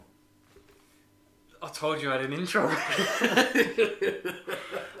I told you I had an intro. I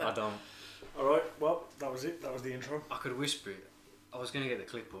don't. Alright, well, that was it. That was the intro. I could whisper it. I was going to get the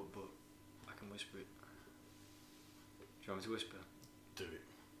clip up, but I can whisper it. Do you want me to whisper? Do it.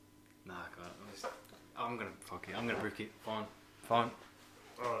 Nah, I can't. I'm going to fuck it. I'm going to brick it. Fine. Fine.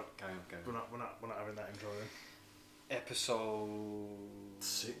 Alright. Go on. We're not having that intro then. Episode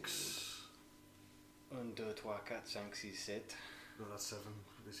 6. Un, deux, trois, quatre, cinq, six, sept. No, that's 7.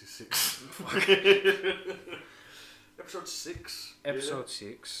 This is 6. Episode 6. Episode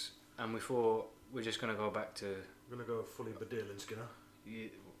 6. And we thought we're just going to go back to... We're going to go fully Badil and Skinner. Yeah,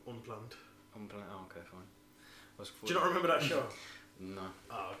 Unplanned. unplanned. Oh, okay, fine. Do you not remember that show? No.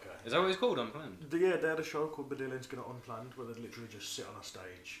 Oh, okay. Is that what it's called, Unplanned? Yeah, they had a show called Badil and Skinner Unplanned where they'd literally just sit on a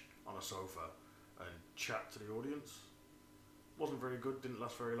stage, on a sofa, and chat to the audience. Wasn't very good, didn't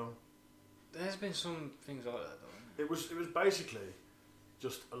last very long. There's been some things like that, though. It was basically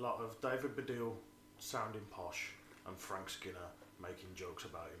just a lot of David Baddiel sounding posh and Frank Skinner making jokes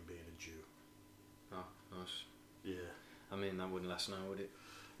about him being a Jew. Oh, nice. Yeah. I mean, that wouldn't last now, would it?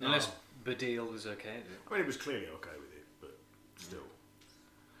 No. Unless Baddiel was okay with it. I mean, he was clearly okay with it, but still.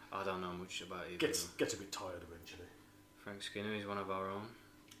 I don't know much about it. Gets a bit tired eventually. Frank Skinner is one of our own.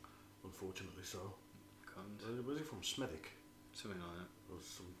 Unfortunately so. Cunt. Was he from Smethwick? Something like that. Or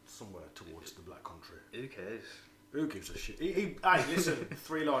somewhere towards the Black Country. Who cares? Who gives a shit? Hey, listen,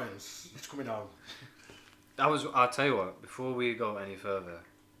 3 Lions. It's coming home. I'll tell you what, before we go any further,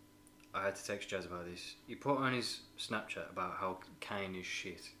 I had to text Jazz about this. He put on his Snapchat about how Kane is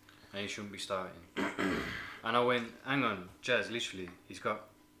shit and he shouldn't be starting. And I went, hang on, Jazz, literally, he's got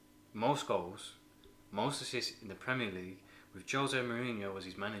most goals, most assists in the Premier League with Jose Mourinho as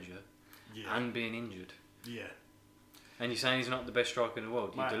his manager and being injured. Yeah. And you're saying he's not the best striker in the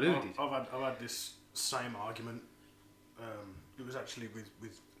world? You're Mate, deluded. I've had this same argument. It was actually with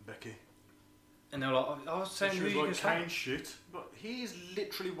Becky. And they're like, I was saying, she who was you like, can Kane's shit, but he is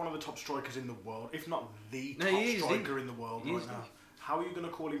literally one of the top strikers in the world, if not the top he is, striker in the world he right is, now. How are you going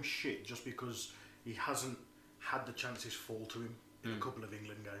to call him shit just because he hasn't had the chances fall to him in a couple of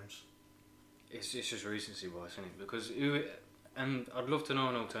England games? It's just recency bias, isn't it? Because and I'd love to know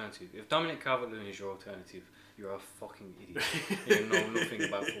an alternative. If Dominic Calvert-Lewin is your alternative, you're a fucking idiot. You know nothing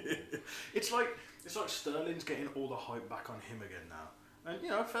about football. It's like Sterling's getting all the hype back on him again now. And you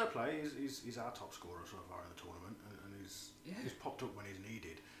know, fair play. He's our top scorer so far in the tournament, and he's popped up when he's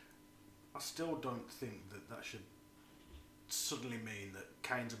needed. I still don't think that should suddenly mean that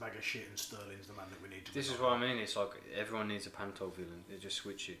Kane's a bag of shit and Sterling's the man that we need to. This is what I mean. It's like everyone needs a panto villain. They just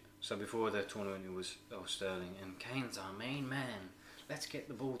switch it. So before the tournament, it was Sterling and Kane's our main man. Let's get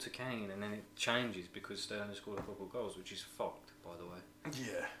the ball to Kane, and then it changes because Sterling scored a couple of goals, which is fucked, by the way.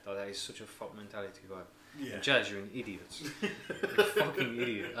 Yeah. Like, that is such a fuck mentality, right? Yeah. And Jazz, you're an idiot. You're a fucking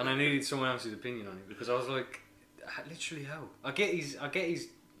idiot. And I needed someone else's opinion on it because I was like, literally how? I get he's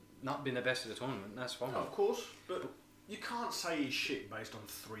not been the best of the tournament. That's fine. No, of course, but you can't say he's shit based on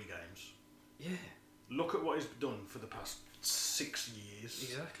 3 games. Yeah. Look at what he's done for the past 6 years.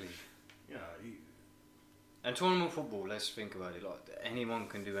 Exactly. You know, and tournament football, let's think about it. Like, anyone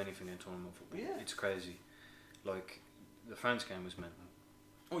can do anything in tournament football. Yeah. It's crazy. Like, the France game was mental.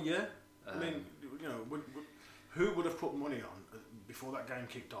 Oh yeah. I mean, you know, who would have put money on before that game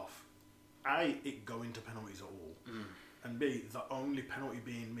kicked off? A, it going to penalties at all, and B, the only penalty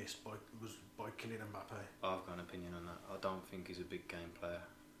being missed was by Kylian Mbappe. I've got an opinion on that. I don't think he's a big game player.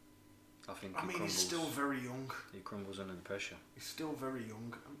 I think he crumbles. He's still very young. He crumbles under the pressure. He's still very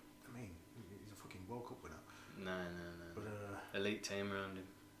young. I mean, he's a fucking World Cup winner. No. But elite team around him.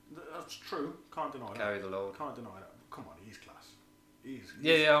 That's true. Can't deny that. Carry the load. Can't deny that. Come on, he's class.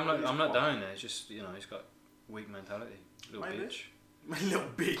 Yeah. I'm not down there. It's just, you know, he's got weak mentality. Little Maybe. bitch. Little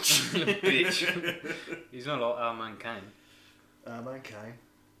bitch. Little bitch. He's not like our man Kane. Man Kane.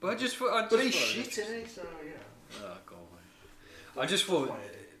 But I just thought. But he's shit, isn't he? So yeah. Oh, go away. I just thought.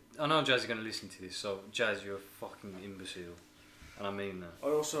 I know Jazz is going to listen to this, so Jazz, you're a fucking imbecile, and I mean that. I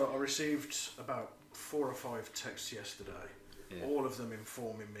received about 4 or 5 texts yesterday. Yeah. All of them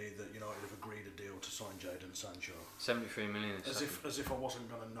informing me that United have agreed a deal to sign Jadon Sancho. 73 million. As if I wasn't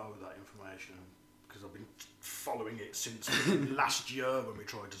going to know that information, because I've been following it since last year when we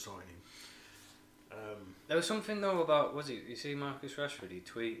tried to sign him. There was something though about, was it? You see, Marcus Rashford, he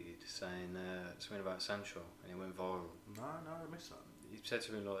tweeted saying something about Sancho, and it went viral. No, I missed that. He said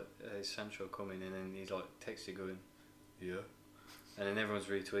to him like, "Is Sancho coming?" And then he's like texted going, "Yeah," and then everyone's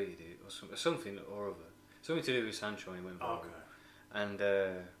retweeted it or something or other. Something to do with Sancho, and it went viral. Okay. And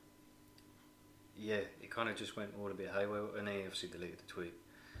yeah, it kind of just went all a bit haywire, and then he obviously deleted the tweet.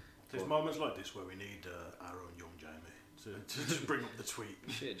 There's moments like this where we need our own young Jamie to just bring up the tweet.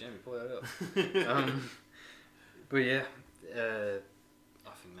 Shit, Jamie, pull that up. But yeah,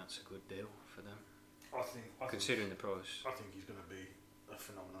 I think that's a good deal for them. Considering the price. I think he's going to be a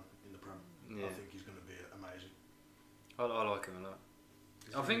phenomenon in the Prem. Yeah. I think he's going to be amazing. I like him a lot.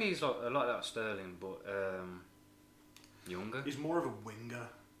 I think he's like that Sterling, but younger. He's more of a winger.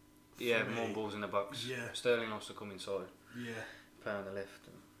 Yeah, more balls in the box. Yeah. Sterling also come inside. Yeah. Play on the left.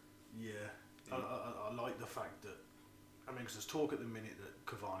 Yeah. I like the fact that, I mean, because there's talk at the minute that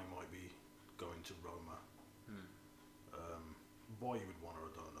Cavani might be going to Roma. Why you would want her,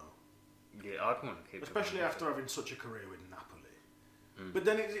 I don't know. Yeah, I'd want to keep. Especially after having such a career with Napoli. But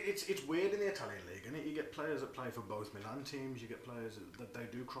then it's weird in the Italian league, and you get players that play for both Milan teams. You get players that they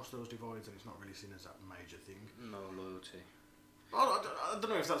do cross those divides, and it's not really seen as that major thing. No loyalty. I don't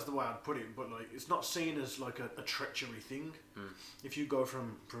know if that's the way I'd put it, but like it's not seen as like a treachery thing. If you go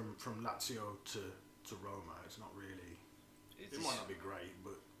from Lazio to Roma, it's not really. It might not be great,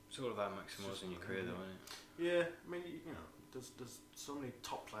 but it's all about maximising your career, though, isn't it? Yeah, I mean, you know, there's so many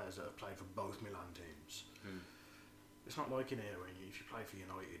top players that have played for both Milan teams. It's not like in here when if you play for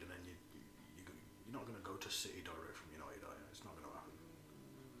United and then you're not going to go to City direct from United, are you? It's not going to happen.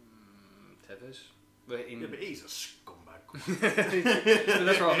 Tevez. Yeah, but he's a scumbag.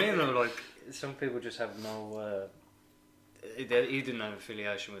 That's what I mean, though. Like some people just have no. He didn't have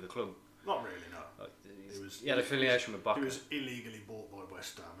affiliation with the club. Not really, no. Like, he had affiliation with Barca. He was illegally bought by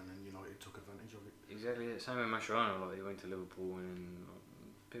West Ham, and then United took advantage of it. Exactly. Same with Mascherano. Like he went to Liverpool, and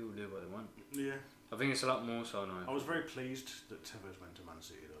people do what they want. Yeah. I think it's a lot more so now. I was very pleased that Tevez went to Man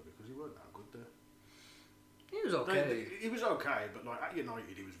City though, because he weren't that good there. He was okay. He was okay, but like at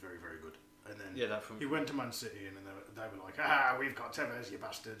United he was very, very good. And then he went to Man City, and then they were like, we've got Tevez, you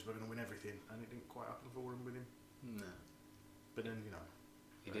bastards, we're going to win everything. And it didn't quite happen for him with him. No. But then, you know.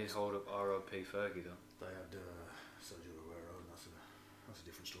 He did hold up R.O.P. Fergie, though. They had Sergio Aguero, and that's a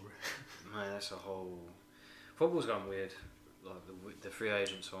different story. Man, that's a whole... Football's gone weird. Like the free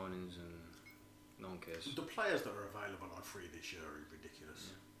agent signings, and no one cares. The players that are available on free this year are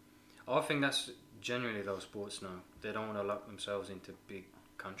ridiculous. Yeah. I think that's generally those sports now. They don't want to lock themselves into big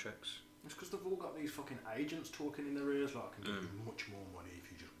contracts. It's because they've all got these fucking agents talking in their ears like, I can give you much more money if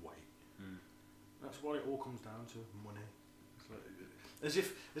you just wait. That's what it all comes down to, money. It's like,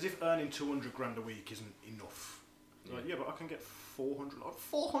 as if earning 200 grand a week isn't enough. Like, yeah, but I can get 400.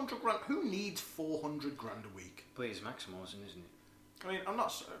 400 grand? Who needs 400 grand a week? But it's maximising, isn't it? I mean, I'm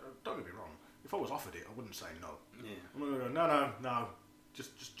not. Don't get me wrong. If I was offered it, I wouldn't say no. Yeah. I'm gonna go, no.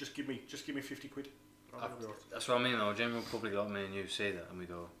 Just give me 50 quid. That's what I mean, though. General public like me and you see that, and we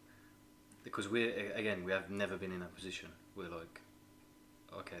go, because we have never been in that position. We're like,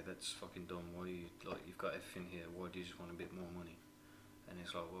 okay, that's fucking dumb. Why you you've got everything here? Why do you just want a bit more money? And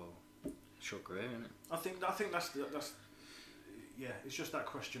it's like, well, short career, isn't it? I think that's yeah. It's just that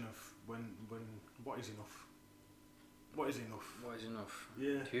question of when what is enough. What is enough? What is enough?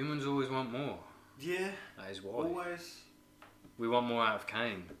 Yeah. Humans always want more. Yeah. That is why. Always. We want more out of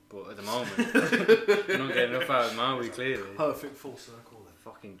Kane, but at the moment, we're not getting enough out of Maui, clearly. Perfect full circle then.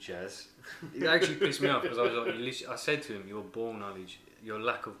 Fucking jazz. It actually pissed me off because I was like, I said to him, your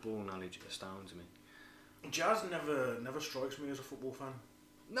lack of ball knowledge astounds me. Jazz never strikes me as a football fan.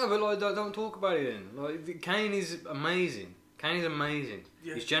 No, but like, don't talk about it then. Like, Kane is amazing.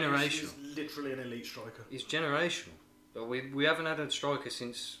 Yeah, he's generational. He's literally an elite striker. He's generational. But we haven't had a striker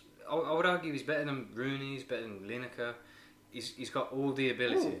since. I would argue he's better than Rooney. He's better than Lineker. He's got all the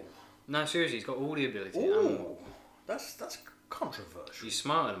ability. Ooh. No, seriously, he's got all the ability. Ooh, that's controversial. He's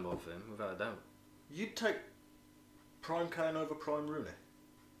smarter than both of them, without a doubt. You'd take prime Kane over prime Rooney?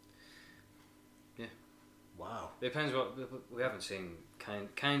 Yeah. Wow. It depends what we haven't seen.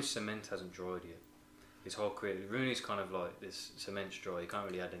 Kane's cement hasn't dried yet. His whole career. Rooney's kind of like this cement's dry. You can't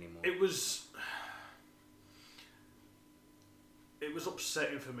really add any more. It was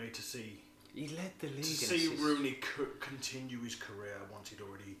upsetting for me to see. He led the league. To see Rooney continue his career once he'd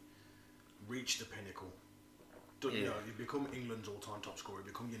already reached the pinnacle. You know, he'd become England's all-time top scorer. He'd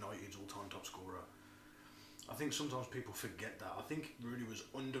become United's all-time top scorer. I think sometimes people forget that. I think Rooney was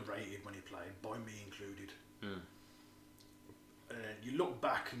underrated when he played, by me included. You look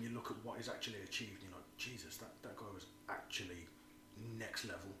back and you look at what he's actually achieved, and you're like, Jesus, that guy was actually next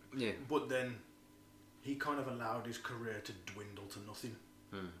level. Yeah. But then he kind of allowed his career to dwindle to nothing.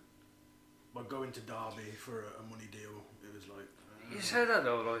 By going to Derby for a money deal, it was like... You say that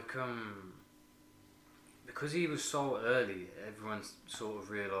though, like, because he was so early, everyone sort of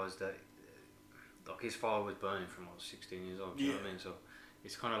realised that, like, his father was burning from, 16 years old, do you know what I mean? So,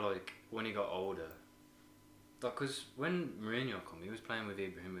 it's kind of like, when he got older, like, because when Mourinho came, he was playing with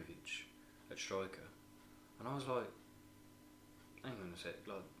Ibrahimovic at striker, and I was like, hang on a sec,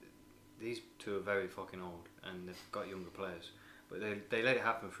 like these two are very fucking old and they've got younger players, but they let it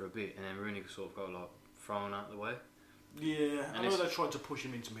happen for a bit and then Rooney sort of got like thrown out of the way. Yeah, And I know they tried to push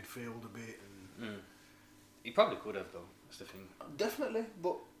him into midfield a bit. And he probably could have though. That's the thing. Definitely,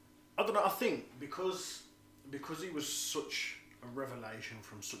 but I don't know. I think because he was such a revelation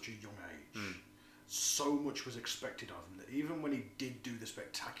from such a young age, so much was expected of him that even when he did do the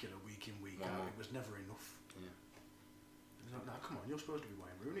spectacular week in week out, it was never enough. Yeah. It's like, no, come on, you're supposed to be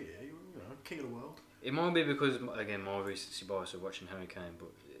Wayne Rooney here. You're king of the world. It might be because again my recency bias of watching Harry Kane,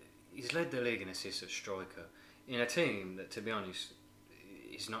 but he's led the league in assists as striker in a team that, to be honest,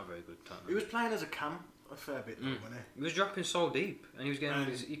 is not very good. He was playing as a cam a fair bit, though, wasn't he? He was dropping so deep, and he was getting.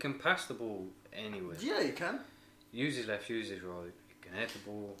 He can pass the ball anywhere. Yeah, he can. Use his left, use his right. He can head the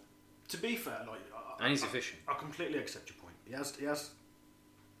ball. To be fair, like, and he's efficient. I completely accept your point. He has,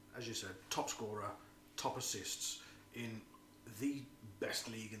 as you said, top scorer, top assists in the best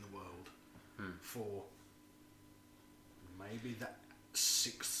league in the world for maybe that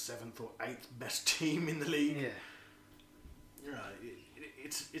 6th, 7th, or 8th best team in the league. Yeah. You know,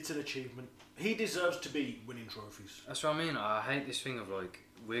 it's an achievement. He deserves to be winning trophies. That's what I mean. I hate this thing of like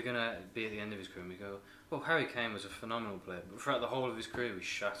we're gonna be at the end of his career and we go, well, Harry Kane was a phenomenal player, but throughout the whole of his career we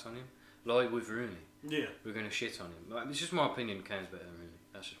shat on him, like with Rooney. Yeah. We're gonna shit on him. Like, it's just my opinion. Kane's better than Rooney.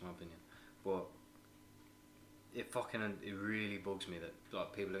 That's just my opinion. But it really bugs me that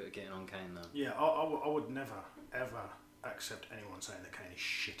like people are getting on Kane now. Yeah, I would never ever accept anyone saying that Kane is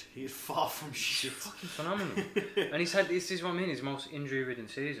shit. He is far from shit. He's fucking phenomenal. And he's had this is what I mean. His most injury-ridden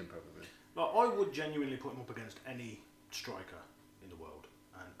season probably. Like, I would genuinely put him up against any striker in the world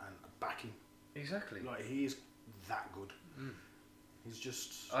and back him. Exactly. Like, he is that good. He's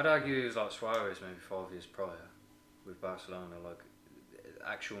just. I'd argue he was like Suarez maybe 5 years prior with Barcelona, like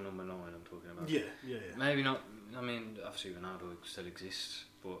actual number 9. I'm talking about. Yeah. Maybe not. I mean, obviously Ronaldo still exists,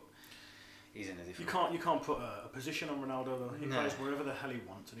 but he's in a different. You can't put a position on Ronaldo though. He plays wherever the hell he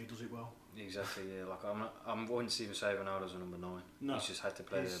wants and he does it well. Exactly. Yeah. Like I wouldn't even say Ronaldo's a number 9. No. He's just had to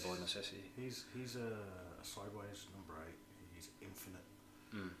play there by necessity. He's a sideways number 8. He's infinite.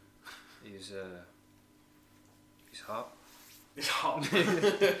 He's hot. He's hot.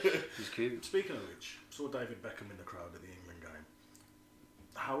 He's cute. Speaking of which, saw David Beckham in the crowd at the England game.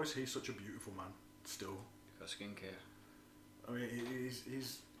 How is he such a beautiful man still? Got skincare. I mean, he's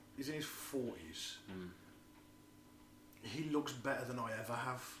in his 40s. He looks better than I ever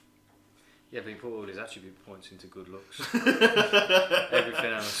have. Yeah, but he put all his attribute points into good looks.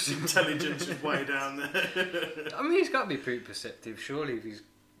 Everything else. Intelligence is way down there. I mean, he's got to be pretty perceptive, surely, if he's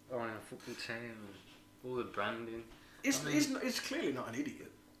on a football team, all the branding. He's clearly not an idiot.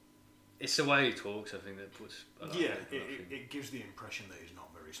 It's the way he talks, I think, that puts a lot of it gives the impression that he's not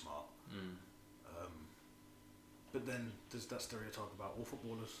very smart. But then there's that stereotype about all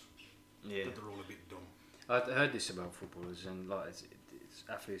footballers, that they're all a bit dumb. I've heard this about footballers and like it's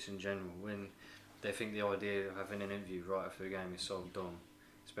athletes in general, when they think the idea of having an interview right after the game is so dumb,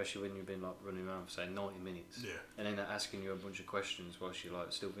 especially when you've been like running around for say 90 minutes, and then they're asking you a bunch of questions whilst you're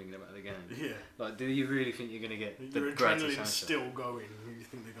like still thinking about the game. Yeah. Like, do you really think you're gonna get your adrenaline's still going? You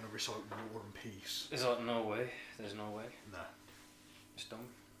think they're gonna recite War and Peace? It's like no way. There's no way. No. It's dumb.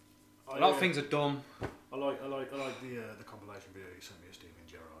 A lot of things are dumb. I like the compilation video you sent me of Steven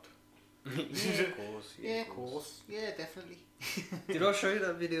Gerrard. Yeah, of course. Yeah, of course. Yeah, definitely. Did I show you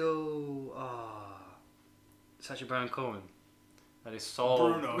that video? Sacha Baron Cohen. That is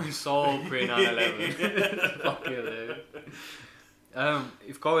so pre 9/11. Fuck you, dude.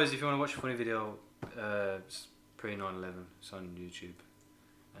 If you want to watch a funny video, it's pre 9/11. It's on YouTube,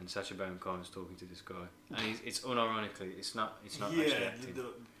 and Sacha Baron Cohen's talking to this guy, and it's unironically, it's not actually acting.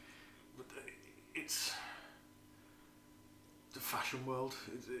 It's the fashion world.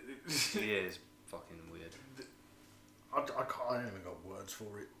 It's fucking weird. I ain't even got words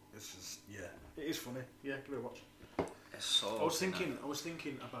for it. It's just it is funny. Yeah, give it a watch. It's so. I was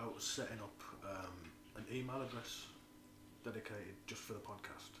thinking about setting up an email address dedicated just for the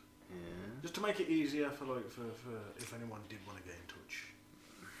podcast. Yeah. Just to make it easier for if anyone did want to get in touch.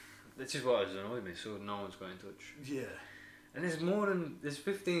 This is what has annoyed me. So no one's got in touch. Yeah. And there's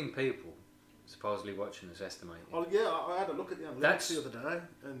 15 people supposedly watching us, estimated. Oh yeah, I had a look at the analytics the other day,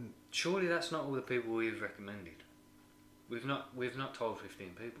 and surely that's not all the people we've recommended. We've not told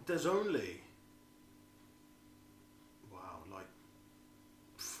 15 people. There's only like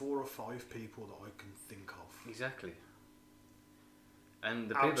 4 or 5 people that I can think of. Exactly. And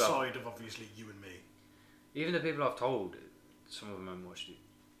the outside of obviously you and me. Even the people I've told, some of them haven't watched it.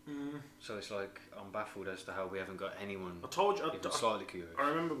 So it's like I'm baffled as to how we haven't got anyone. I told you, slightly curious. I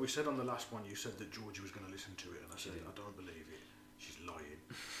remember we said on the last one, you said that Georgie was going to listen to it, and I said I don't believe it.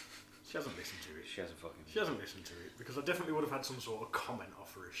 She hasn't listened to it. She hasn't fucking... She hasn't listened to it, because I definitely would have had some sort of comment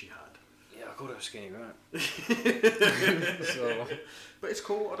off her if she had. Yeah, I called her a skinny rat. So... But it's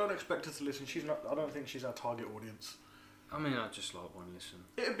cool. I don't expect her to listen. She's not. I don't think she's our target audience. I mean, I just like one listen.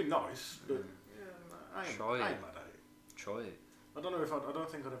 It'd be nice, but I ain't mad at it. Try it. I don't know if I don't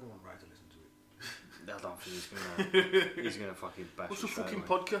think I'd ever want Ray to listen to it. I don't think he's gonna fucking bash. What's a it fucking straight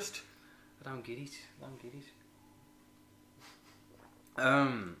away. podcast? I don't get it.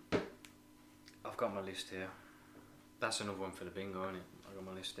 I've got my list here. That's another one for the bingo, isn't it? I got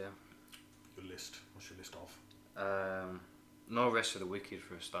my list here. Your list. What's your list of? No Rest of the Wicked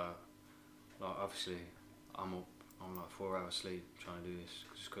for a start. Like, obviously, I'm up. I'm like 4 hours sleep trying to do this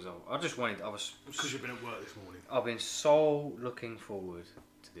just because I just wanted. Because you've been at work this morning. I've been so looking forward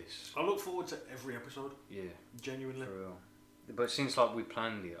to this. I look forward to every episode. Yeah, Genuinely. for real. But since like we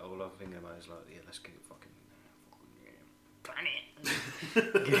planned it, all I'm thinking about is like, yeah, let's get it plan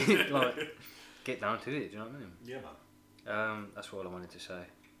it. Get down to it. Do you know what I mean? Yeah, man. That's what I wanted to say.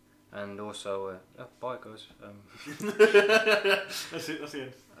 And also, bye guys. That's it. That's the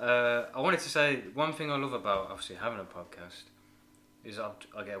end. I wanted to say one thing I love about obviously having a podcast is I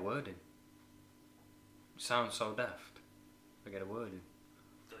get a word in. Sounds so daft. I get a word in.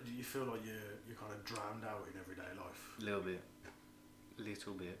 Do you feel like you're kind of drowned out in everyday life? Little bit.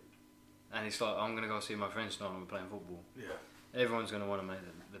 And it's like I'm gonna go see my friends tonight and we're playing football. Yeah. Everyone's gonna want to make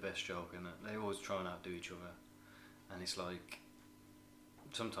the best joke, and they always try and outdo each other. And it's like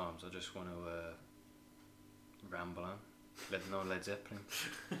sometimes I just want to ramble on. Led Zeppelin.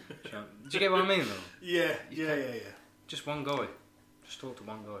 Do you get what I mean though? Yeah. Just one guy. Just talk to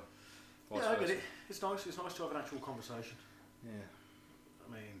one guy. Yeah, I get it. It's nice. It's nice to have an actual conversation. Yeah. I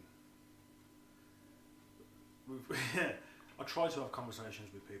mean, I try to have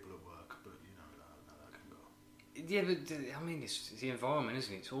conversations with people at work, but you know that can go. Yeah, but I mean, it's the environment,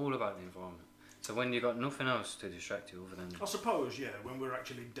 isn't it? It's all about the environment. So when you've got nothing else to distract you other than... I suppose, yeah, when we're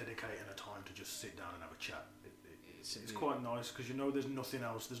actually dedicating a time to just sit down and have a chat, it's quite nice because you know there's nothing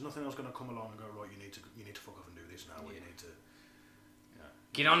else going to come along and go, right, you need to fuck off and do this now, or you need to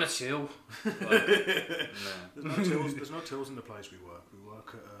get on the till. There's no tills in the place we work. We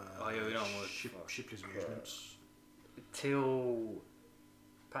work at we don't work Shipley's Amusements.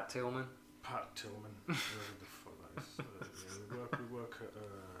 Pat Tillman. Whatever the fuck that is.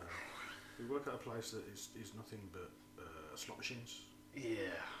 We work at a place that is nothing but slot machines.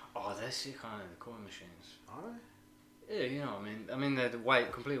 Yeah. Oh, they're sick, aren't they? The coin machines. Are they? Yeah, you know what I mean. They're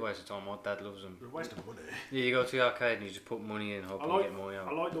complete waste of time. My dad loves them. They're a waste of money. Yeah, you go to the arcade and you just put money in, hoping you get money out.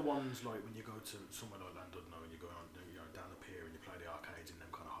 I like the ones like when you go to somewhere like Llandudno and you go on, down the pier and you play the arcades in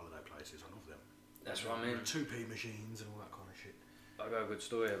them kind of holiday places. I love them. That's what I mean. 2p machines and all that kind of shit. I got a good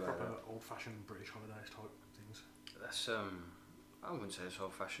story about proper that. old-fashioned British holidays type things. That's I wouldn't say it's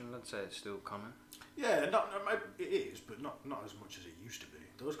old-fashioned. I'd say it's still common. Yeah, it is, but not as much as it used to be.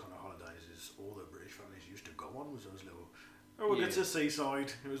 Those kind of holidays is all the British families used to go on, was those little... we'll get to the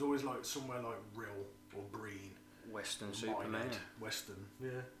seaside. It was always like somewhere like Rill or Breen. Western Superman. Western,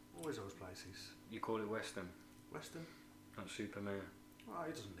 yeah. Always those places. You call it Western? Western? Not Superman. Well,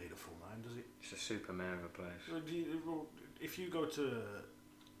 it doesn't need a full name, does it? It's a Superman of a place. If you go to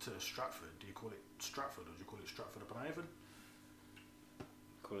Stratford, do you call it Stratford or do you call it Stratford upon Avon?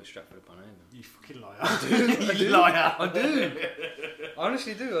 Call it Stratford upon Avon. You fucking liar. You liar. I do. I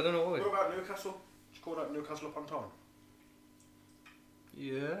honestly do. I don't know why. What about Newcastle? Do you call that Newcastle upon Tyne?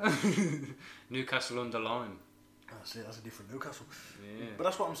 Yeah. Newcastle under Lyme. That's it. That's a different Newcastle. Yeah. But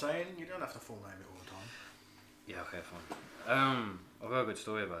that's what I'm saying. You don't have to full name it all the time. Yeah. Okay. Fine. I've got a good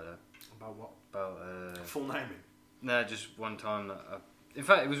story about that. About what? About full naming. No, just one time that in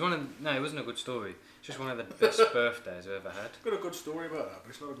fact, it wasn't a good story. It's just one of the best birthdays I've ever had. I've got a good story about that, but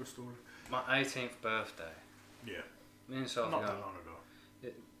it's not a good story. My 18th birthday. Yeah. Me and Sophie. Not that long ago.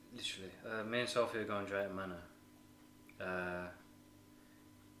 Literally. Me and Sophie are going to Drayton Manor.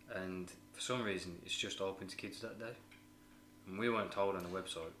 And for some reason, it's just open to kids that day. And we weren't told on the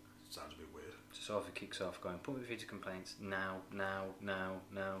website. Sounds a bit weird. So Sophie kicks off going, put me through to complaints now.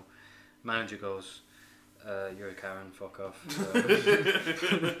 Manager goes, you're a Karen, fuck off.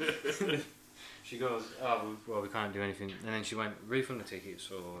 She goes, oh, well, we can't do anything. And then she went, refund the tickets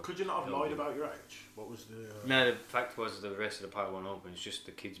or... Could you not have lied about your age? What was the... No, the fact was the rest of the park wasn't open. It's just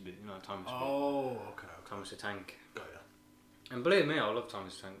the kids bit, Thomas. Oh, okay. Thomas the Tank. Got ya. And believe me, I love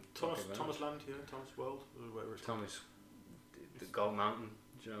Thomas the Tank. Thomas Land, yeah. Thomas World, whatever it's Thomas, the Goat Mountain,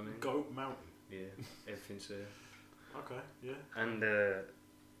 do you know what I mean? Goat Mountain? Yeah, everything's there. Okay, yeah. And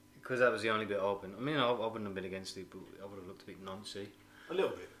because that was the only bit open, I mean, I wouldn't have been against it, but I would have looked a bit noncy. A little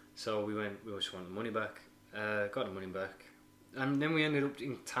bit. So we just wanted the money back. Got the money back. And then we ended up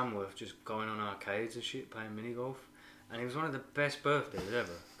in Tamworth just going on arcades and shit, playing mini golf. And it was one of the best birthdays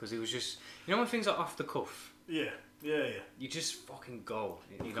ever. Because it was just, you know when things are off the cuff? Yeah. You just fucking go.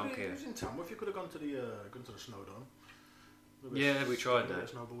 You don't care. It was in Tamworth. You could have gone to the snow dome. Yeah, we tried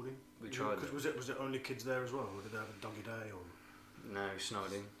that. Snowboarding. We tried that. Was it only kids there as well, or did they have a doggy day? Or no, it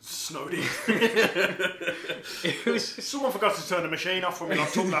snowed in. Snowed in. It was Someone forgot to turn the machine off when we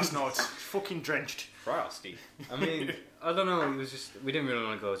locked up last night. Fucking drenched. frosty. I mean, I don't know. It was just we didn't really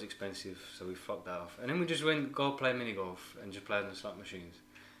want to go. It's expensive, so we fucked that off. And then we just went go play mini golf and just played on the slot machines,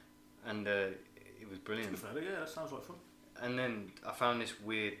 and it was brilliant. Yeah, that sounds like fun. And then I found this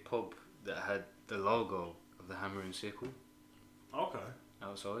weird pub that had the logo of the Hammer and Sickle Okay.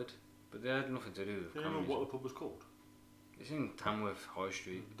 outside, but they had nothing to do with Do you know communism. what the pub was called? It's in Tamworth High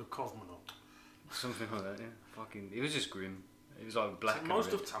Street, The Cosmonaut. something like that. Yeah, fucking. It was just grim. It was like black.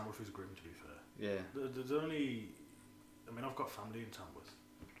 Most and of Tamworth is grim, to be fair. red. Yeah, There's only. I mean, I've got family in Tamworth.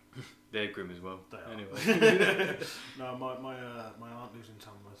 they're grim as well. They are. Anyway, No, my aunt lives in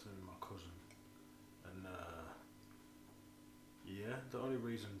Tamworth and my cousin. And yeah, the only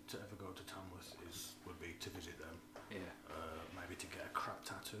reason to ever go to Tamworth would be to visit them. yeah. Maybe to get a crap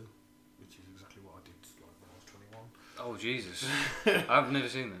tattoo, which is exactly what I did like when I was 21. Oh Jesus, I've never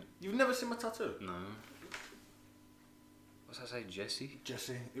seen that. You've never seen my tattoo? No. What's that say, Jesse?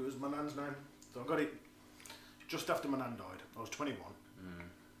 Jesse. It was my nan's name. So I got it just after my nan died. I was 21.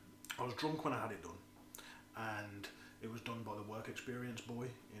 I was drunk when I had it done, and it was done by the work experience boy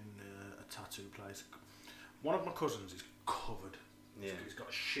in a tattoo place. One of my cousins is covered. Yeah. He's got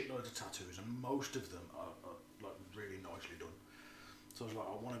shitloads of tattoos, and most of them are like really nicely done. So I was like,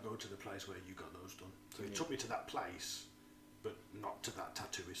 I want to go to the place where you got those done. So he took me to that place, but not to that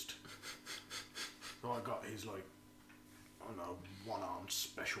tattooist. So I got his like, I don't know, one-armed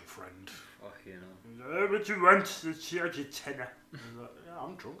special friend. Oh, you know. He's like, "Oh, what you want? The charge a tenner." I was like, "Yeah,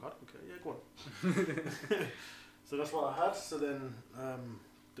 I'm drunk. I don't care. Yeah, go on." So that's what I had. So then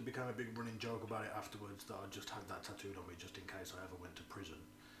there became a big running joke about it afterwards that I just had that tattooed on me just in case I ever went to prison.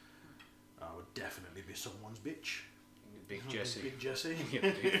 I would definitely be someone's bitch. Big Jesse. Big Jesse. Yeah,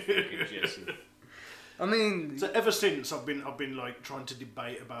 big fucking Jesse. I mean, So ever since I've been like trying to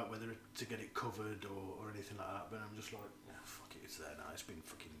debate about whether to get it covered or anything like that, but I'm just like, yeah, fuck it, it's there now. It's been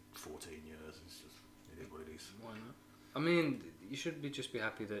fucking 14 years. It's just, it is what it is. why not? I mean, you should just be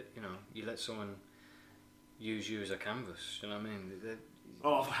happy that you let someone use you as a canvas. You know what I mean?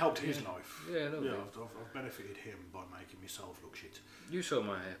 Oh, I've helped his life. Yeah, a little bit. I've benefited him by making myself look shit. You saw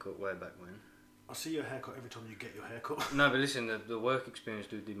my haircut way back when. I see your haircut every time you get your haircut. No, but listen, the work experience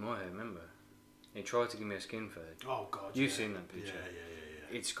dude did my hair. Remember? He tried to give me a skin fade. Oh God, You've seen that picture?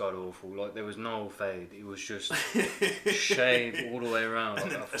 Yeah. It's god awful. Like there was no fade. It was just shaved all the way around.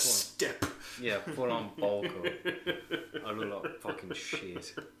 Like A step. full on bowl cut. I look like fucking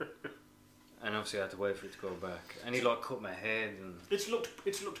shit. And obviously I had to wait for it to go back. And he like cut my head and. It's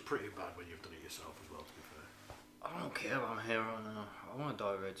looked pretty bad when you've done it yourself as well. To be fair. I don't care about my hair right now. I want to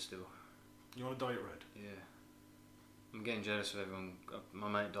dye red still. You want to dye it red? Yeah. I'm getting jealous of everyone. My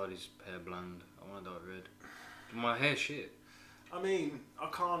mate dyed his hair blonde. I want to dye it red. My hair's shit. I mean, I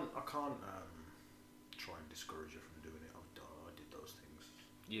can't try and discourage you from doing it. I did those things.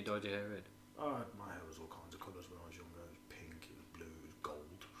 You dyed your hair red? My hair was all kinds of colours when I was younger. It was pink, it was blue, it was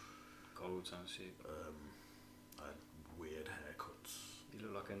gold. Gold sounds sick. I had weird haircuts. You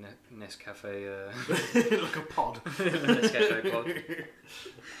look like a Nescafe. Like a pod. Nescafe pod.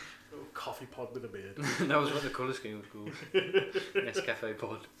 Little coffee pod with a beard. That was what the colour scheme was called. Nescafe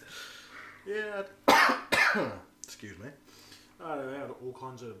pod. Yeah. Excuse me. I had all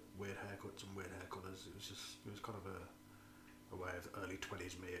kinds of weird haircuts and weird hair colours. It was kind of a way of early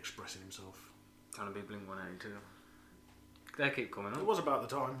 20s me expressing himself. Trying to be Blink 182. They keep coming It up. was about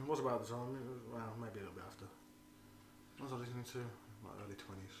the time. Well, maybe a little bit after. What was I listening to? Like early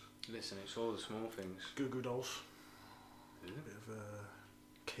 20s. Listen, it's all the small things. Goo Goo Dolls. Is A it? bit of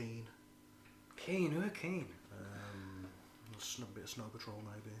Keen. Keen, who are Keen? A bit of Snow Patrol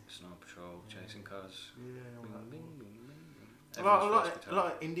maybe. Snow Patrol, Chasing Cars. Yeah, all Bing, that. bing, bing, bing, bing. I Everyone's first guitar.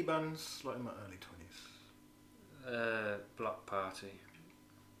 like indie bands, like in my early 20s. Block Party.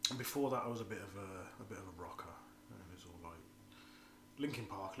 And before that, I was a bit of a rocker. And it was all like Linkin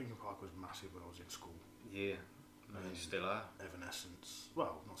Park. Linkin Park was massive when I was in school. Yeah, and they still are. Evanescence.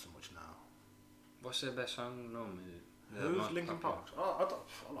 Well, not so much now. What's their best song? No, Who's Linkin Park? I like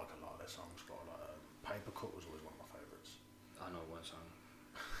a lot of their songs, but I like Paper Cut was always one of my favourites. I know one song.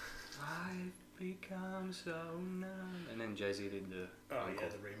 I've become so numb. And then Jay-Z did the. Oh yeah,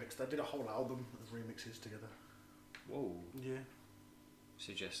 the remix. They did a whole album of remixes together. Whoa. Yeah.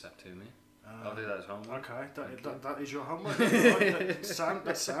 Suggest that to me. I'll do that as homework. Okay, that is your homework. Right,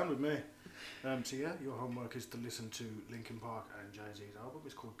 that's sound with me. So yeah, your homework is to listen to Linkin Park and Jay-Z's album.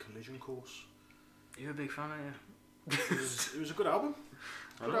 It's called Collision Course. You're a big fan, aren't you? It was a good album.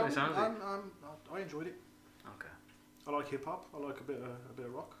 I like the sound of it. I enjoyed it. Okay. I like hip hop. I like a bit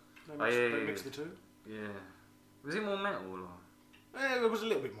of rock. They mix the two. Yeah. Was it more metal or? Yeah, it was a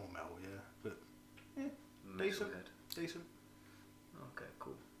little bit more metal, yeah, but decent. Okay,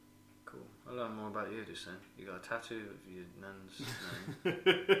 cool. I'll learn more about you just then. You got a tattoo of your nan's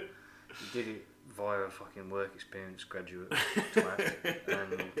name. You did it via a fucking work experience graduate twat,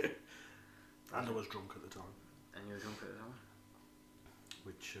 and I was drunk at the time. And you were drunk at the time?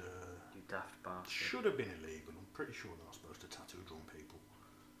 Which you daft bastard. should have been illegal. I'm pretty sure they're not supposed to tattoo drunk people.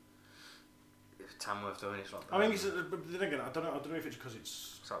 If Tamworth doing it's like that. I mean, but then again, I don't know if it's because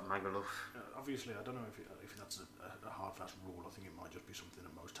it's like Magaluf. Obviously, I don't know if that's a hard fast rule. I think it might just be something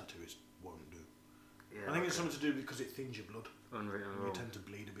that most tattooists won't do. Yeah, I think it's something to do because it thins your blood. Unwritten and rule. you tend to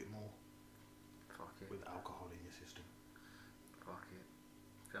bleed a bit more. Fuck it. With alcohol in your system. Fuck it.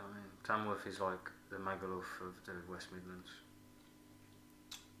 Do you know what I mean? Tamworth is like the Magaluf of the West Midlands.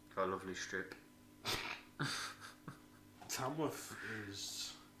 Got a lovely strip. Tamworth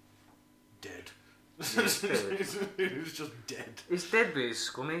is dead. Yeah, it was just dead. It's dead, but it's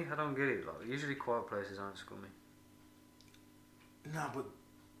scummy. I don't get it. Like usually, quiet places aren't scummy. No, but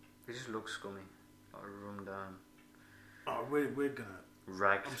They just look scummy, like run down. Oh, we're gonna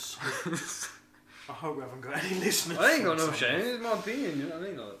Ragged. I'm sorry. I hope we haven't got any listeners. I ain't got no shame. It's my opinion. You know what I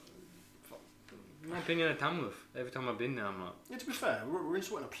mean? Like, my opinion of Tamworth. Every time I've been there, I'm like. Yeah, to be fair, we're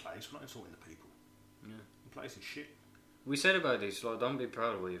insulting a place. We're not insulting the people. Yeah. The place is shit. We said about this. Like, don't be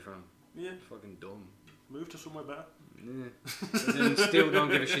proud of where you're from. Yeah. It's fucking dumb. Move to somewhere better. Yeah. And still don't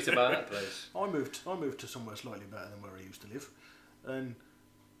give a shit about that place. I moved to somewhere slightly better than where I used to live, and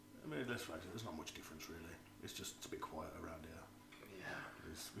I mean, let's face it, there's not much difference really. It's a bit quiet around here. Yeah.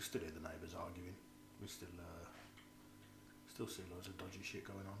 We still hear the neighbours arguing. We still see loads of dodgy shit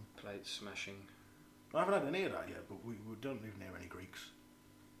going on. Plates smashing. I haven't had any of that yet, but we don't live near any Greeks.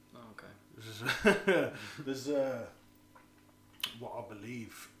 Oh, okay. There's what I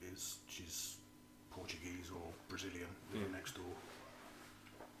believe is she's Portuguese or Brazilian living next door.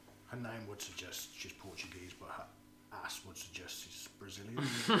 Her name would suggest she's Portuguese, but her ass would suggest she's Brazilian.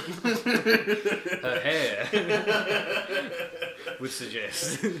 Her hair would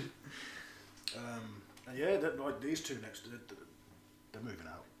suggest. And yeah, like these two next, they're moving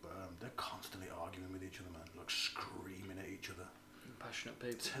out, but they're constantly arguing with each other, man, like screaming at each other. Passionate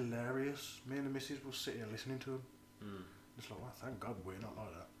people. It's hilarious. Me and the missus will sit here listening to them. Mm. It's like, well, thank God we're not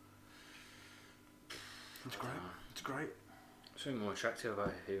like that. It's great. It's great. Something more attractive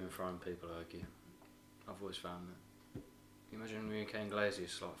about hearing foreign people argue. I've always found that. Can you imagine me and Kane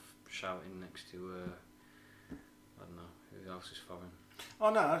Glazius like shouting next to, I don't know, who else is foreign?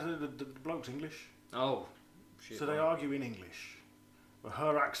 Oh no, the bloke's English. Oh, shit. So they argue in English, but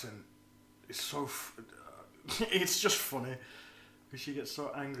her accent is so. It's just funny because she gets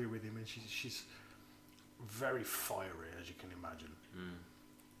so angry with him, and she's very fiery, as you can imagine. Mm.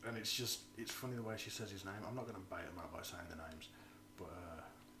 And it's funny the way she says his name. I'm not going to bait him out by saying the names, but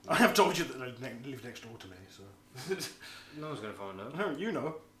I have told you that they live next door to me, so. No one's going to find out. No, you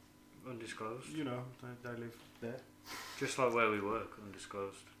know. Undisclosed. You know, they live there. Just like where we work,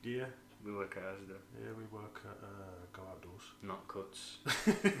 undisclosed. Yeah. We work at Asda. Yeah, we work at Go Outdoors. Not Cuts.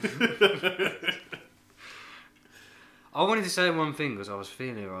 I wanted to say one thing because I was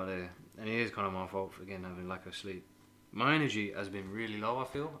feeling it right there, and it is kind of my fault for again having lack of sleep. My energy has been really low, I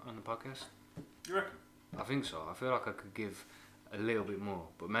feel, on the podcast. You reckon? I think so. I feel like I could give a little bit more,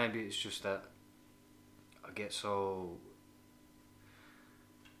 but maybe it's just that I get so...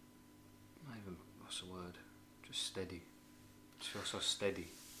 not even... what's the word? Just steady. Just feel so steady.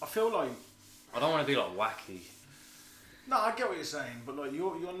 I feel like... I don't want to be like wacky. No, I get what you're saying, but like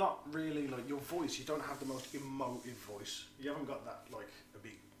you're not really like your voice. You don't have the most emotive voice. You haven't got that like a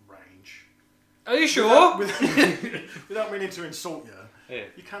big range. Are you sure? Without meaning to insult you, Yeah.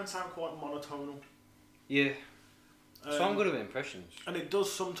 you can sound quite monotonal. Yeah. So I'm good at impressions. And it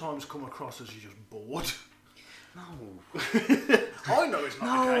does sometimes come across as you're just bored. No. I know it's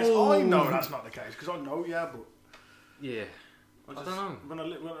not the case. I know that's not the case because I know, yeah, but Yeah. I don't know. When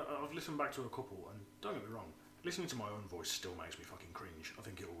I've listened back to a couple, and don't get me wrong, listening to my own voice still makes me fucking cringe. I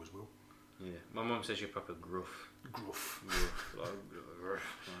think it always will. Yeah. My mum says you're proper gruff. Gruff. Like.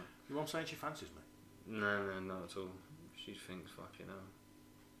 Your mum saying she fancies me? No, not at all. She thinks fucking hell.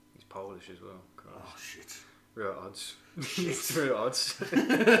 He's Polish as well. Christ. Oh shit. Real odds. It's real odds.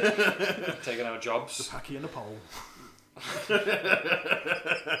 Taking our jobs. The packy and the pole.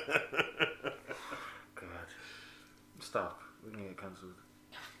 stop, we're gonna get cancelled.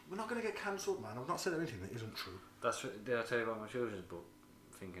 We're not going to get cancelled, man. I've not said anything that isn't true. That's what, did I tell you about my children's book?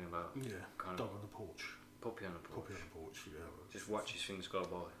 Thinking about kind Dog of on the porch. puppy on the porch. Puppy on the porch, yeah. Just watches things go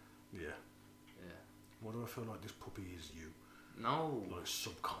by. Yeah. Yeah. Why do I feel like this puppy is you? No. Like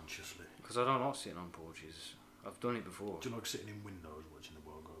subconsciously. Because I don't like sitting on porches. I've done it before. Do you like sitting in windows watching the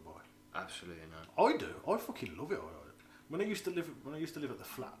world go by? Absolutely not. I do. I fucking love it. When I used to live at the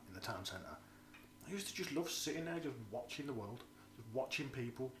flat in the town centre, I used to just love sitting there, just watching the world, just watching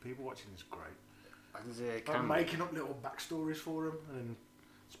people. People watching is great. I'm making up little backstories for them, and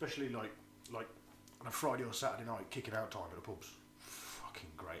especially like on a Friday or Saturday night, kicking out time at the pubs. Fucking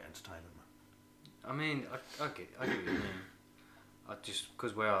great entertainment, man. I mean, I get what you mean. I just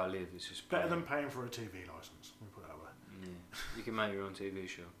because where I live, it's just Better than paying for a TV license. Let me put it that way. Yeah, you can make your own TV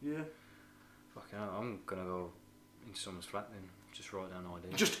show. Yeah. Fucking hell, I'm gonna go into someone's flat then. Just write down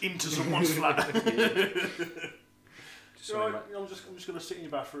ideas. Just into someone's flat. Just right, I'm just gonna sit in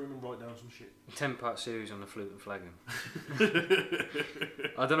your bathroom and write down some shit. 10-part series on the flute and flagon.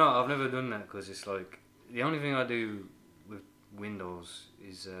 I don't know. I've never done that because it's like the only thing I do with windows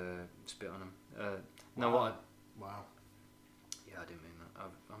is spit on them. No, wow. what? Wow. Yeah, I didn't mean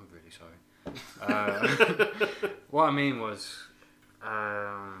that. I'm really sorry. What I mean was,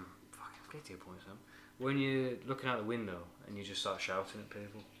 fucking get to your point, Sam. When you're looking out the window and you just start shouting at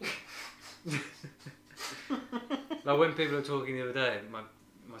people. Like when people are talking the other day, my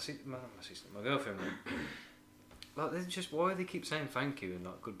girlfriend, like they just why they keep saying thank you and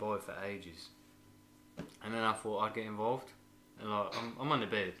like goodbye for ages. And then I thought I'd get involved, and like I'm on the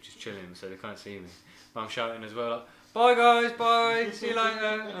bed just chilling, so they can't see me, but I'm shouting as well, like bye guys, bye, see you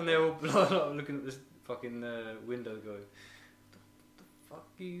later, and they're all like, looking at this fucking window going, the fuck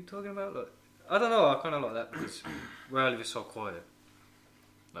are you talking about? Like, I don't know, I kind of like that because where I live is so quiet.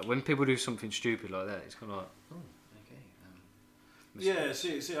 Like when people do something stupid like that, it's kind of like, oh, okay. Yeah,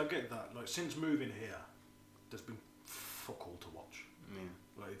 see, I get that. Like since moving here, there's been fuck all to watch. Yeah.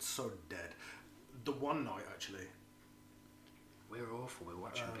 Like it's so dead. The one night actually, we're awful. We're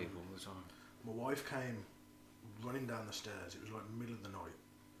watching people all the time. My wife came running down the stairs. It was like middle of the night.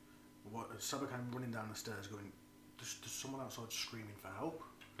 Saba came running down the stairs, going, "There's someone outside screaming for help."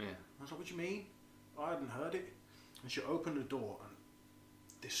 Yeah. I was like, "What do you mean?" I hadn't heard it. And she opened the door, and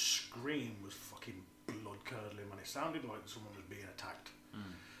this scream was fucking blood curdling, man. It sounded like someone was being attacked.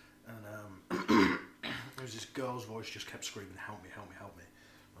 Mm. And there was this girl's voice just kept screaming, "Help me, help me, help me."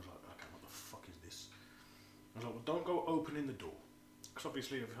 I was like, "Okay, what the fuck is this?" I was like, "Well, don't go opening the door." Because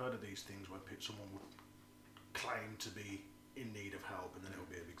obviously I've heard of these things where someone would claim to be in need of help, and then it'll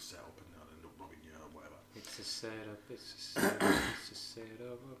be a big setup, and they'll end up robbing you or whatever. It's a setup, it's a setup, it's a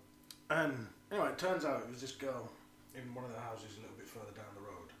setup. And anyway, it turns out it was this girl in one of the houses a little bit further down the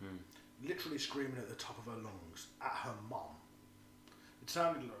road, literally screaming at the top of her lungs at her mum. It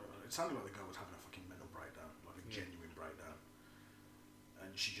sounded like the girl was having a fucking mental breakdown, like a genuine breakdown,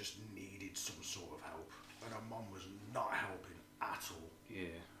 and she just needed some sort of help, and her mum was not helping at all.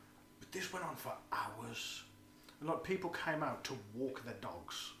 Yeah. But this went on for hours, and like people came out to walk their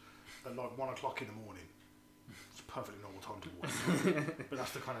dogs at like 1 o'clock in the morning. It's a perfectly normal time to walk, but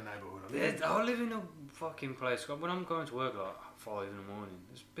that's the kind of neighbourhood I live in. I live in a fucking place. When I'm going to work like 5 in the morning,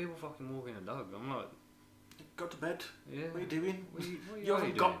 there's people fucking walking a dog. I'm like, go to bed. Yeah. What are you doing? What You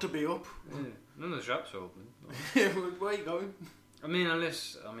haven't got to be up. Yeah. None of the shops are open. Where are you going? I mean,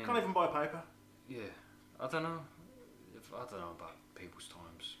 Can't even buy paper. Yeah. I don't know. I don't know about people's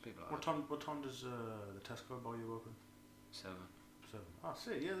times. People like What time does the Tesco buy you open? 7. 7. Ah,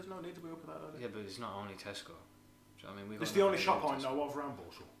 see, yeah, there's no need to be up that early. Yeah, but it's not only Tesco. Do you know what I mean? It's the only shop I know of around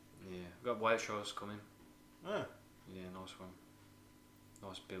Borsal. Yeah. We've got Waitrose coming. Yeah. Yeah, nice one.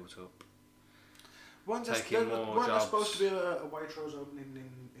 Nice built up. Weren't there supposed to be a Waitrose opening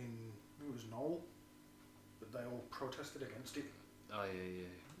in I think it was Knoll? But they all protested against it. Oh, yeah.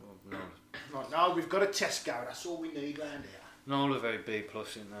 Well, no. Right, now we've got a Tesco, that's all we need round here. No, they're very B plus,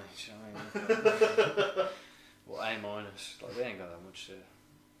 isn't they? You know what I mean? Or A minus. Like, they ain't got that much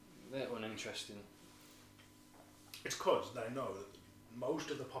they're uninteresting. It's because they know that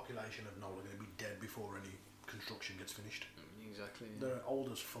most of the population of Knoll are going to be dead before any construction gets finished. Exactly. Yeah. They're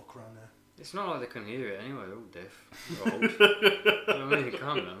old as fuck around there. It's not like they can hear it anyway, they're all deaf. They're old. You know what I mean? You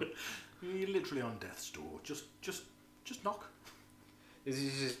can't now. You're literally on death's door. Just knock. This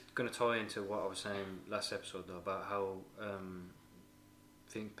is going to tie into what I was saying last episode though, about how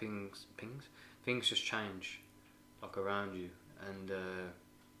things just change like around you, and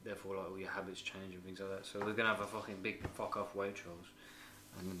therefore like all your habits change and things like that. So we're going to have a fucking big fuck off Waitrose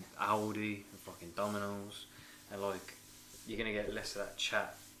and Aldi and fucking Domino's, and like you're going to get less of that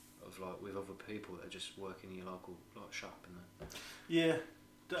chat of like with other people that just work in your local like shop and that. Yeah,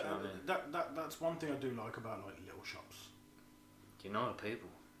 Do you know what I mean? that's one thing I do like about like little shops. You know the people.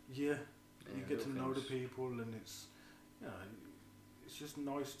 Yeah, Yeah, you get to little know the things. people, and it's it's just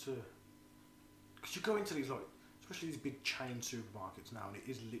nice to, because you go into these like, especially these big chain supermarkets now, and it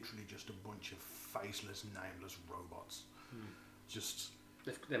is literally just a bunch of faceless, nameless robots. Just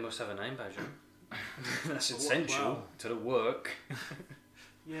They must have a name badge. Huh? That's But essential wow. to the work.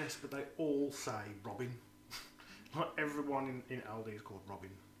 yes, but they all say Robin. Like everyone in Aldi is called Robin.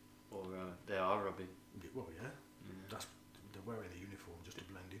 Or they are Robin. Yeah, well, yeah, Yeah. that's they're wearing the uniform just to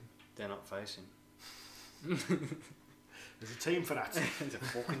blend in. They're not facing. There's a team for that. There's a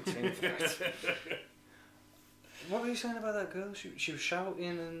fucking team for that. What were you saying about that girl? She was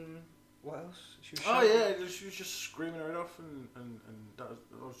shouting and what else? She was Oh shouting. yeah, she was just screaming her head off, and that was,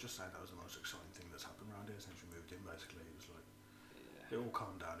 I was just saying that was the most exciting thing that's happened around here since we moved in. Basically, it was like it all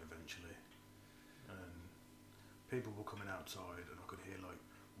calmed down eventually, and people were coming outside, and I could hear like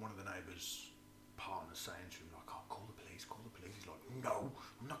one of the neighbours' partners saying to him like, "Oh, call the police, call the police." He's like, "No,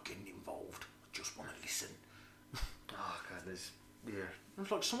 I'm not getting involved. I just want to listen." Oh god, there's yeah. It was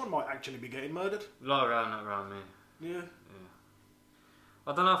like someone might actually be getting murdered. Lot around me. Yeah. Yeah.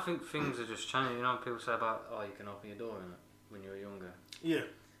 I don't know. I think things are just changing. You know, people say about you can open your door in it when you were younger, Yeah.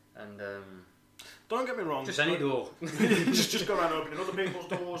 and Don't get me wrong. just any door. just go around opening other people's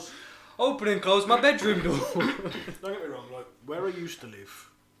doors. Open and close my bedroom door. Don't get me wrong. Like where I used to live,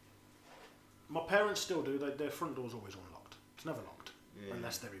 my parents still do. Their front door's always unlocked. It's never locked Yeah.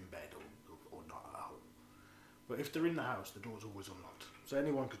 unless they're in bed or not at home. But if they're in the house, the door's always unlocked. So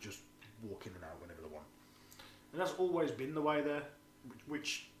anyone could just walk in and out whenever they want. And that's always been the way there,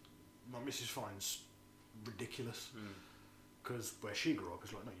 which my missus finds ridiculous. Because where she grew up,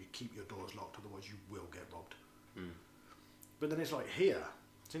 it's like, no, you keep your doors locked, otherwise you will get robbed. But then it's like here,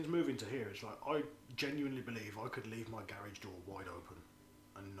 since moving to here, it's like I genuinely believe I could leave my garage door wide open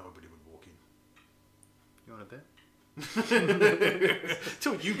and nobody would walk in. You want a bit?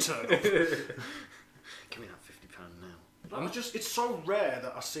 Till you turn up. Give me that £50 now. Like, it's so rare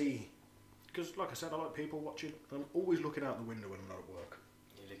that I see, because like I said, I like people watching. I'm always looking out the window when I'm not at work.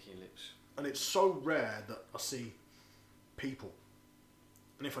 You lick your lips. And it's so rare that I see people.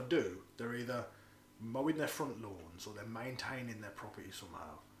 And if I do, they're either mowing their front lawns or they're maintaining their property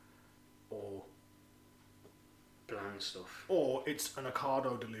somehow. Bland stuff. Or it's an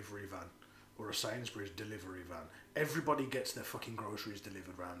Ocado delivery van or a Sainsbury's delivery van. Everybody gets their fucking groceries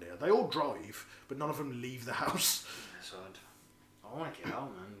delivered round here. They all drive, but none of them leave the house. That's odd. I want to get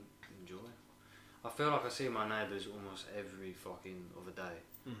out, man. Enjoy. I feel like I see my neighbours almost every fucking other day.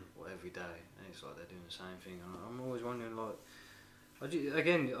 Or every day. And it's like they're doing the same thing. And I'm always wondering, like...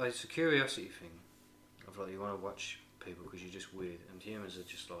 Again, it's a curiosity thing. Of like, you want to watch people because you're just weird. And humans are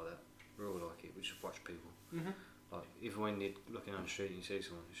just like that. We're all like it. We just watch people. Like, even when you're looking on the street and you see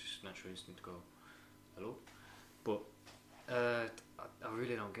someone, it's just natural instinct to go, hello? But I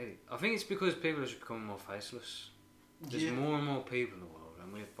really don't get it. I think it's because people are just becoming more faceless. There's more and more people in the world,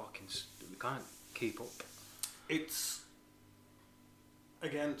 and we can't keep up. It's,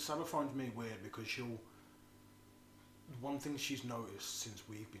 again, Saba finds me weird because one thing she's noticed since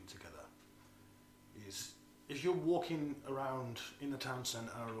we've been together is if you're walking around in the town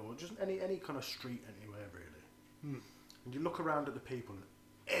centre or just any kind of street anywhere really, and you look around at the people,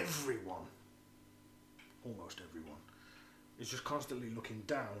 and almost everyone, is just constantly looking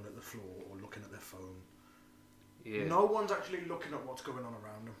down at the floor or looking at their phone. Yeah. No one's actually looking at what's going on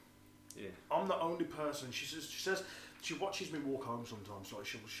around them. Yeah. I'm the only person. She says she watches me walk home sometimes. Like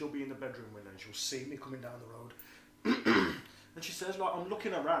she'll be in the bedroom window and she'll see me coming down the road, and she says like I'm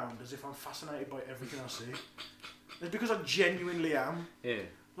looking around as if I'm fascinated by everything I see. It's because I genuinely am. Yeah.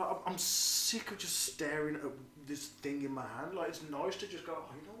 Like I'm sick of just staring at this thing in my hand. Like it's nice to just go,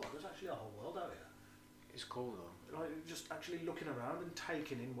 oh, you know what? There's actually a whole world out here. It's cool though. Like just actually looking around and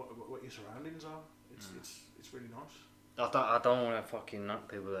taking in what your surroundings are. It's really nice. I don't want to fucking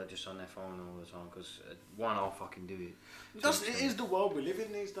knock people that are just on their phone all the time because one, I'll fucking do it. It is the world we live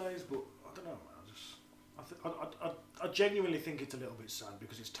in these days, but I don't know, man. I genuinely think it's a little bit sad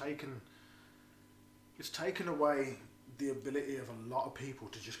because it's taken away the ability of a lot of people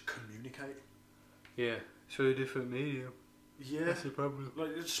to just communicate. Yeah, through different medium. Yeah, That's the problem. like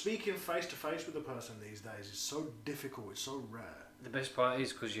speaking face to face with a person these days is so difficult. It's so rare. The best part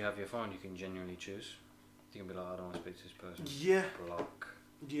is because you have your phone, you can genuinely choose. You can be like, I don't want to speak to this person. Yeah, Block.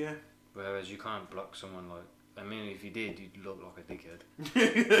 yeah. Whereas you can't block someone like. I mean, if you did, you'd look like a dickhead.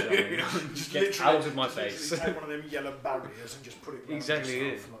 You know what I mean? Just Get literally, out of my just face. literally take one of them yellow barriers and just put it. Exactly,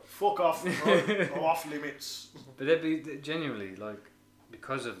 yourself. Like, fuck off, right? Go off limits. But they'd be genuinely like,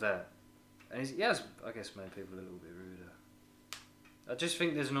 because of that, and he has, I guess, made people a little bit ruder. I just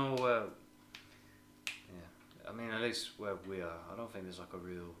think there's no, I mean, at least where we are, I don't think there's like a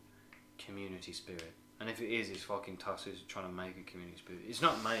real community spirit. And if it is, it's fucking Tassos trying to make a community spirit. It's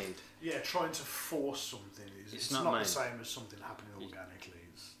not made. Yeah, trying to force something it's not the same as something happening organically.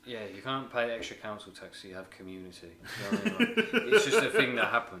 Yeah, you can't pay extra council tax so you have community. Do you know what I mean? Like, it's just a thing that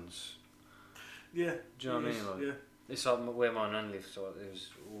happens. Yeah. Do you know what I mean? Like, yeah. It's like where my nan lived, so there was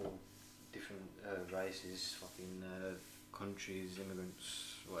all different races, fucking countries,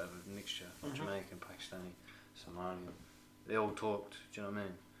 immigrants, whatever, mixture. Jamaican, Pakistani, Somalian. They all talked, do you know what I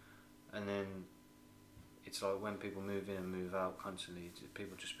mean? And then it's like when people move in and move out constantly,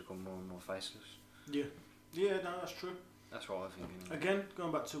 people just become more and more faceless. Yeah. Yeah, no, that's true. That's what I think. Anyway. Again,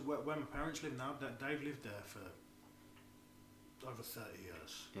 going back to where my parents live now, they've lived there for over 30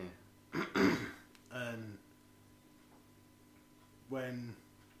 years. Yeah. And when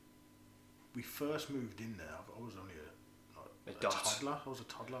we first moved in there, I was only a toddler. I was a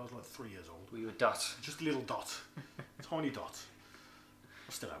toddler. I was like 3 years old. Were you a dot? Just a little dot. Tiny dot.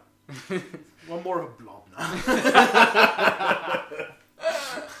 I still am. One more of a blob now.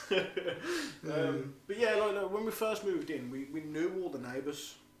 But yeah, like when we first moved in, we knew all the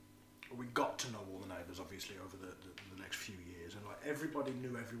neighbours. We got to know all the neighbours, obviously, over the next few years. And like everybody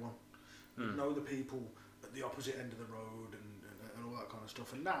knew everyone. We'd know the people at the opposite end of the road and all that kind of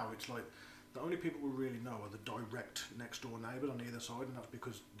stuff. And now it's like the only people we really know are the direct next door neighbours on either side, and that's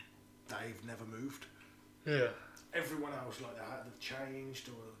because they've never moved. Yeah. Everyone else, like they've changed,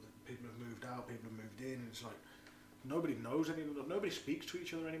 or people have moved out, people have moved in. It's like nobody knows anyone. Nobody speaks to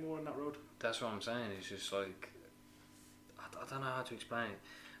each other anymore on that road. That's what I'm saying. It's just like I don't know how to explain it.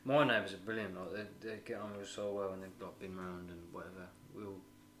 My neighbours are brilliant. Like they get on with us so well, and they've like been around and whatever. We'll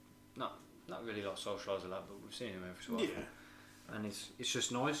not really like socialise a lot, but we've seen them every so often. Yeah. And it's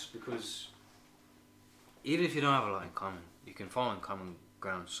just nice because even if you don't have a lot in common, you can find common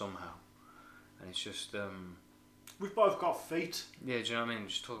ground somehow. And it's just we've both got feet. Yeah, do you know what I mean?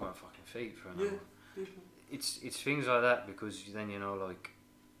 Just talk about fucking feet for an hour. Yeah. It's things like that because then you know like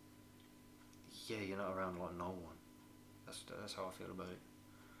you're not around like no one. That's how I feel about it.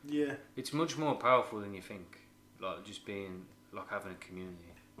 Yeah. It's much more powerful than you think. Like just being like having a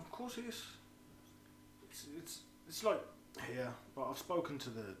community. Of course it is. It's like here, but I've spoken to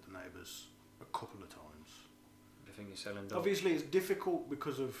the neighbours a couple of times. I think you're selling dogs. Obviously it's difficult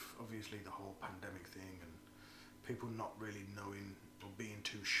because of obviously the whole pandemic thing and people not really knowing or being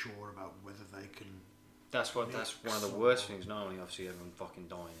too sure about whether they can. That's one of the worst things. Not only obviously everyone fucking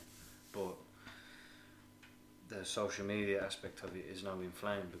dying, but the social media aspect of it is now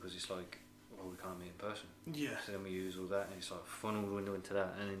inflamed because it's like, well, we can't meet in person. Yeah. So then we use all that, and it's like funneled into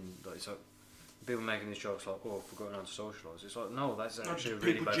that, and then like it's like people making these jokes like, oh, I've forgotten how to socialise. It's like, no, that's actually a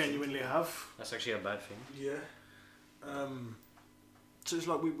really bad thing. People genuinely have. That's actually a bad thing. Yeah. So it's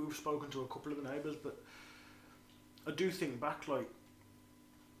like we've spoken to a couple of the neighbours, but I do think back, like,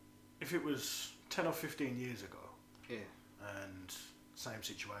 if it was 10 or 15 years ago, and same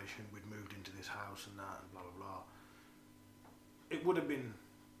situation, we'd moved into this house and that, and blah, blah, blah, it would have been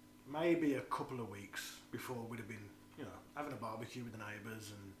maybe a couple of weeks before we'd have been, you know, having a barbecue with the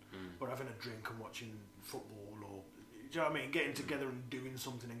neighbours and or having a drink and watching football, or, do you know what I mean, getting together and doing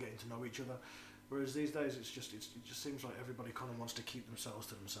something and getting to know each other. Whereas these days it just seems like everybody kind of wants to keep themselves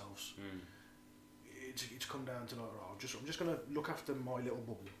to themselves. It's come down to like, oh, I'm just going to look after my little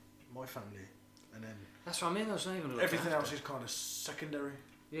bubble, my family, and then that's what I mean. That's not even everything else is kind of secondary.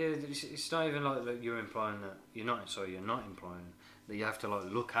 Yeah, it's not even like that. You're implying that you're not implying that you have to like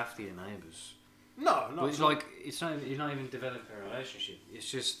look after your neighbours. No, but it's like you're not even developing a relationship. It's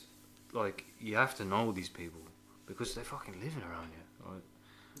just like you have to know these people because they're fucking living around you. Right?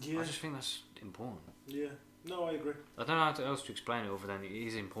 Yeah. I just think that's important. Yeah. No, I agree. I don't know how else to explain it other than it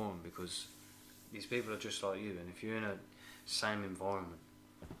is important because these people are just like you, and if you're in a same environment,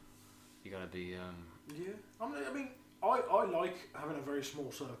 you're gonna be. Yeah. I mean, I like having a very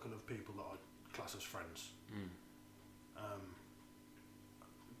small circle of people that I class as friends.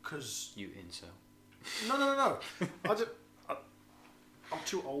 Because you incel. No. I'm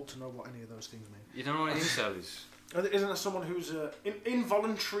too old to know what any of those things mean. You don't know what an incel is? Isn't that someone who's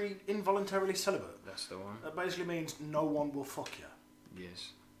involuntarily celibate? That's the one. That basically means no one will fuck you.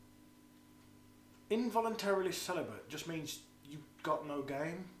 Yes. Involuntarily celibate just means you've got no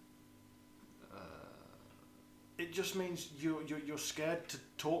game. It just means you're scared to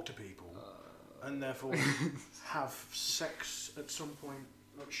talk to people, and therefore have sex at some point.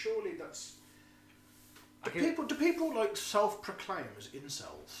 Like, surely that's. Do people like self-proclaim as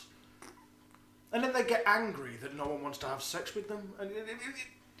incels? And then they get angry that no one wants to have sex with them. And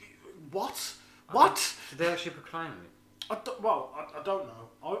what? What? Did they actually proclaim it? I don't know.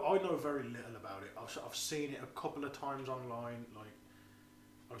 I know very little about it. I've seen it a couple of times online. Like,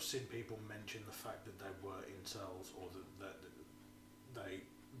 I've seen people mention the fact that they were incels or that they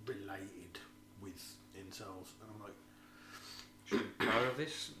related with incels. And I'm like... Should we be proud of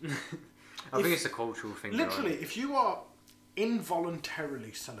this? I think it's a cultural thing. Literally, if you are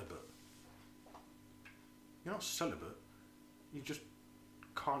involuntarily celibate, you're not celibate. You just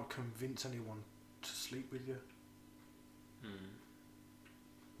can't convince anyone to sleep with you.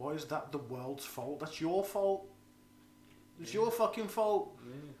 Why is that the world's fault? That's your fault. It's your fucking fault.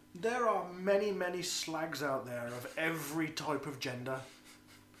 Yeah. There are many, many slags out there of every type of gender.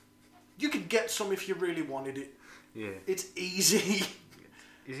 You could get some if you really wanted it. Yeah. It's easy.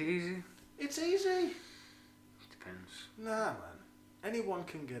 Is it easy? It's easy. Depends. Nah, man. Anyone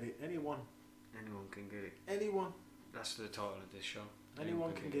can get it. Anyone. Anyone can get it. Anyone. That's the title of this show.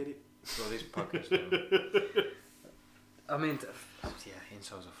 Anyone can get it. Well, this podcast. I mean, yeah,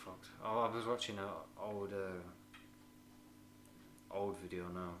 incels are fucked. I was watching an old video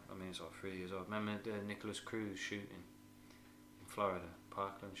now. I mean, it's like 3 years old. Remember the Nicholas Cruz shooting in Florida,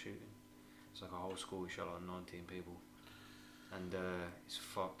 Parkland shooting? It's like a whole school. He shot like 19 people, and it's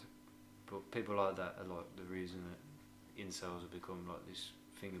fucked. But people like that are like the reason that incels have become like this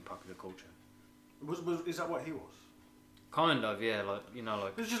thing in popular culture. Is that what he was? Kind of, yeah. Like, you know,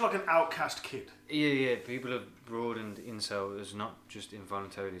 like... He was just like an outcast kid. Yeah. People have broadened incel as not just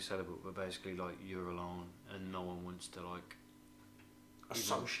involuntarily celibate, but basically like you're alone and no one wants to like...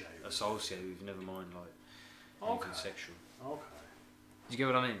 Associate with, never mind like anything sexual. Okay. Do you get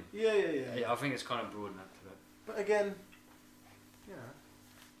what I mean? Yeah. I think it's kind of broadened that to it. But again, you know...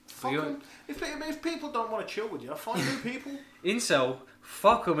 Fuck them. If people don't want to chill with you, find new people. Incel,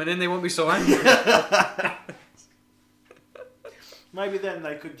 fuck them, and then they won't be so angry. Maybe then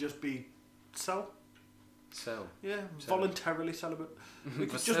they could just be Cell. Yeah, voluntarily celibate. We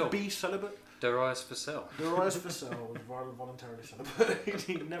could just be celibate. Darius for Cell. Darius for Cell was voluntarily celibate.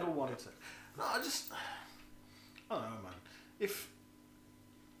 He never wanted to. No, I don't know, man. If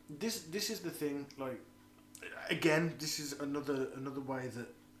this is the thing, like, again, this is another way that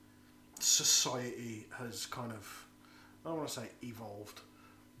society has kind of, I don't want to say evolved,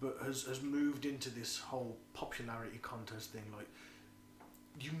 but has moved into this whole popularity contest thing. Like,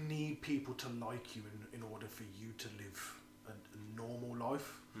 you need people to like you in order for you to live a normal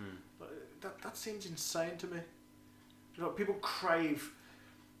life. That seems insane to me. You know, people crave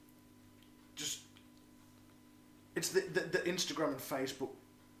just... It's the Instagram and Facebook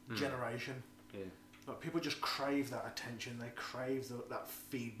generation. Yeah. Like, people just crave that attention. They crave that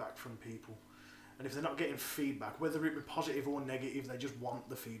feedback from people. And if they're not getting feedback, whether it be positive or negative, they just want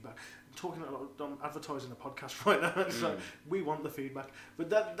the feedback. I'm advertising a podcast right now, so we want the feedback.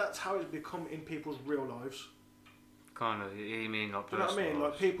 But that's how it's become in people's real lives. Kind of, you mean like... You know what I mean?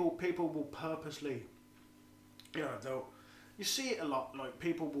 Like, people will purposely, you know, you see it a lot. Like,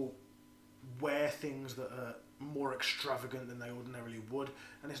 people will wear things that are more extravagant than they ordinarily would,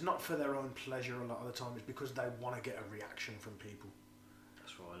 and it's not for their own pleasure a lot of the time. It's because they want to get a reaction from people.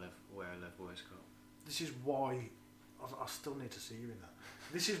 That's why I love Boy Scout. This is why I still need to see you in that.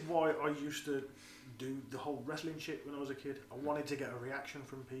 This is why I used to do the whole wrestling shit when I was a kid. I wanted to get a reaction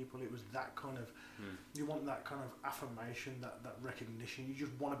from people. It was that kind of... You want that kind of affirmation, that recognition. You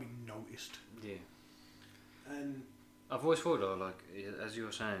just want to be noticed. Yeah. And I've always thought, though, like, as you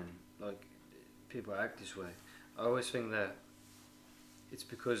were saying, like, people act this way. I always think that it's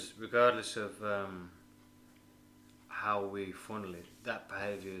because regardless of how we funnel it, that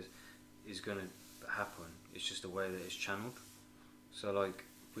behaviour is going to happen. It's just the way that it's channeled. So, like,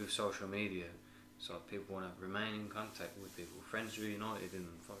 with social media, so people want to remain in contact with people. Friends reunited in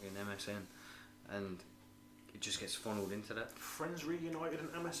fucking MSN, and it just gets funneled into that. Friends reunited in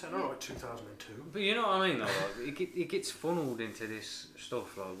MSN, alright, 2002. But you know what I mean, though? Like, it gets funneled into this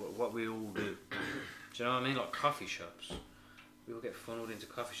stuff, like what we all do. Do you know what I mean? Like coffee shops. We all get funneled into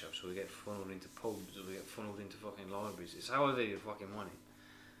coffee shops, or we get funneled into pubs, or we get funneled into fucking libraries. It's however you fucking want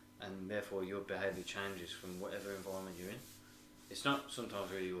it. And therefore your behaviour changes from whatever environment you're in. It's not sometimes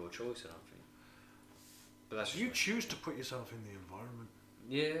really your choice, I don't think. But that's you choose to put yourself in the environment.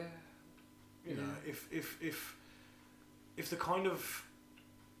 Yeah. You know, if the kind of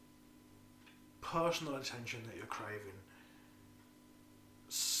personal attention that you're craving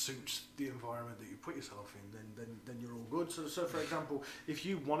suits the environment that you put yourself in, then you're all good. So for example, if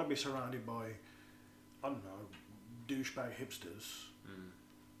you want to be surrounded by, I don't know, douchebag hipsters,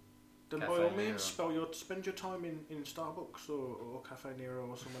 then Cafe by all Nero. means spend your time in Starbucks or Cafe Nero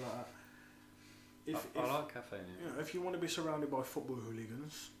or something like that. I like caffeine. You know, if you want to be surrounded by football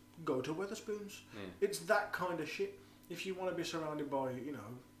hooligans, go to Wetherspoons. Yeah. It's that kind of shit. If you want to be surrounded by, you know,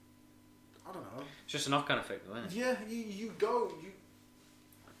 I don't know. It's just a knock-on effect, though, isn't it? Yeah, you go.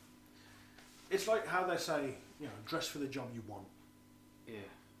 It's like how they say, you know, dress for the job you want. Yeah.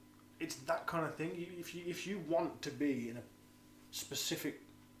 It's that kind of thing. If you want to be in a specific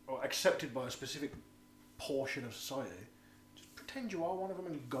or accepted by a specific portion of society, just pretend you are one of them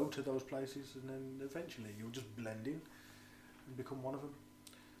and go to those places, and then eventually you'll just blend in and become one of them,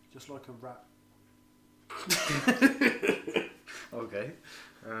 just like a rat. Okay.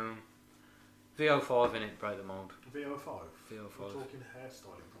 VO5 in it, break the mold. VO5. VO5. We're talking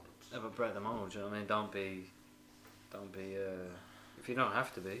hairstyling products. Yeah, but break the mold. Do you know what I mean? Don't be. If you don't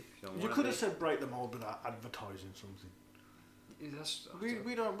have to be. If you don't You want could to have said break the mold without advertising something. We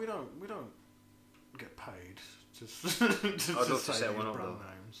don't get paid. Just I'd love to say set one these up brand though.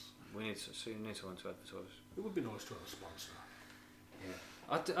 names. We need to. So you need someone to advertise. It would be nice to have a sponsor. Yeah.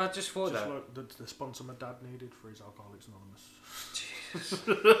 I just thought Just that. like the sponsor my dad needed for his Alcoholics Anonymous. Jesus.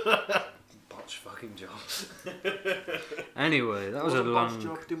 Botch fucking job. Anyway, that was a long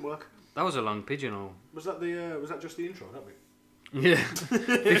job. Didn't work. That was a long pigeonhole. Was that the? Was that just the intro? That bit? Yeah,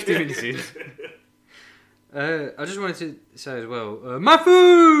 50 minutes in. I just wanted to say as well,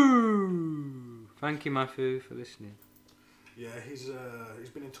 Mafu! Thank you, Mafu, for listening. Yeah, he's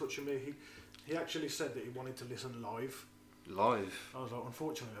been in touch with me. He actually said that he wanted to listen live. Live? I was like,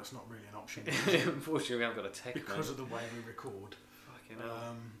 unfortunately, that's not really an option. Unfortunately, we haven't got a tech, because of the way we record. Fucking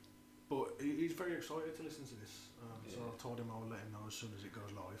hell. But he's very excited to listen to this. So I told him I'll let him know as soon as it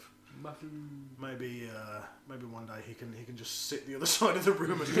goes live. Maybe one day he can just sit the other side of the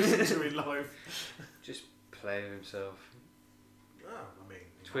room and listen to it live. Just play with himself. Oh, I mean,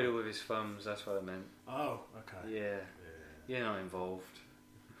 Twiddle with his thumbs. That's what I meant. Oh, okay. Yeah. You're not involved.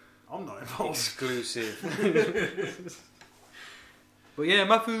 I'm not involved. Exclusive. But yeah,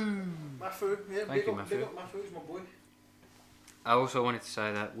 Mafu. Mafu, yeah. Thank you, Mafu. Mafu. Big up Mafu, he's my boy. I also wanted to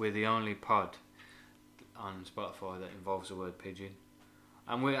say that we're the only pod on Spotify that involves the word pigeon.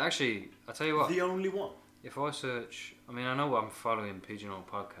 And we're actually, I tell you what. The only one? If I search, I mean, I know I'm following Pigeonhole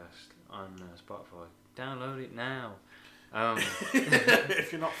Podcast on Spotify. Download it now.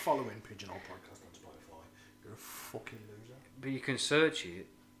 If you're not following Pigeonhole Podcast on Spotify, you're a fucking loser. But you can search it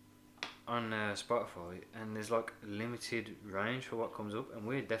on Spotify, and there's like a limited range for what comes up, and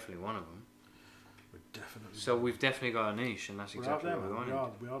we're definitely one of them. We're definitely. So we've definitely got a niche, and that's exactly what we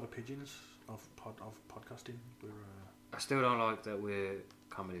wanted. We are the pigeons of podcasting. We're. I still don't like that we're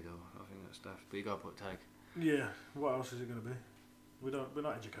comedy though. I think that's daft. But you got to put tag. Yeah. What else is it going to be? We're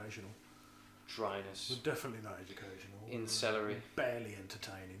not educational. Dryness. We're definitely not educational. In celery. Barely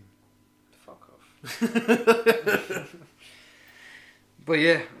entertaining. Fuck off. But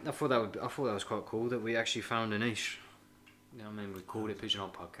yeah, I thought that was quite cool that we actually found a niche. You know what I mean? We called it Pigeonhole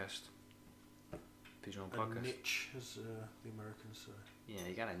Podcast. Pigeonhole Podcast. A niche, as the Americans say. Yeah,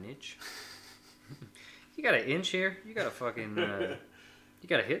 you got a niche. You got an inch here. You got a fucking. You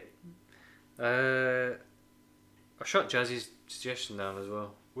got a hit. I shot Jazzy's suggestion down as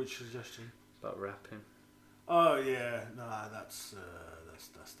well. Which suggestion? About rapping. Oh yeah, nah, that's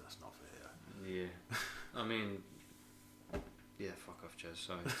not fair. Yeah, I mean, yeah, fuck off, Jazz.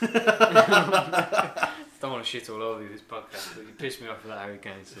 Sorry. Don't want to shit all over you this podcast, but you pissed me off with that Harry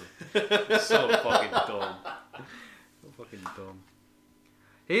Kane stuff. So fucking dumb. So fucking dumb.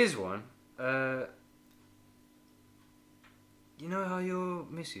 Here's one. You know how your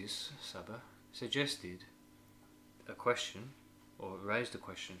missus, Saba, suggested a question, or raised a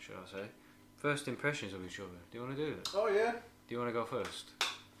question, should I say? First impressions of each other. Do you want to do it? Oh yeah. Do you want to go first?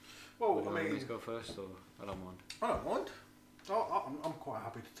 Well, Would you I want mean, me to go first, or I don't mind. I don't mind. I'm quite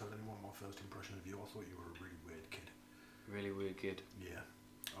happy to tell anyone my first impression of you. I thought you were a really weird kid. Really weird kid. Yeah.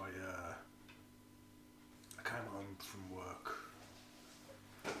 I came home from work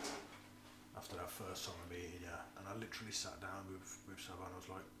after that first time of meeting you, and I literally sat down with Saba and I was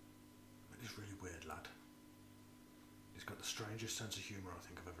like, this really weird lad. He's got the strangest sense of humour I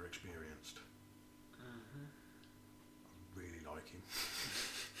think I've ever experienced. I really like him.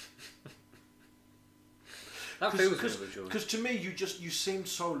 That feels good. Because to me, you seemed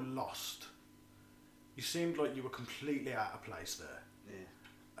so lost. You seemed like you were completely out of place there.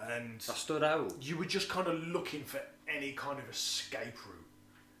 Yeah. And I stood out. You were just kind of looking for any kind of escape route,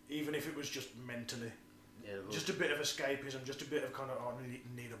 even if it was just mentally. Yeah, just a bit of escapism, just a bit of kind of, I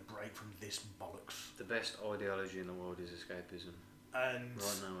need a break from this bollocks. The best ideology in the world is escapism. And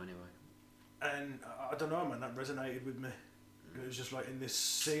right now, anyway. And I don't know, man, that resonated with me. It was just like in this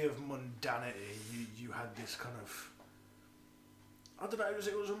sea of mundanity, you had this kind of, I don't know, it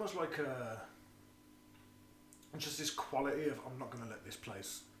was almost like just this quality of I'm not going to let this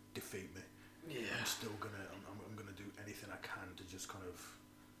place defeat me. Yeah. I'm still gonna I'm gonna do anything I can to just kind of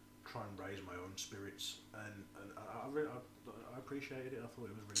try and raise my own spirits, and I really I appreciated it. I thought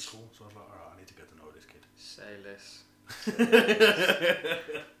it was really cool, so I was like, alright, I need to get to know this kid. Say less.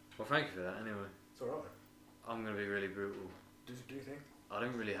 Well, thank you for that. Anyway, It's alright. I'm gonna be really brutal. Do you think? I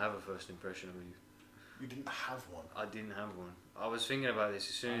didn't really have a first impression of you. You didn't have one. I didn't have one. I was thinking about this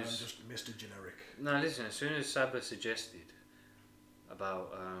as soon I'm as. just Mr. Generic. No, listen. As soon as Saba suggested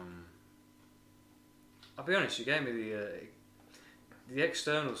about, I'll be honest. You gave me the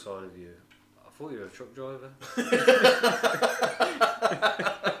external side of you. I thought you were a truck driver.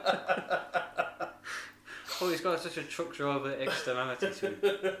 Oh, he's got such a truck driver externality to him.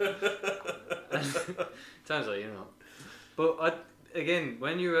 Turns out you're not. But again,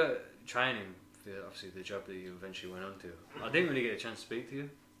 when you were training for obviously the job that you eventually went on to, I didn't really get a chance to speak to you.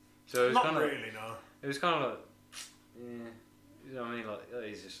 So it was Not kind of really, no. It was kind of like, yeah, you know what I mean? Like, oh,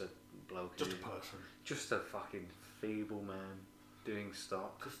 he's just a bloke. Just a person. Just a fucking feeble man doing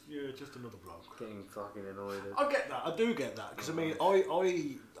stock. Just another bloke. Getting fucking annoyed. I get that. I do get that because I mean,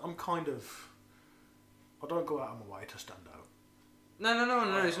 I'm kind of. I don't go out of my way to stand out.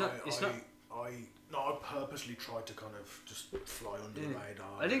 No. It's not. I purposely tried to kind of just fly under the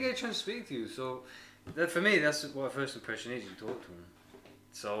radar. I didn't get a chance to speak to you, so that for me, that's what a first impression is. You talk to him.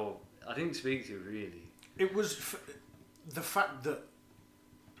 So I didn't speak to you really. It was the fact that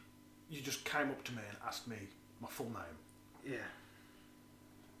you just came up to me and asked me my full name. Yeah.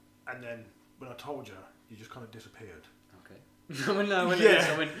 And then when I told you, you just kind of disappeared. Okay. I went,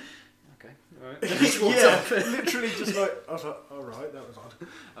 okay, alright. Yeah, literally just like, I was like, alright, that was odd.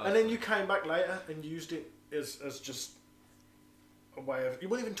 And then you came back later and used it as just a way of, you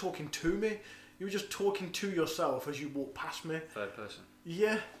weren't even talking to me, you were just talking to yourself as you walked past me. Third person.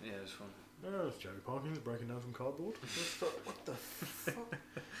 Yeah. Yeah, it was fun. Oh, it's Jerry Parkins breaking down some cardboard. What the fuck?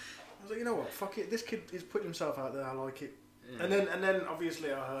 I was like, you know what, fuck it, this kid is putting himself out there, I like it. Yeah. And then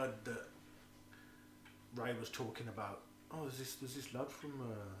obviously I heard that Ray was talking about, there's this lad from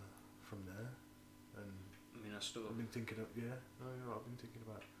there, and I mean, I've been thinking of, I've been thinking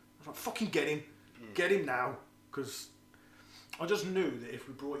about, I was like, fucking get him now, because I just knew that if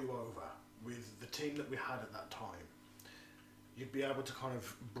we brought you over with the team that we had at that time, you'd be able to kind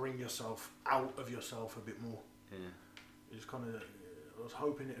of bring yourself out of yourself a bit more. Yeah. It just kind of, I was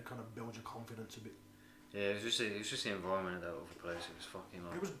hoping it would kind of build your confidence a bit. Yeah, it was just the environment of that other place. It was fucking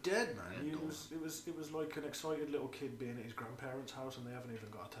like. It was dead, man. It was like an excited little kid being at his grandparents' house and they haven't even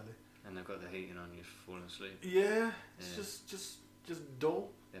got a telly. And they've got the heating on, you're falling asleep. Yeah, it's just dull.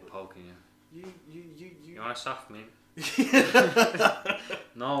 They're poking you. You want a soft meat?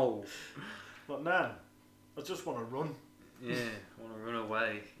 No. Like, man, I just want to run. Yeah, I want to run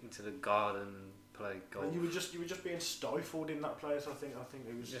away into the garden, play golf. You were just being stifled in that place. I think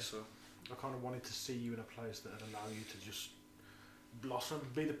it was. Yes, sir. I kind of wanted to see you in a place that would allow you to just blossom,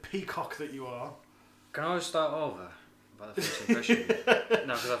 be the peacock that you are. Can I just start over about the first impression?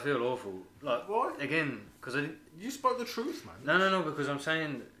 No, because I feel awful. Like, why? Again, because I. You spoke the truth, man. No, because I'm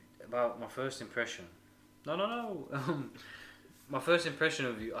saying about my first impression. No. My first impression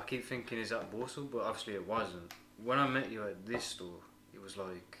of you, I keep thinking is at Borsal, but obviously it wasn't. When I met you at this store, it was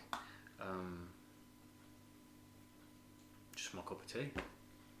like, just my cup of tea.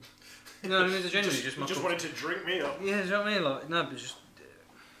 You know what I mean? It's genuinely just my just wanted to drink me up. Yeah, do you know what I mean? Like, no, but just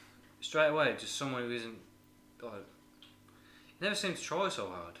straight away, just someone who isn't, like, you never seem to try so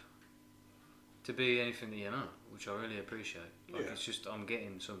hard to be anything that you're not, which I really appreciate. Like, it's just, I'm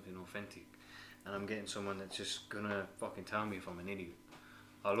getting something authentic, and I'm getting someone that's just gonna fucking tell me if I'm an idiot.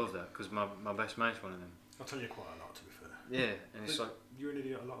 I love that, because my best mate's one of them. I'll tell you quite a lot, to be fair. Yeah, and it's like... You're an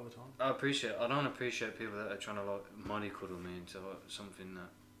idiot a lot of the time. I don't appreciate people that are trying to, like, mollycoddle me into like, something that...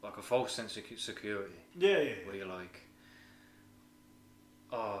 Like a false sense of security. Yeah. Where you're like...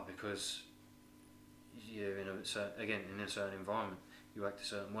 because you're in a certain environment, you act a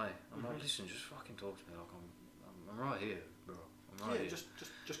certain way. I'm like, listen, just fucking talk to me like I'm right here, bro. I'm right here.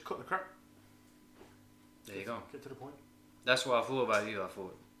 Just cut the crap. There you go. Get to the point. That's what I thought about you. I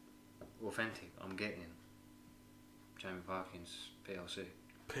thought, authentic. I'm getting Jamie Parkins, PLC.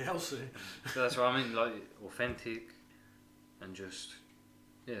 PLC. So that's what I mean, like authentic, and just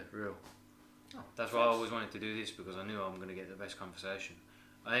real. Oh, that's why I always wanted to do this, because I knew I'm gonna get the best conversation.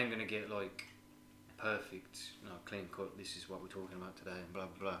 I ain't gonna get like perfect, clean cut. This is what we're talking about today, and blah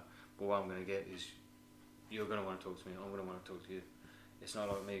blah blah. But what I'm gonna get is you're gonna want to talk to me. I'm gonna want to talk to you. It's not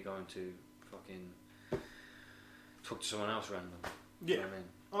like me going to fucking talk to someone else random. Yeah. You know what I mean?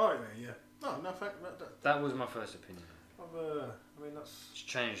 Oh yeah. No, fact. That was my first opinion. I mean, It's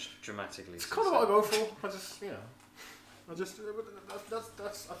changed dramatically. it's kind of what I go for. I just,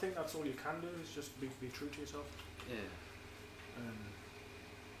 that's. I think that's all you can do is just be true to yourself. Yeah. And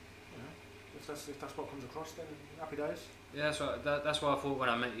if that's what comes across, then happy days. Yeah, that's what I thought when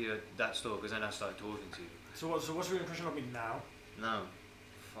I met you at that store, because then I started talking to you. So what's your impression of me now? No,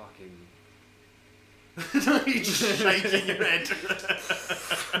 fucking. You're just shaking your head.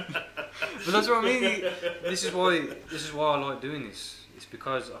 But that's what I mean. This is why I like doing this. It's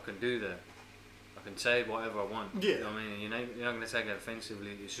because I can do that. I can say whatever I want. Yeah. You know what I mean? You're not going to take it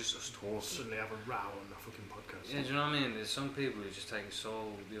offensively. It's just us talking. Suddenly have a row on the fucking podcast. Yeah, do you know what I mean? There's some people who just take it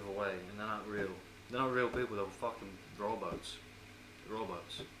so the other way, and they're not real. They're not real people. They're fucking robots.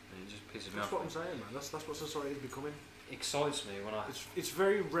 Robots. And it just pisses me off. That's what I'm saying, man. That's what society is becoming. Excites me when I. It's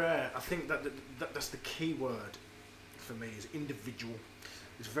very rare. I think that's the key word for me is individual.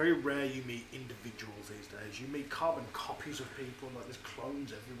 It's very rare you meet individuals these days. You meet carbon copies of people, like there's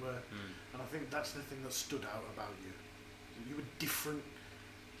clones everywhere. And I think that's the thing that stood out about you. You were different.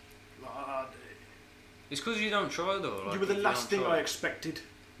 It's because you don't try though. Like, you were the last thing I expected.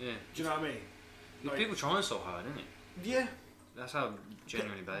 Yeah. Do you know what I mean? Like, people trying so hard, isn't it? Yeah. That's how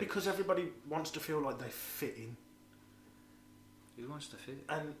genuinely bad. Because everybody wants to feel like they fit in. Who wants to fit?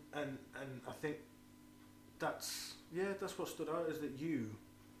 And I think that's what stood out is that you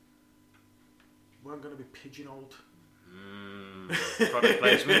weren't going to be pigeonholed. Product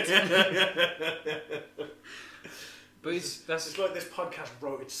placement. But it's like this podcast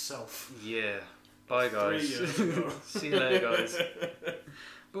wrote itself. Yeah. Bye guys. 3 years ago. See you later guys.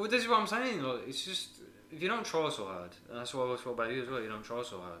 But this is what I'm saying. Like, it's just if you don't try so hard, and that's what I always thought about you as well. You don't try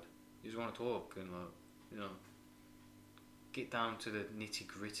so hard. You just want to talk and get down to the nitty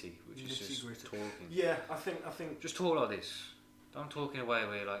gritty, which is just talking. Yeah, I think just talk like this. Don't talk in a way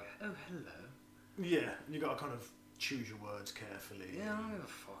where you're like, oh hello. Yeah, you got to kind of choose your words carefully. Yeah, I don't give a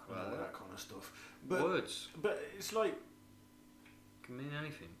fuck about that kind of stuff. But words. But it's like can mean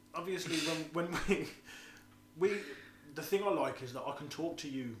anything. Obviously, when we the thing I like is that I can talk to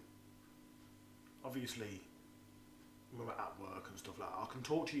you. Obviously, when we're at work and stuff like that, I can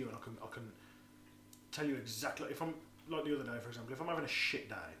talk to you and I can tell you exactly if I'm. Like the other day, for example, if I'm having a shit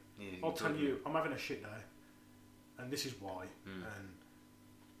day, I'll tell you I'm having a shit day, and this is why. And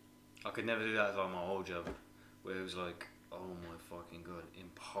I could never do that like my old job, where it was like, oh my fucking god,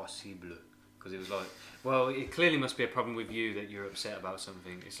 impossible. Because it was like, well, it clearly must be a problem with you that you're upset about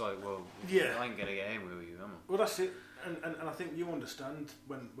something. It's like, well, I ain't gonna get anywhere with you, am I? Well, that's it, and I think you understand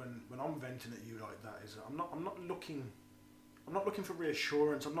when I'm venting at you like that is I'm not looking for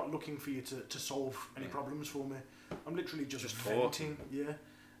reassurance. I'm not looking for you to solve any problems for me. I'm literally just venting, yeah.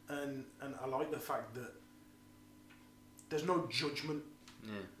 And I like the fact that there's no judgment.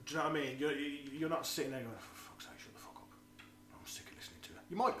 Yeah. Do you know what I mean? You're not sitting there going, for fuck's sake, shut the fuck up. I'm sick of listening to it.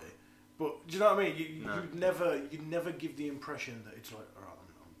 You might be, but do you know what I mean? You never give the impression that it's like, all right,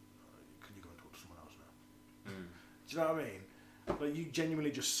 can you go and talk to someone else now? Do you know what I mean? Like you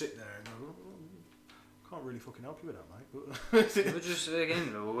genuinely just sit there and go, can't really fucking help you with that, mate. But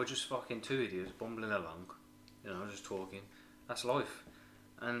we're just fucking two idiots bumbling along, just talking. That's life.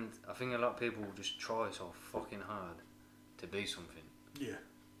 And I think a lot of people just try so fucking hard to be something. Yeah.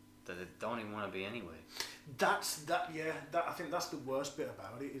 That they don't even want to be anyway. I think that's the worst bit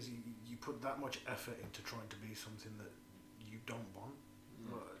about it is you put that much effort into trying to be something that you don't want.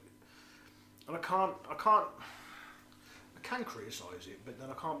 And I can criticise it, but then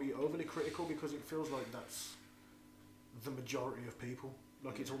I can't be overly critical because it feels like that's the majority of people.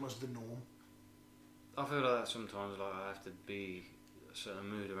 Like it's almost the norm. I feel like that sometimes. Like I have to be a certain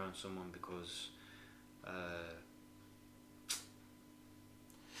mood around someone because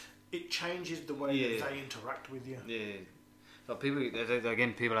it changes the way that they interact with you. Yeah. Like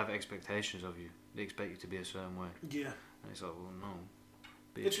people have expectations of you. They expect you to be a certain way. Yeah. And it's like, well, no.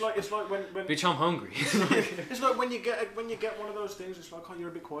 Bitch. It's like when bitch, I'm hungry. It's like when you get one of those things. It's like, oh, you're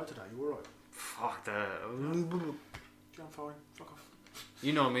a bit quiet today. You alright? Fuck that. I'm fine. Fuck off.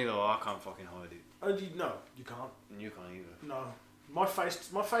 You know me though. I can't fucking hide it. No, you can't. And you can't either. No, my face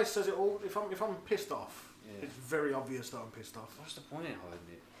says it all. If I'm pissed off, it's very obvious that I'm pissed off. What's the point in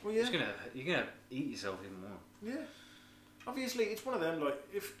hiding it? Well, yeah. You're gonna eat yourself even more. Yeah. Obviously, it's one of them. Like,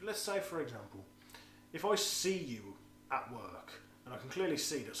 if let's say, for example, if I see you at work. And I can clearly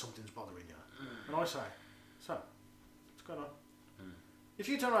see that something's bothering you. And I say, so, what's going on? If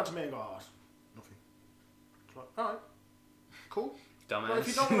you turn around to me and go, oh, nothing. It's like, alright, cool. Dumbass. Well, if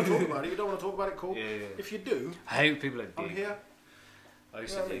you don't want to talk about it, you don't want to talk about it, cool. Yeah. If you do, I hate people like I'm here. I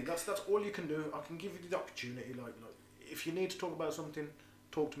used to think that's all you can do. I can give you the opportunity. Like if you need to talk about something,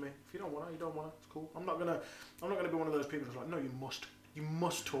 Talk to me. If you don't want to, you don't want to. It's cool. I'm not gonna be one of those people that's like, no, you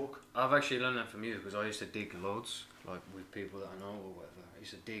must talk. I've actually learned that from you because I used to dig loads, like with people that I know or whatever. I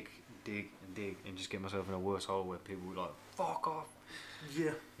used to dig and just get myself in a worse hole where people were like, fuck off.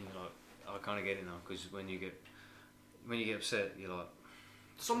 Yeah. And you're like, I kind of get it now because when you get upset, you're like.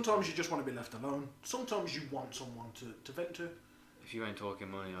 Sometimes you just want to be left alone. Sometimes you want someone to vent to. If you ain't talking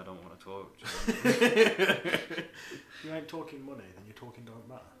money, I don't want to talk. If you ain't talking money, then your talking don't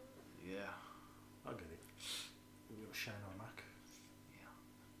matter. Yeah. I get it. You're Shane or Mac.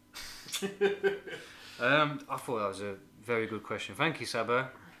 Yeah. I thought that was a very good question. Thank you,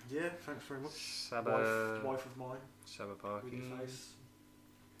 Saba. Yeah, thanks very much. Saba. Wife of mine. Saba Parky. With your face.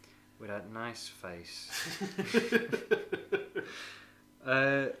 With that nice face.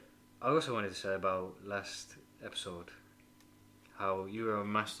 I also wanted to say about last episode how you were a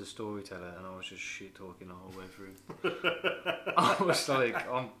master storyteller and I was just shit talking the whole way through. I was like,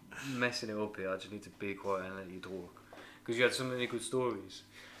 I'm messing it up here. I just need to be quiet and let you talk because you had so many good stories,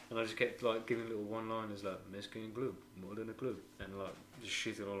 and I just kept like giving little one-liners like mescaline glue, more than a glue, and like just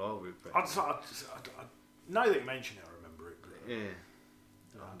shitting all over it. I now that you mention it, I remember it. But Yeah.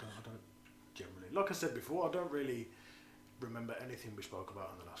 I don't generally. Like I said before, I don't really remember anything we spoke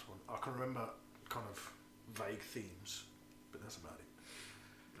about in the last one. I can remember kind of vague themes, but that's about it.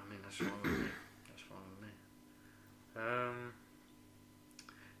 I mean, that's fine with me. That's fine with me.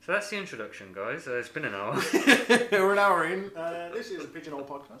 So that's the introduction, guys. It's been an hour. We're an hour in. This is a Pigeonhole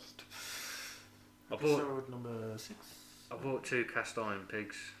podcast. Episode number 6. I bought 2 cast iron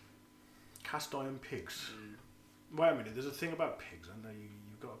pigs. Cast iron pigs? Wait a minute, there's a thing about pigs, and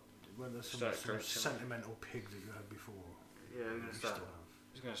you've got... When there's some sentimental pig that you had before. Yeah, I'm going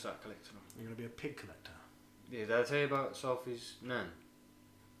to start collecting them. You're going to be a pig collector? Yeah, did I tell you about Sophie's nan?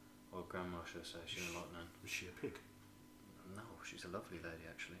 Or grandma, should I say. She didn't like nan. Was she a pig? No, she's a lovely lady,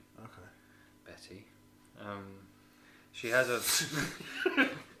 actually. Okay. Betty. She has a...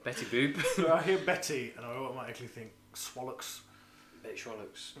 Betty Boop. So I hear Betty, and I automatically think Swallocks. Betty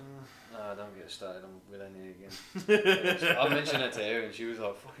Swallocks. No, don't get started with any again. I mentioned that to her, and she was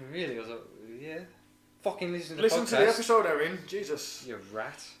like, fucking really? I was like, yeah. Fucking listen to the podcast. Listen to the episode, Erin. Jesus. You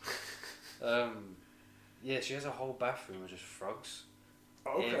rat. Yeah, she has a whole bathroom with just frogs.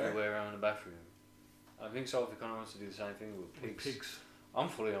 Okay. Everywhere around the bathroom. I think Sophie kind of wants to do the same thing with pigs. I'm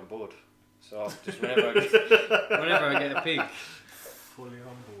fully on board. So I've just whenever I get a pig, fully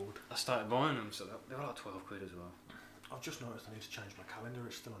on board. I started buying them. So they're like 12 quid as well. I've just noticed I need to change my calendar.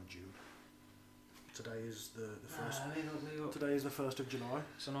 It's still on June. Today is the first. Today is the 1st of July.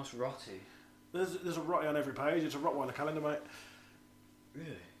 It's a nice rotty. There's a rotty on every page. It's a Rottweiler calendar, mate.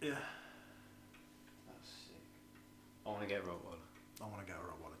 Really? Yeah. That's sick. I want to get a Rottweiler. I want to get a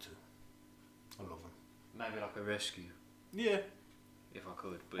Rottweiler too. I love them. Maybe like a rescue. Yeah. If I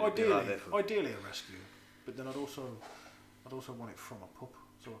could, but ideally a rescue. But then I'd also want it from a pup,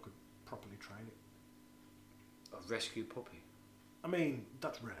 so I could properly train it. A rescue puppy. I mean,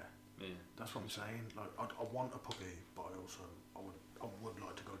 that's rare. Yeah. That's what I'm saying. Like, I want a puppy, but I would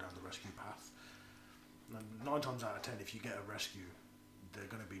like to go down the rescue path. And 9 times out of 10, if you get a rescue, they're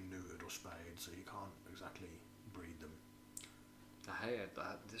going to be neutered or spayed, so you can't exactly breed them. I hate it.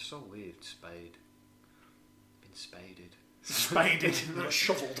 They're so weird. Spayed. Been spaded. Spaded, not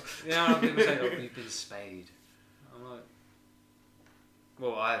shoveled. Yeah, people say, oh, you've been spayed. I'm like,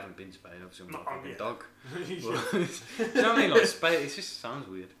 well, I haven't been spayed. Obviously, I'm not a fucking dog. Do you know what I mean? Like spayed, it just sounds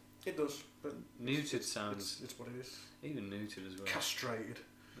weird. It does, but neutered sounds. It's what it is. Even neutered as well. Castrated.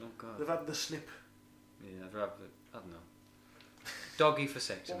 Oh god. They've had the snip. Yeah, I've had I don't know. Doggy for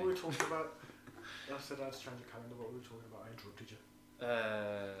sex. What were we talking about? I said I had to change the calendar. What were we talking about? I interrupted you.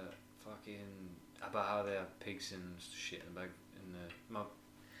 Fucking about how they have pigs and shit in the bag.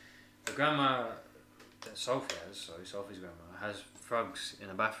 The grandma that Sophie's grandma has frogs in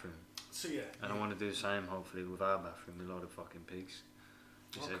a bathroom. So yeah. And I want to do the same. Hopefully with our bathroom, with a lot of fucking pigs.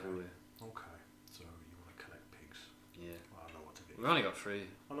 Just everywhere. Okay. So you want to collect pigs? Yeah. Well, I know what to get. We've only got 3.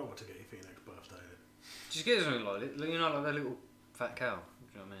 I know what to get you for your next birthday. Just get something like it. You know, like that little fat cow.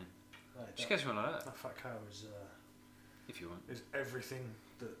 Do you know what I mean? Right, just get something like that. That fat cow is. If you want. Is everything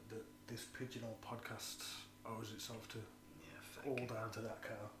that this Pigeonhole podcast owes itself to. Yeah, fat all cow. Down to that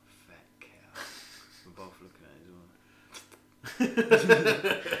cow. Fat cow. We're both looking at it as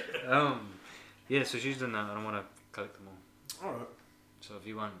well. Yeah, so she's done that and I want to collect them all. Alright. So if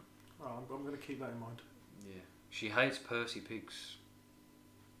you want... Alright, I'm going to keep that in mind. Yeah. She hates Percy pigs.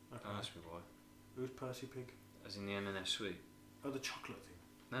 Okay. Don't ask me why. Who's Percy Pig? As in the M&S sweet. Oh, the chocolate thing?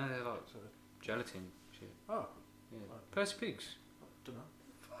 No, they're like gelatin shit. Oh. Yeah. Right. Percy pigs. I don't know.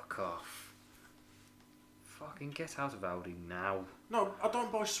 Fuck off. Fucking get out of Aldi now. No, I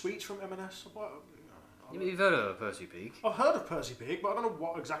don't buy sweets from M&S. You've heard of Percy Pig? I've heard of Percy Pig, but I don't know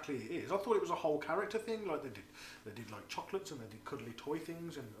what exactly it is. I thought it was a whole character thing. Like they did like chocolates and they did cuddly toy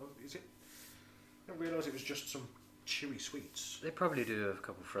things. And is it? I didn't realise it was just some chewy sweets. They probably do have a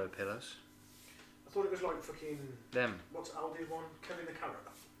couple throw pillows. I thought it was like fucking them. What's Aldi's one? Kevin the Carrot.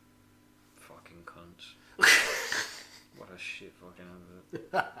 Fucking cunts. What a shit fucking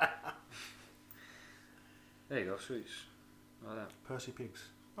advert. There you go, sweets. Like that. Percy Pigs.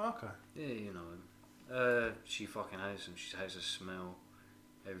 Oh, okay. Yeah, you know them. She fucking hates them. She hates the smell,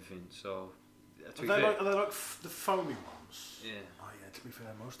 everything. So, are they like the foamy ones? Yeah. Oh yeah. To be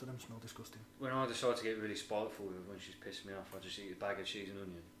fair, most of them smell disgusting. When I decide to get really spiteful with her, when she's pissing me off, I just eat a bag of cheese and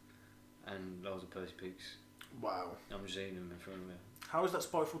onion, and loads of Percy Pigs. Wow. I'm just eating them in front of her. How is that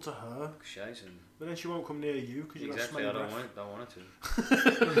spiteful to her? She hates them. But then she won't come near you because you exactly. got I smelly breath. don't want her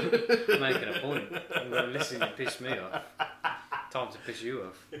to. I'm making a point. I'm going to listen and piss me off. Time to piss you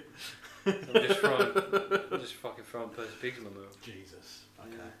off. I'm just fucking throwing Percy Pigs in my mouth. Jesus.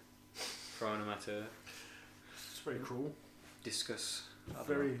 Okay. Yeah. Throwing them at her. It's very cruel. Discuss.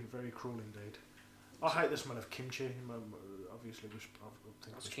 Very, very cruel indeed. I hate the smell of kimchi. Obviously,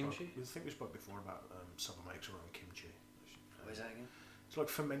 What's kimchi? I think we spoke before about Summer makes her own kimchi. What is that again? It's like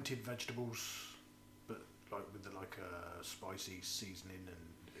fermented vegetables, but like with the spicy seasoning,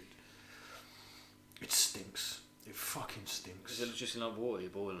 and it stinks. It fucking stinks. Is it just in like water you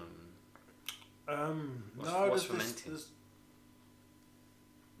boil them? What's fermenting? There's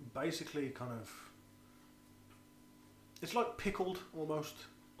basically kind of. It's like pickled almost.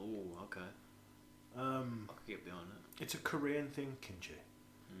 Oh, okay. I could get behind that. It's a Korean thing, kimchi.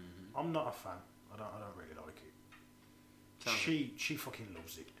 Mm-hmm. I'm not a fan. I don't really like it. She fucking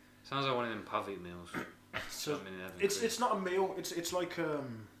loves it. Sounds like one of them pavit meals. So it's not a meal. It's like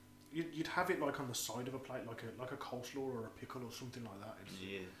you'd have it like on the side of a plate, like a coleslaw or a pickle or something like that.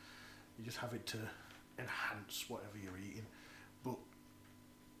 Yeah. You just have it to enhance whatever you're eating, but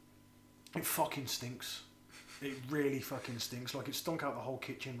it fucking stinks. It really fucking stinks. Like it stunk out the whole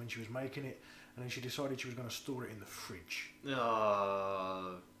kitchen when she was making it, and then she decided she was going to store it in the fridge.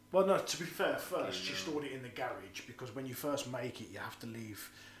 Well, no, to be fair, first she stored it in the garage because when you first make it, you have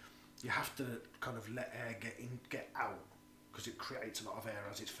to kind of let air get out because it creates a lot of air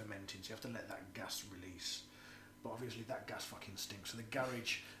as it's fermenting, so you have to let that gas release. But obviously that gas fucking stinks, so the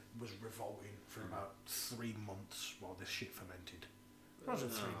garage was revolting for about 3 months while this shit fermented. It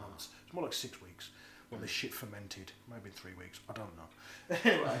wasn't 3 months, it's more like 6 weeks. Well, this shit fermented. Maybe 3 weeks. I don't know.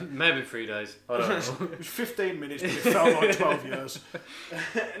 Anyway. Maybe 3 days. I don't know. It was 15 minutes, but it felt like 12 years.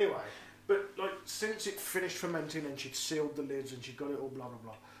 Anyway, but like since it finished fermenting and she'd sealed the lids and she'd got it all blah blah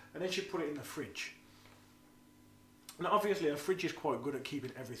blah, and then she put it in the fridge. Now, obviously, a fridge is quite good at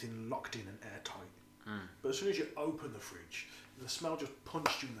keeping everything locked in and airtight. But as soon as you open the fridge, the smell just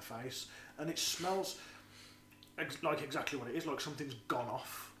punched you in the face, and it smells like exactly what it is, like something's gone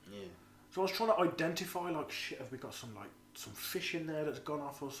off. Yeah. So I was trying to identify, like, shit, have we got some fish in there that's gone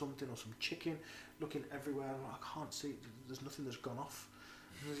off or something, or some chicken, looking everywhere, and I can't see, there's nothing that's gone off.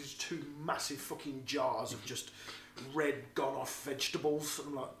 And there's these 2 massive fucking jars of just red, gone off vegetables, and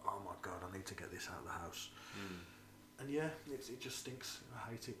I'm like, oh my god, I need to get this out of the house. And yeah, it just stinks,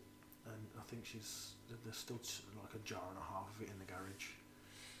 I hate it. And I think there's still like a jar and a half of it in the garage.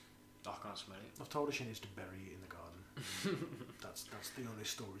 I can't smell it. I've told her she needs to bury it in the garden. That's the only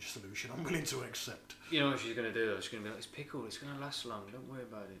storage solution I'm willing to accept. You know what she's going to do though? She's going to be like, it's pickled, it's going to last long, don't worry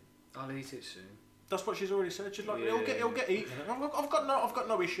about it. I'll eat it soon. That's what she's already said. She's like, it'll get eaten. I've got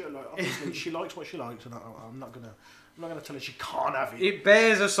no issue. Like, obviously, she likes what she likes, and I'm not gonna tell her she can't have it. It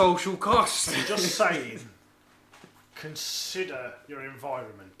bears a social cost. I'm just saying, consider your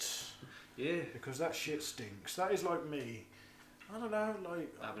environment. Yeah. Because that shit stinks. That is like me. I don't know,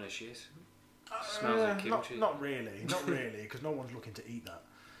 like having a shit. Smells like kimchi. Not really, because no one's looking to eat that.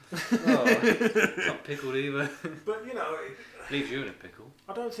 Oh, not pickled either. But you know, leaves you in a pickle.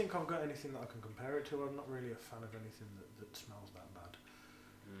 I don't think I've got anything that I can compare it to. I'm not really a fan of anything that smells that bad.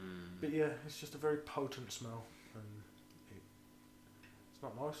 But yeah, it's just a very potent smell, and it's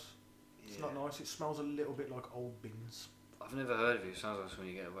not nice. It's not nice. It smells a little bit like old bins. I've never heard of it. It sounds like when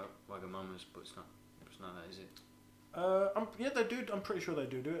you get a Wagamama's, but it's not. It's not that, is it? Yeah, they do. I'm pretty sure they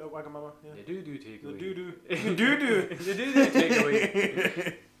do it at Wagamama. Yeah. They do take away. They do. They do take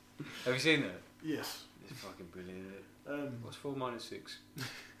away. Have you seen that? Yes. It's fucking brilliant. Isn't it? What's 4 minus 6?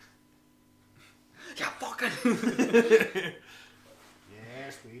 Yeah, fucking.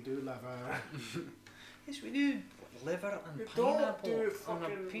 Yes, we do liver. Yes, we do. Liver and We pineapple don't do on a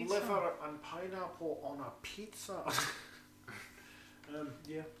fucking pizza. liver and pineapple on a pizza.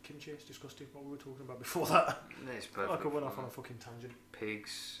 Yeah, kimchi is disgusting. What were we talking about before that? It's perfect. Like I went off on a fucking tangent.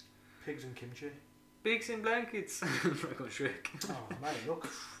 Pigs. Pigs and kimchi. Pigs in blankets. Like on Shrek. Oh mate, look,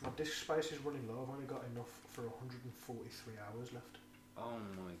 my disk space is running low. I've only got enough for 143 hours left. Oh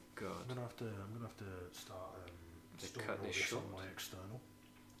my god. I'm gonna have to start storing cut all this this short. on my external.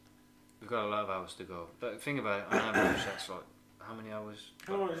 We've got a lot of hours to go. But think about it, on average, that's like, how many hours?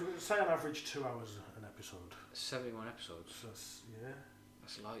 Say on average 2 hours an episode. 71 episodes. So yeah,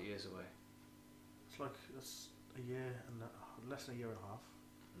 That's light years away. it's like that's a year and less than a year and a half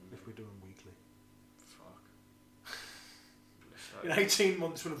if we do them weekly. Fuck. In 18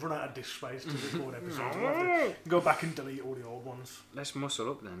 months we'll have run out of disk space to record episodes. We'll have to go back and delete all the old ones. Let's muscle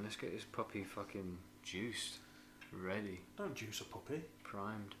up then. Let's get this puppy fucking juiced. Ready. Don't juice a puppy.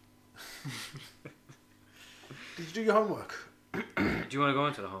 Primed. Did you do your homework? Do you want to go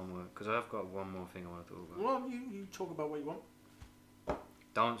into the homework? Because I've got one more thing I want to talk about. Well, you talk about what you want.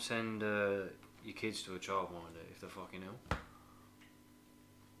 Don't send your kids to a childminder if they're fucking ill.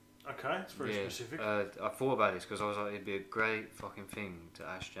 Okay, it's very specific. I thought about this because I was like, it'd be a great fucking thing to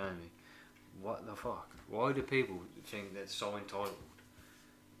ask Jamie. What the fuck? Why do people think they're so entitled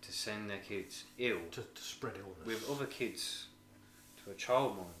to send their kids ill to spread illness with other kids to a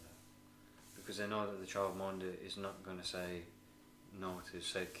childminder? Because they know that the childminder is not going to say no to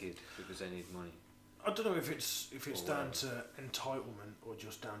said kid because they need money. I don't know if it's down to entitlement or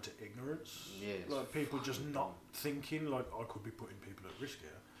just down to ignorance. Yeah, like people just not thinking like I could be putting people at risk here.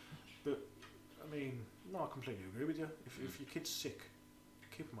 But I mean, no, I completely agree with you. If your kid's sick,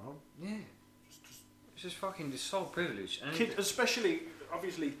 keep them home. Yeah, it's just fucking so privileged. And especially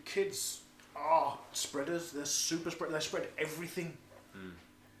obviously kids are spreaders. They're super spreaders. They spread everything.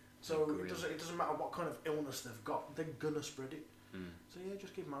 So it doesn't matter what kind of illness they've got. They're gonna spread it. So yeah,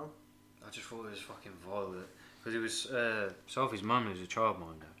 just keep them home. I just thought it was fucking vile because it was Sophie's mum is a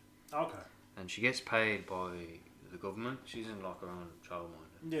childminder. Okay. And she gets paid by the government. She's in like her own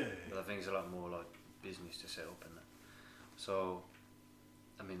childminder. Yeah. But I think it's a lot more like business to set up and that. So,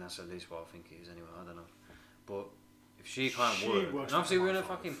 I mean that's at least what I think it is anyway. I don't know. But if she can't work, and obviously we're in a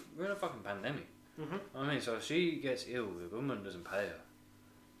fucking pandemic. I mean, so if she gets ill, the government doesn't pay her.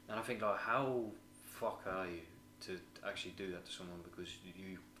 And I think like, how fuck are you to actually do that to someone because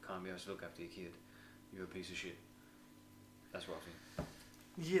you can't be able to look after your kid? You're a piece of shit. That's what I think.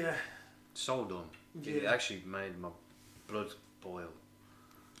 Yeah. So dumb. Yeah. It actually made my blood boil.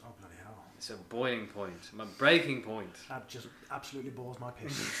 Oh bloody hell! It's a boiling point. My breaking point. That just absolutely bores my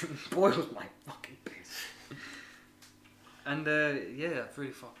piss. Boils my fucking piss. And yeah, that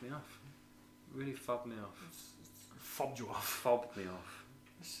really fucked me off. Really fobbed me off. Fobbed you off. Fobbed me off.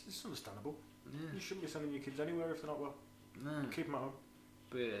 It's understandable. Yeah. You shouldn't be sending your kids anywhere if they're not well. No. Keep them at home.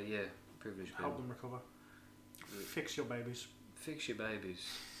 But yeah, privileged people. Help them recover. Fix your babies. Fix your babies.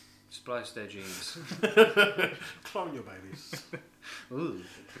 Splice their genes. Clone your babies. Ooh.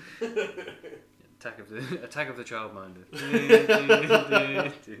 Attack of the childminder.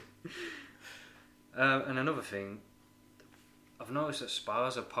 And another thing, I've noticed that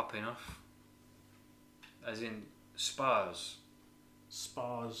spas are popping off. As in spas.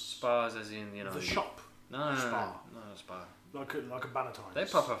 Spas as in, you know. The shop. No, spa. No, spa. Like a Bannatyne. They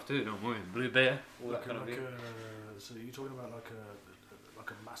pop off too, don't worry. Blue Bear, all like that kind of thing. So you're talking about like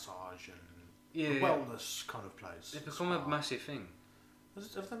a massage and Yeah, a wellness kind of place. It's become a massive thing.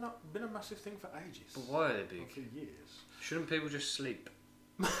 Have they not been a massive thing for ages? But why are they big? For years. Shouldn't people just sleep?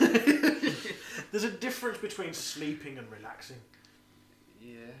 There's a difference between sleeping and relaxing.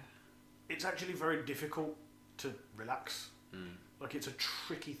 Yeah. It's actually very difficult to relax. Mm. Like it's a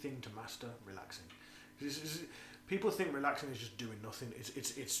tricky thing to master, relaxing. People think relaxing is just doing nothing.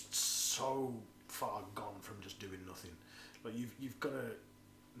 It's so far gone from just doing nothing. Like you've got to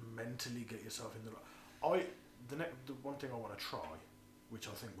mentally get yourself in the one thing I want to try, which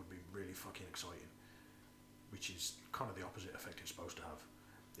I think would be really fucking exciting, which is kind of the opposite effect it's supposed to have,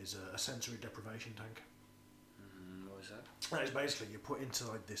 is a sensory deprivation tank. What is that? And it's basically you're put into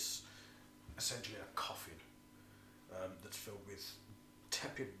like this, essentially a coffin that's filled with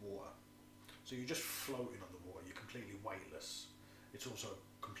tepid water. So you're just floating on the water. You're completely weightless. It's also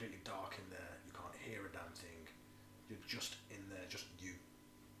completely dark in there. You can't hear a damn thing. You're just in there, just you.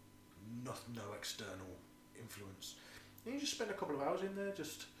 No external influence. And you just spend a couple of hours in there,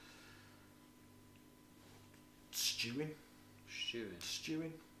 just stewing.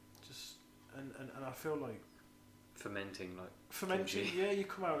 Just and I feel like fermenting. Kimchi. Yeah, you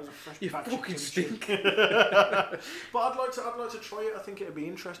come out as a fresh you batch fucking of kimchi. stink. But I'd like to try it. I think it'd be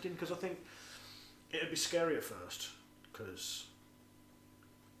interesting because I think it'd be scary at first because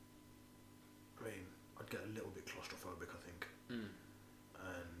I mean I'd get a little bit claustrophobic. I think,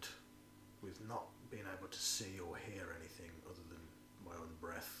 to see or hear anything other than my own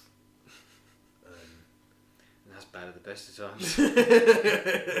breath. And that's bad at the best of times.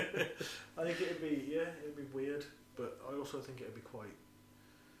 I think it'd be weird, but I also think it'd be quite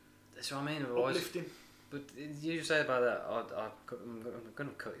That's what I mean. uplifting. But you say about that, I'm going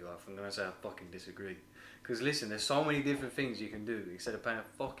to cut you off. I'm going to say I fucking disagree. Because listen, there's so many different things you can do instead of paying a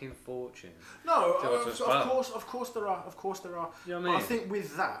fucking fortune. No, of course there are. You know what I mean? But I think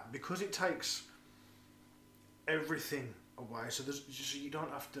with that, because it takes everything away, so you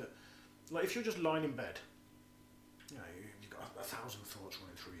don't have to, like, if you're just lying in bed, you know, you've got 1,000 thoughts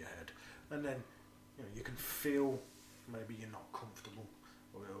running through your head, and then, you know, you can feel maybe you're not comfortable,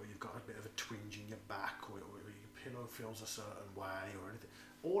 or you've got a bit of a twinge in your back, or your pillow feels a certain way, or anything.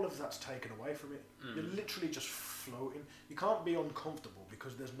 All of that's taken away from it. You're literally just floating. You can't be uncomfortable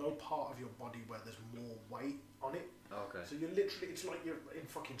because there's no part of your body where there's more weight on it. Okay. So you're literally, it's like you're in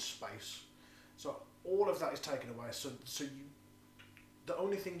fucking space. So all of that is taken away. So the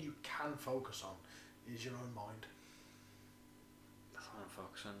only thing you can focus on is your own mind. That's what I'm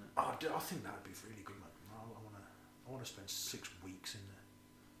focusing on. I think that'd be really good, man. I want to spend 6 weeks in there.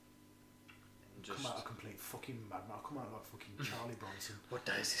 Come out a complete fucking madman. I'll come out like fucking Charlie Bronson. What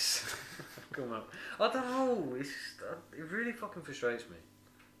day is this? Come out. I don't know. It really fucking frustrates me.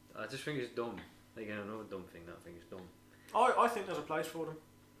 I just think it's dumb. Again, another dumb thing that I think is dumb. I think there's a place for them.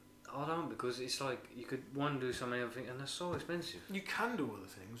 I don't, because it's like you could do something and they're so expensive. You can do other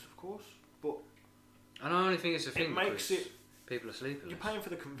things, of course, but and I only think it's a thing. It makes it. People are sleeping. You're paying for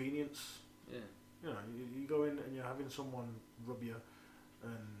the convenience. Yeah. You know, you go in and you're having someone rub you,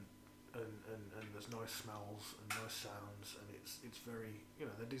 and there's nice smells and nice sounds, and it's very, you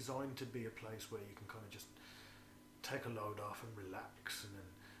know, they're designed to be a place where you can kind of just take a load off and relax, and then.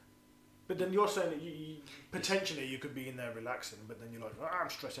 But then you're saying that you potentially you could be in there relaxing, but then you're like, I'm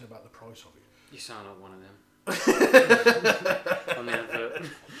stressing about the price of it. You sound like one of them. On the advert.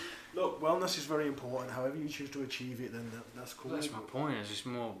 Look, wellness is very important. However you choose to achieve it, then that's cool. That's my point. There's just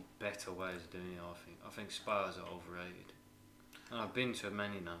more better ways of doing it. I think spas are overrated, and I've been to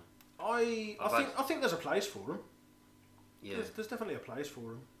many now. I think there's a place for them. Yeah, there's definitely a place for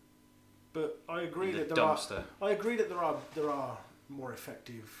them, but I agree that there are more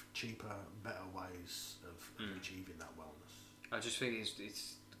effective, cheaper, better ways of achieving that wellness. I just think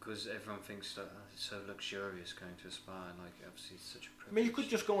it's because everyone thinks that it's so luxurious going to a spa, and like obviously it's such a privilege. I mean, you could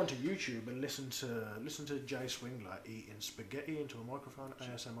just go onto YouTube and listen to Jay Swingler eating spaghetti into a microphone,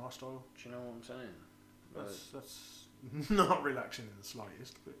 ASMR style. Do you know what I'm saying? That's not relaxing in the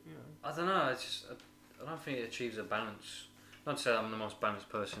slightest, but you know. I don't know. I don't think it achieves a balance. Not to say I'm the most balanced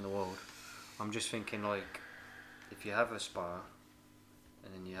person in the world. I'm just thinking, like, if you have a spa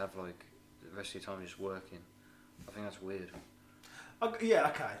and then you have like the rest of your time just working, I think that's weird. Yeah,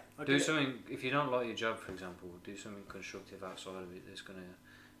 okay. Do something, if you don't like your job, for example, do something constructive outside of it that's going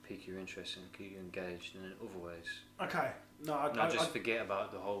to pique your interest and keep you engaged in other ways. Okay. No, Not just forget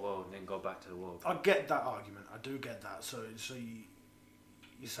about the whole world and then go back to the world. I get that argument. I do get that. So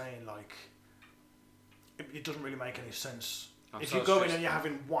you're saying, like, it doesn't really make any sense. If you go in and you're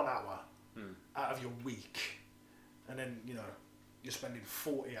having 1 hour out of your week, and then, you know, you're spending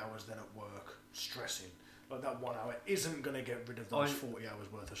 40 hours then at work stressing, like, that 1 hour isn't going to get rid of those 40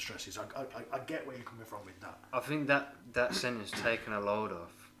 hours worth of stresses. I get where you're coming from with that. I think that sentence, taking a load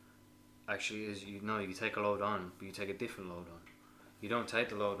off, actually is, you take a load on, but you take a different load on. You don't take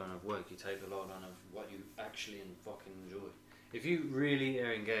the load on of work, you take the load on of what you actually fucking enjoy. If you really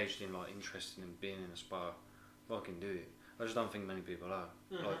are engaged in, like, interested in being in a spa, fucking do it. I just don't think many people are.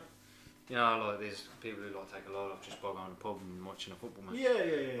 Mm-hmm. Like, you know, like, there's people who, like, take a load off just by going to the pub and watching a football match.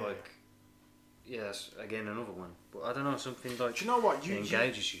 Yeah. Like, yeah, that's again another one. But I don't know, something like, do you know what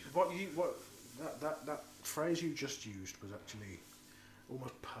engages you. That phrase you just used was actually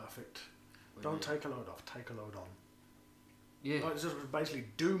almost perfect. Don't take a load off, take a load on. Yeah. Like, just basically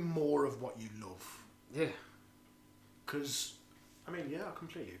do more of what you love. Yeah. Because, I mean, yeah, I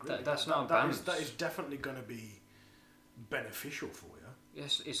completely agree. That's not a balance. That is definitely going to be beneficial for you.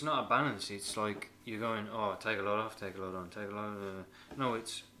 Yes, it's not a balance. It's like you're going, oh, take a load off, take a load on, take a load on. No,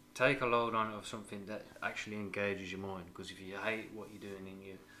 it's take a load on of something that actually engages your mind. Because if you hate what you're doing in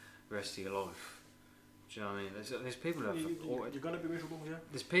your rest of your life, do you know what I mean? There's people who have... You're going to be miserable, yeah?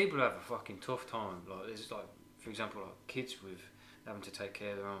 There's people who have a fucking tough time. Like, there's, like, for example, like kids with having to take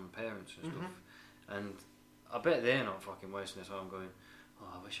care of their own parents and stuff. And I bet they're not fucking wasting their time going, oh,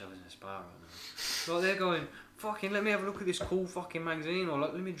 I wish I was in a spa right now. Like, they're going, fucking let me have a look at this cool fucking magazine, or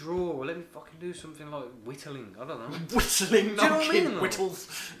like, let me draw, or let me fucking do something like whittling. I don't know. Whittling? Do you know what I mean?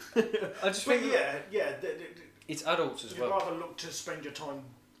 Whittles. I just think... yeah. It's adults as well. You'd rather look to spend your time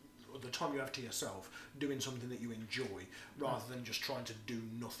the time you have to yourself, doing something that you enjoy, rather than just trying to do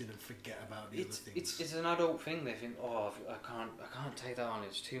nothing and forget about the other things. It's an adult thing. They think, oh, I can't take that on.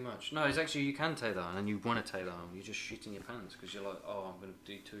 It's too much. No, it's actually you can take that on, and you want to take that on. You just shit in your pants because you're like, oh, I'm going to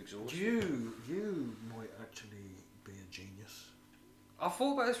be too exhausted. You might actually be a genius. I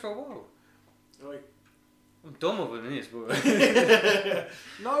thought about this for a while. Like, I'm dumber than this, but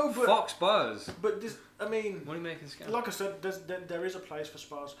no, but Fox bars. But this, I mean, money making scam. Like I said, there is a place for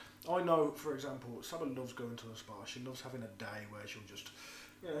spas. I know, for example, Saba loves going to a spa. She loves having a day where she'll just,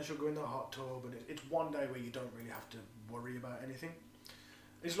 she'll go in the hot tub, and it's one day where you don't really have to worry about anything.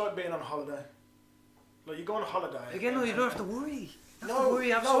 It's like being on holiday. Like you go on holiday. Again, no, you don't have to worry. No,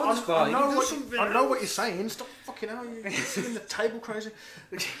 worry, I know what you're saying. Stop fucking out. You're sitting at the table crazy.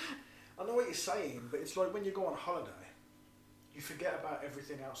 I know what you're saying, but it's like when you go on holiday, you forget about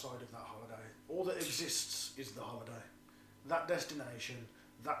everything outside of that holiday. All that exists is the holiday. That destination,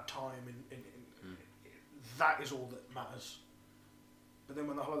 that time, that is all that matters. But then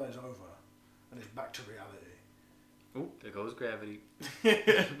when the holiday's over and it's back to reality, oh, there goes gravity.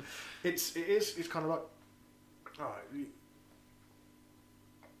 It's kind of like, alright.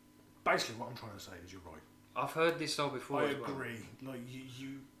 Basically, what I'm trying to say is you're right. I've heard this all before. I agree. Like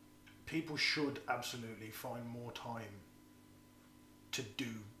people should absolutely find more time to do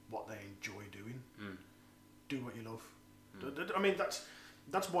what they enjoy doing. Do what you love. I mean,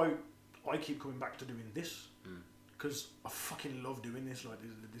 that's why I keep coming back to doing this, because I fucking love doing this. Like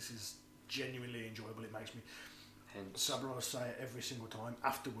this is genuinely enjoyable. It makes me. Sabra, I say it every single time.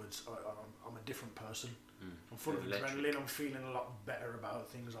 Afterwards, I'm a different person. I'm full of adrenaline. I'm feeling a lot better about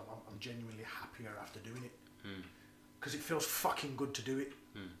things. I'm genuinely happier after doing it, because it feels fucking good to do it.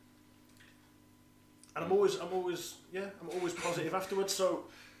 And I'm always positive afterwards. So,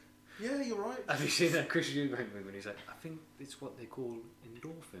 yeah, you're right. Have you seen that Chris Hughes movie when he's like, I think it's what they call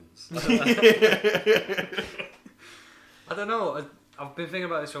endorphins. I don't know. I've been thinking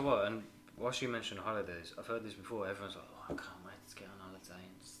about this for a while, and whilst you mentioned holidays, I've heard this before. Everyone's like, oh, I can't wait to get on holiday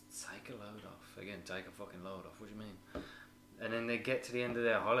and just take a load off. Again, take a fucking load off. What do you mean? And then they get to the end of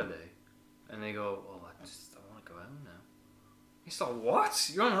their holiday, and they go, oh, I want to go home now. It's like, what?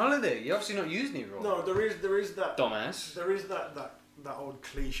 You're on holiday. You're obviously not using it right. No, there is that dumbass. There is that old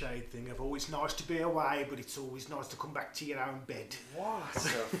cliched thing of, oh, it's nice to be away, but it's always nice to come back to your own bed. What the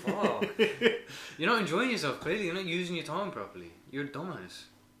fuck? You're not enjoying yourself, clearly. You're not using your time properly. You're a dumbass.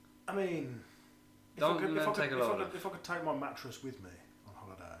 I mean, if I could take my mattress with me on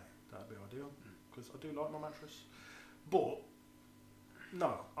holiday, that'd be ideal, because I do like my mattress. But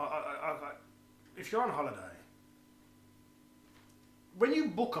no, I if you're on holiday, when you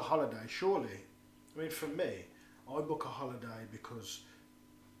book a holiday, surely, I mean, for me, I book a holiday because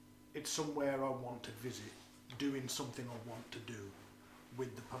it's somewhere I want to visit, doing something I want to do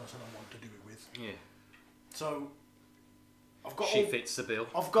with the person I want to do it with. Yeah. So I've got. She fits the bill.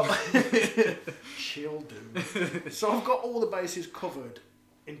 I've got. She'll do. So I've got all the bases covered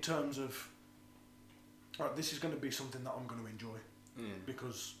in terms of. Right, this is going to be something that I'm going to enjoy,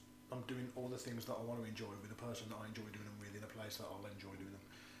 because I'm doing all the things that I want to enjoy with the person that I enjoy doing them with in a place that I'll enjoy doing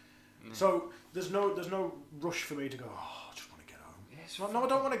them. So there's no rush for me to go, oh, I just want to get home. Yes, no, I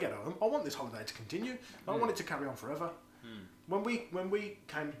don't want to get home. I want this holiday to continue. I want it to carry on forever. When we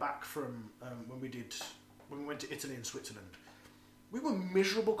came back from when we went to Italy and Switzerland, we were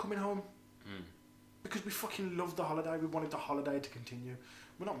miserable coming home because we fucking loved the holiday. We wanted the holiday to continue.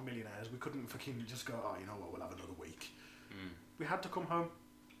 We're not millionaires. We couldn't fucking just go, oh, you know what, we'll have another week. We had to come home.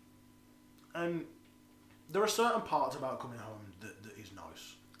 And there are certain parts about coming home that is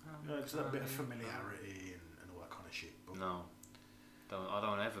nice. It's that bit of familiarity and all that kind of shit. But no. I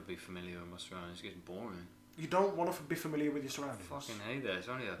don't ever be familiar with my surroundings. It gets boring. You don't want to be familiar with your surroundings. I fucking hate that. It's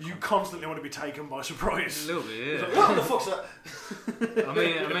only a you constantly want to be taken by surprise. A little bit, yeah. Like, what the fuck's that? I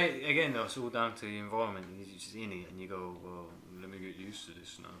mean, again, though, it's all down to the environment. You're just in it, and you go, well, let me get used to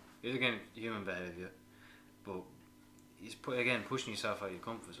this now. It's, again, human behaviour, but it's pushing yourself out of your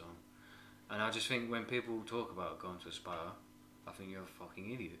comfort zone. And I just think when people talk about going to a spa, I think you're a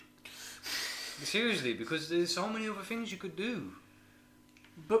fucking idiot. Seriously, because there's so many other things you could do.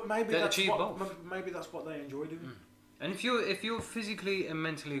 But maybe that's both. what they enjoy doing. And if you're physically and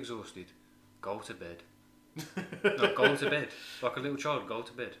mentally exhausted, go to bed. No, go to bed. Like a little child, go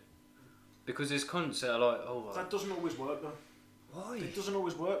to bed. Because there's cunts that are like, oh... That doesn't always work, though. Why? It doesn't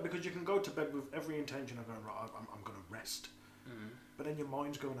always work, because you can go to bed with every intention of going, right, I'm going to rest. But then your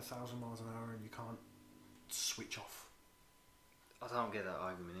mind's going 1,000 miles an hour and you can't switch off. I don't get that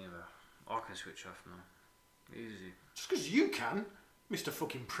argument either. I can switch off now. Easy. Just because you can, Mr.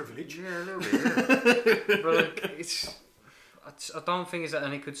 fucking Privilege. Yeah, a little bit, yeah. But like, I don't think it's that,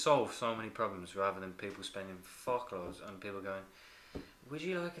 and it could solve so many problems rather than people spending fuckloads and people going, would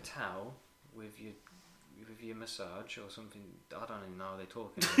you like a towel with your massage or something? I don't even know how they're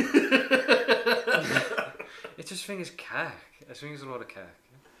talking. I just think it's cack. I think it's a lot of cack.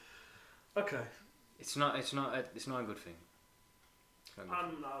 Okay. It's not a good thing. I think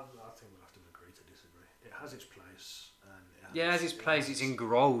we'll have to agree to disagree. It has its place. And it has its place. It's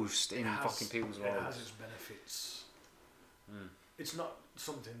engrossed in fucking people's lives. It has its benefits. It's not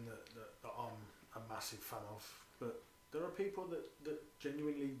something that I'm a massive fan of, but there are people that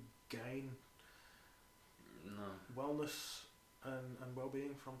genuinely gain wellness and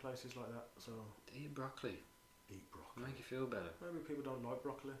well-being from places like that. So eat broccoli. Make you feel better. Maybe people don't like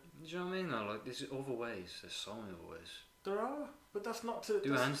broccoli. Do you know what I mean? Though, like there's other ways. There's so many other ways. There are, but that's not to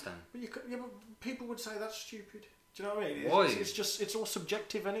do a handstand. But but people would say that's stupid. Do you know what I mean? Why? It's all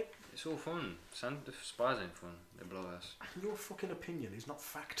subjective, isn't it? It's all fun. The spas ain't fun. They blow ass. Your fucking opinion is not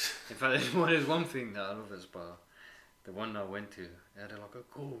fact. In fact, there's one thing that I love at a spa. The one I went to, it had like a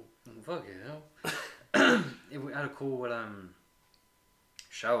cool. Fuck it, hell. It had a cool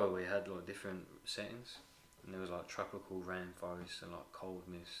shower where you had like different settings, and there was like tropical rainforest and like cold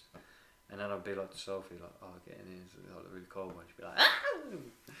mist. And then I'd be like to Sophie, like, oh, get in here, it's like a really cold one. She'd be like, ah!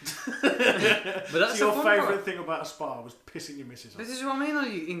 But that's so your favourite thing about a spa was pissing your missus off. This is what I mean, though,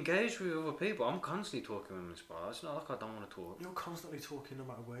 you engage with other people. I'm constantly talking with them in spa. It's not like I don't want to talk. You're constantly talking no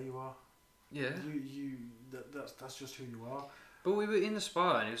matter where you are. Yeah. That's just who you are. But we were in the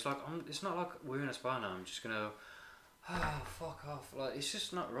spa, and it was like, it's not like we're in a spa now, I'm just going to fuck off. Like, it's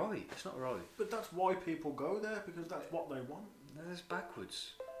just not right. It's not right. But that's why people go there, because that's what they want. It's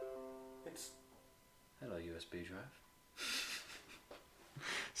backwards. It's... Hello, USB drive.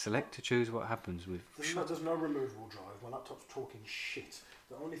 Select to choose what happens with... There's no removable drive. My laptop's talking shit.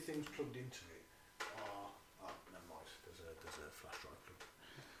 The only things plugged into it are... Oh, never mind. There's a flash drive plug.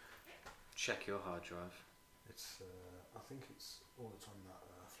 Check your hard drive. It's... I think it's... All that's on that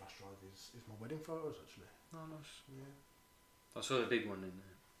flash drive is my wedding photos, actually. Oh, nice. Yeah. I saw the big one in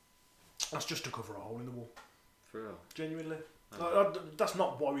there. That's just to cover a hole in the wall. For real? Genuinely. Like, that's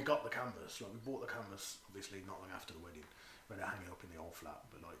not why we got the canvas. Like, we bought the canvas obviously not long after the wedding. We had to hang it up in the old flat,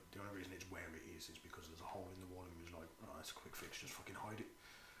 but like the only reason it's where it is because there's a hole in the wall, and we was like, oh, that's a quick fix, just fucking hide it.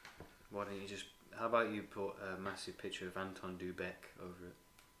 Why don't you just? How about you put a massive picture of Anton Dubek over it,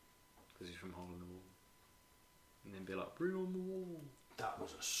 because he's from Hole in the Wall, and then be like, bring on the wall. That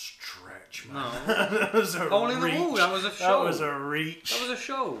was a stretch, man. No, that was a Hole in the Wall. That was a show. That was a reach. That was a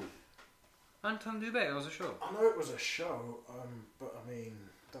show. Anton Dubek, that was a show. I know it was a show, but I mean,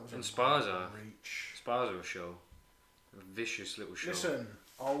 that was and a reach. Spas are a show. A vicious little show. Listen,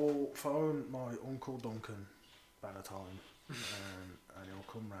 I will phone my Uncle Duncan Valentine, and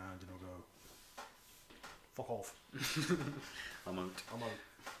he'll come round and he'll go, fuck off. I won't.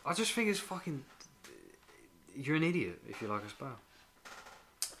 I just think it's fucking... You're an idiot if you like a spa.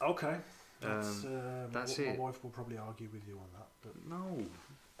 Okay. That's it. My wife will probably argue with you on that. But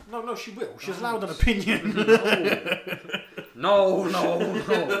No. No, she will. She's allowed an opinion. No.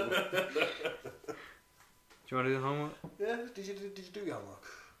 Do you want to do the homework? Yeah. Did you do your homework?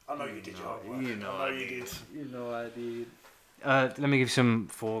 I know you did your homework. You know I know you did. You know I did. Let me give you some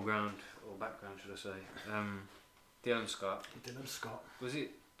foreground or background, should I say? Dylan Scott. Dylan Scott. Was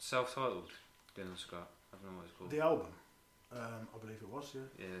it self-titled? Dylan Scott. I don't know what it's called. The album. I believe it was. Yeah.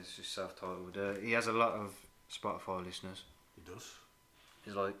 Yeah, it's just self-titled. He has a lot of Spotify listeners. He does.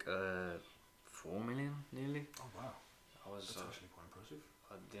 He's like 4 million, nearly. Oh wow. That's actually quite impressive.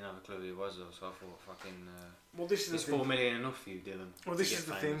 I didn't have a clue who he was though, so I thought fucking. Well, this is is 4 million enough for you, Dylan? Well, this is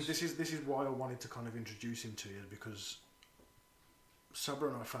the thing. This is why I wanted to kind of introduce him to you, because Sabra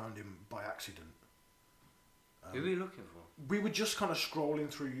and I found him by accident. Who were you looking for? We were just kind of scrolling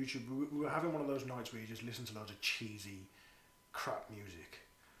through YouTube. We were having one of those nights where you just listen to loads of cheesy, crap music,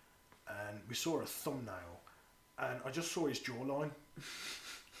 and we saw a thumbnail, and I just saw his jawline.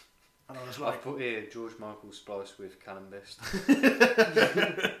 And I was like, I've put here George Michael spliced with Cannon Best.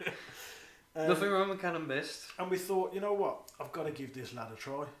 Nothing wrong with Cannon Best. And we thought, you know what? I've got to give this lad a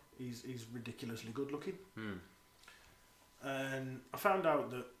try. He's ridiculously good looking. And I found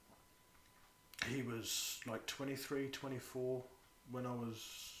out that he was like 23, 24 when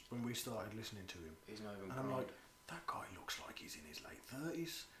we started listening to him. He's not even. And I'm like, that guy looks like he's in his late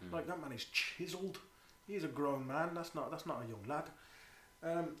 30s. Like, that man is chiseled. He's a grown man. That's not a young lad.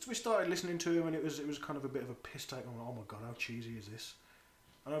 So we started listening to him, and it was kind of a bit of a piss take. I'm like, oh my god, how cheesy is this?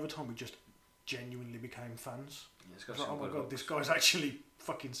 And over time, we just genuinely became fans. Yeah, like, oh my god, this guy's actually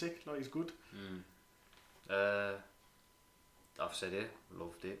fucking sick. Like, he's good. I've said it,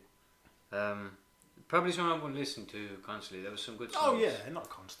 loved it. Probably something I wouldn't listen to constantly. There was some good songs. Oh yeah, not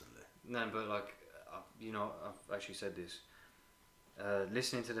constantly. No, but like, you know, I've actually said this.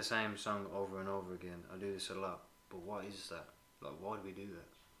 Listening to the same song over and over again, I do this a lot. But what is that? Like, why do we do that?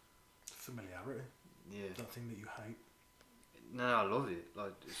 Familiarity. Yeah. That thing that you hate. No, I love it.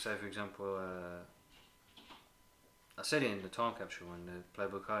 Like, say for example, I said it in the Time Capsule one, the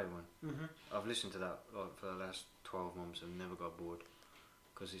Playboy Carti one. Mm-hmm. I've listened to that like for the last 12 months and never got bored.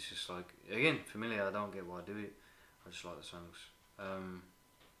 Because it's just like, again, familiar, I don't get why I do it. I just like the songs.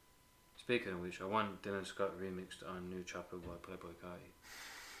 Speaking of which, I want Dylan Scott remixed on New Chopper by Playboy Carti.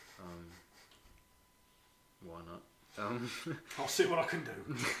 Why not? I'll see what I can do.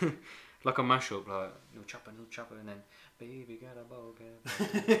 Like a mashup, like New Chopper, and then Baby Got a Ball Cap.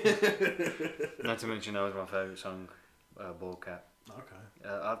 Not to mention that was my favourite song, Ball Cap. Okay.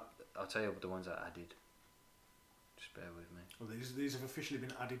 I'll tell you the ones I added. Just bear with me. Well, these have officially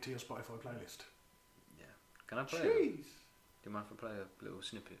been added to your Spotify playlist. Yeah. Can I play it? Jeez. Do you mind if I play a little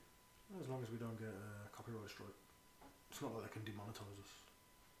snippet? As long as we don't get a copyright strike. It's not like they can demonetise us.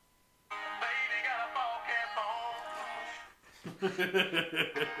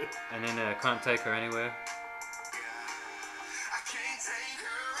 And then Can't Take Her Anywhere.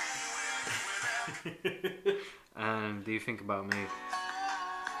 And Do You Think About Me?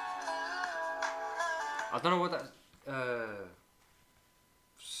 I don't know what that.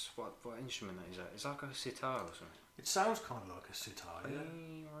 What instrument that is that? It's like a sitar or something. It sounds kind of like a sitar, yeah.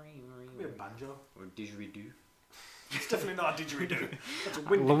 Maybe a banjo. Or a didgeridoo. It's definitely not a didgeridoo. That's a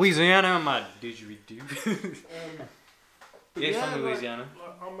wind. Louisiana, my didgeridoo. But Yeah, yeah, from Louisiana.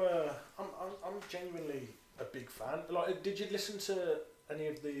 I'm genuinely a big fan. Like, did you listen to any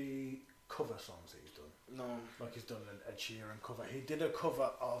of the cover songs that he's done? No. Like he's done an Ed Sheeran cover. He did a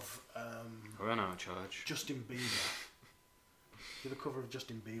cover of I ran out of charge. Justin Bieber. He did a cover of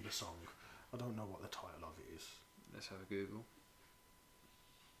Justin Bieber song. I don't know what the title of it is. Let's have a Google.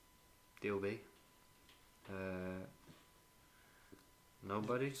 DLB.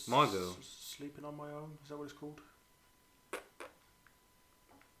 Nobody. My Girl. Sleeping on My Own. Is that what it's called?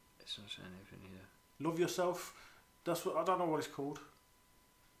 It's not saying anything here. Love Yourself. That's what I don't know what it's called.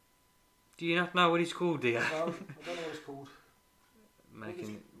 Do you not know what he's called, do you? No, I don't know what it's called.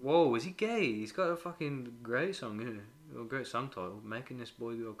 Whoa, is he gay? He's got a fucking great song, isn't it? A great song title. Making This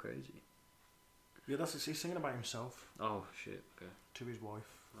Boy Go Crazy. Yeah, that's it. He's singing about himself. Oh shit. Okay. To his wife.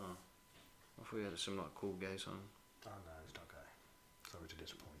 Oh, I thought he had some like cool gay song. Oh no, he's not gay. Sorry to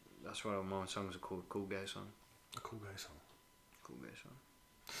disappoint. That's why my songs are called Cool Gay Song. A cool gay song. Cool gay song.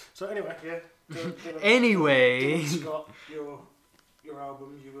 So anyway, yeah. Anyway. Dylan Scott, your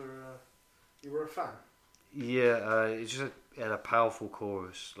album, you were a fan. Yeah, it had a powerful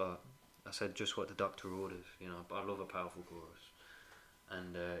chorus. Like I said, just what the doctor orders. You know, but I love a powerful chorus,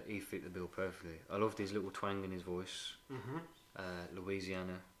 and he fit the bill perfectly. I loved his little twang in his voice. Mm-hmm.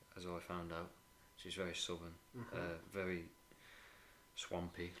 Louisiana, as I found out, she's very southern, very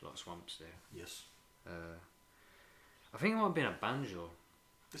swampy, a lot of swamps there. Yes. I think it might have been a banjo.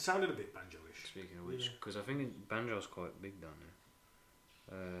 It sounded a bit banjo-ish. Speaking of which, because I think banjo's quite big down there.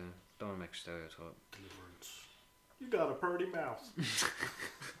 Don't want to make a stereotype. Deliverance. You got a pretty mouth.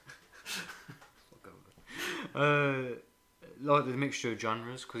 Like the mixture of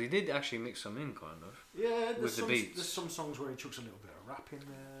genres, because he did actually mix some in, kind of. Yeah, with the beats. There's some songs where he chucks a little bit of rap in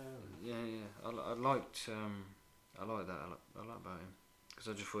there. Yeah. I like that. I like about him because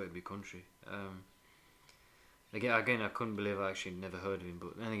I just thought it'd be country. Again, I couldn't believe I actually never heard of him.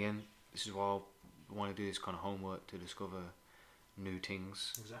 But then again, this is why I want to do this kind of homework to discover new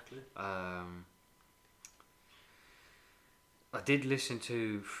things. Exactly. I did listen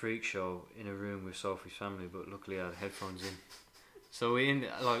to Freak Show in a room with Sophie's family, but luckily I had headphones in. So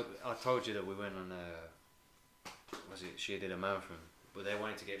like I told you that we went on she did a marathon, but they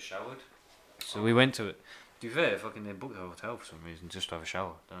wanted to get showered. So we went to it. To be fair, they booked a hotel for some reason just to have a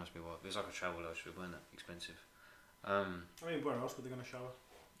shower. Don't ask me why. It was like a travel lodge, but it weren't that expensive. I mean, where else were they going to shower?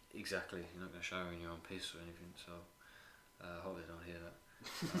 Exactly. You're not going to shower in your own piss or anything, so I hope they don't hear that.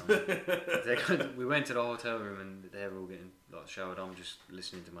 We went to the hotel room and they were all getting like showered. I'm just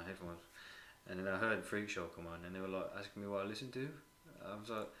listening to my headphones, and then I heard Freak Show come on, and they were like asking me what I listened to. I was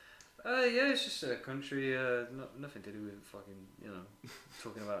like, yeah, it's just a country, nothing to do with fucking,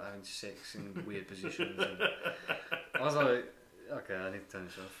 talking about having sex in weird positions. And I was like, okay, I need to turn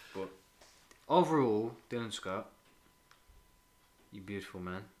this off. But overall, Dylan Scott, you beautiful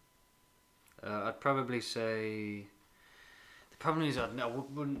man. I'd probably say the problem is I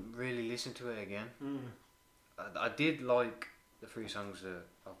wouldn't really listen to it again. I did like the 3 songs that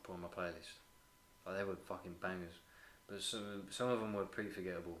I've put on my playlist. Like, they were fucking bangers, but some of them were pretty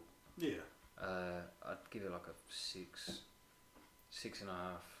forgettable. Yeah. I'd give it like a 6, 6.5.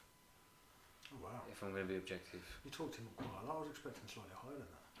 Oh wow! If I'm going to be objective. You talked him up quite a lot. I was expecting slightly higher than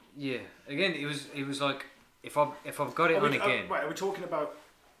that. Yeah. Again, it was like if I've got it on again. Wait, are we talking about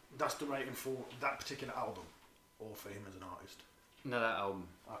that's the rating for that particular album, or for him as an artist? No, that album.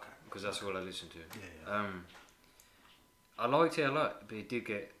 Okay. Because that's all I listen to. Yeah. I liked it a lot, but it did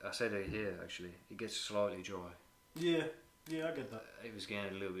get. I said it here actually. It gets slightly dry. Yeah, I get that. It was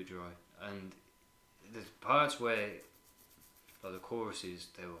getting a little bit dry, and the parts where, like the choruses,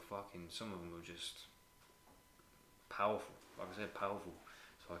 they were fucking. Some of them were just powerful. Like I said, powerful.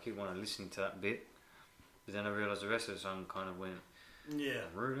 So I keep wanting to listen to that bit, but then I realised the rest of the song kind of went. Yeah.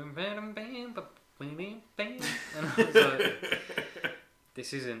 And I was like,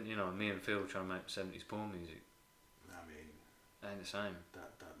 this isn't, me and Phil trying to make 70s porn music. I mean, ain't the same.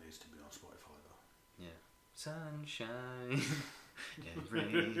 That needs to be on Spotify though. Yeah. Sunshine. Yeah,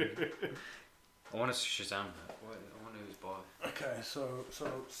 rain. I want to Shazam that. I wonder who's by. Okay, so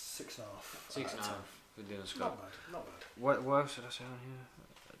 6.5. 6.5. We're doing a scope. Not bad. What else did I say on here?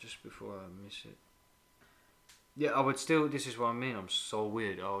 Just before I miss it. Yeah, I would still. This is what I mean. I'm so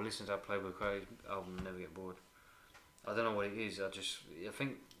weird. I'll listen to that Playboy Carti album and never get bored. I don't know what it is. I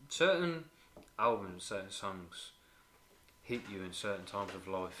think certain albums, certain songs, hit you in certain times of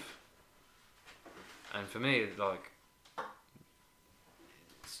life. And for me, like,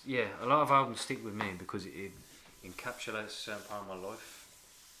 a lot of albums stick with me because it encapsulates a certain part of my life.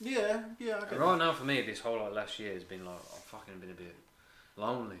 Yeah, I get right now, for me, this whole last year has been like I've fucking been a bit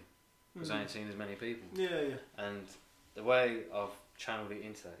lonely. Because I ain't seen as many people. Yeah. And the way I've channeled it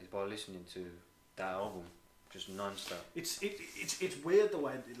into that is by listening to that album, just non-stop. It's weird the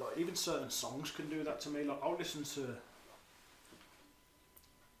way like even certain songs can do that to me. Like I'll listen to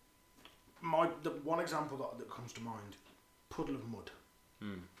the one example that comes to mind, Puddle of Mud.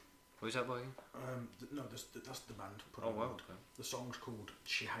 What is that by again? That's the band. Puddle of Mud. Okay. The song's called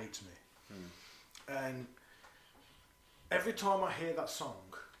She Hates Me. And every time I hear that song,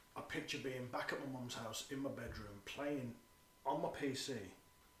 I picture being back at my mum's house in my bedroom playing on my PC,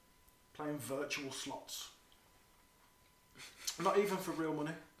 playing virtual slots. Not even for real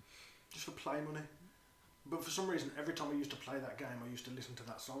money, just for play money. But for some reason, every time I used to play that game, I used to listen to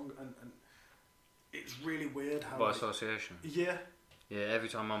that song, and it's really weird how. By association. Yeah. Yeah. Every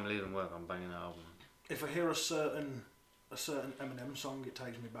time I'm leaving work, I'm banging that album. If I hear a certain Eminem song, it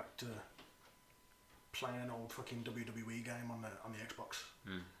takes me back to playing an old fucking WWE game on the Xbox.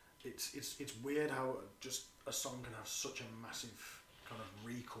 It's weird how just a song can have such a massive kind of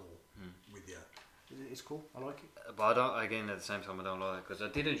recall with you. It's cool. I like it. But I don't. Again, at the same time, I don't like it because I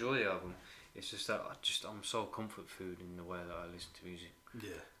did enjoy the album. It's just that I'm so comfort food in the way that I listen to music.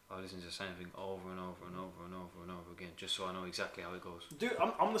 Yeah. I listen to the same thing over and over and over and over and over again, just so I know exactly how it goes. Dude,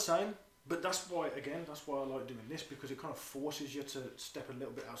 I'm the same. But that's why I like doing this, because it kind of forces you to step a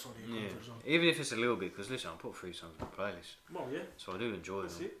little bit outside of your comfort zone. Even if it's a little bit, because listen, I put 3 songs on the playlist. Well, yeah. So I do enjoy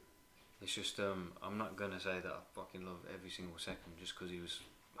That's them. it. It's just I'm not gonna say that I fucking love every single second just because he was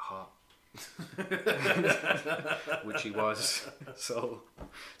hot, which he was. So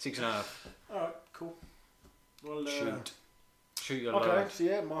 6.5. All right, cool. Well, shoot your okay, load. so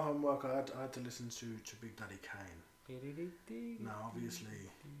yeah, my homework. I had to listen to Big Daddy Kane. Now,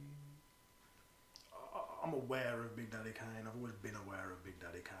 obviously, I'm aware of Big Daddy Kane. I've always been aware of Big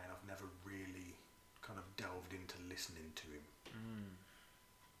Daddy Kane. I've never really kind of delved into listening to him.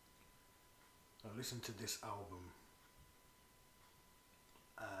 I listened to this album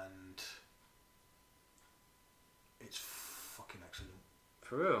and it's fucking excellent.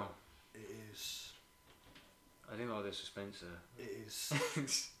 For real? It is. I didn't like the suspense there. It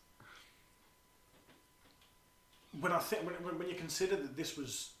is. when you consider that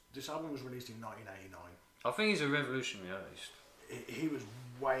this album was released in 1989. I think he's a revolutionary artist. He was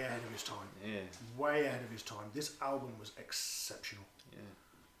way ahead of his time. Yeah. Way ahead of his time. This album was exceptional. Yeah.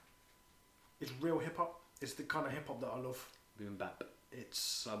 It's real hip hop. It's the kind of hip hop that I love. Boom bap.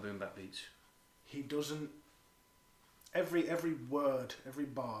 It's like boom bap beats. He doesn't. Every word, every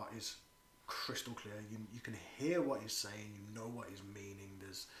bar is crystal clear. You can hear what he's saying. You know what he's meaning.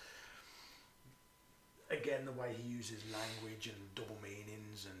 There's again the way he uses language and double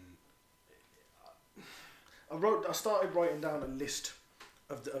meanings, and I started writing down a list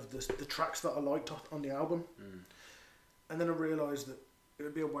of the tracks that I liked on the album, and then I realised that it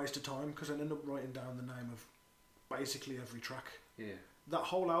would be a waste of time because I ended up writing down the name of basically every track. Yeah. That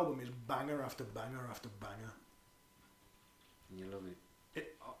whole album is banger after banger after banger. You love it.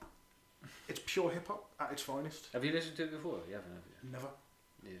 It's pure hip hop at its finest. Have you listened to it before? You haven't, have you? Never.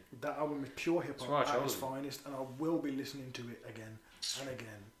 Yeah. That album is pure hip hop at its finest, and I will be listening to it again and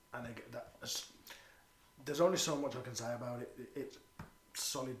again and they get that. There's only so much I can say about it. It's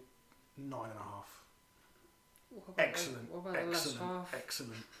solid 9.5. Excellent,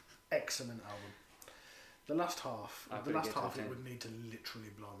 excellent album. The last half, it would need to literally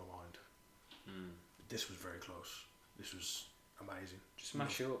blow my mind. This was very close. This was amazing. Just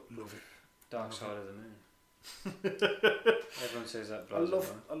smash it up. Love it. Dark Side of the Moon. Everyone says that. I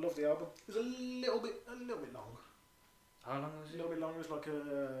love the album. It was a little bit long. How long was A it? little bit long. It was like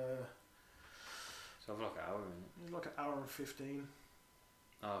So like an hour, isn't it? it was like an hour and 15.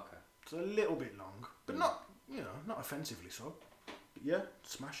 Oh, okay. So a little bit long, but not not offensively so. But yeah,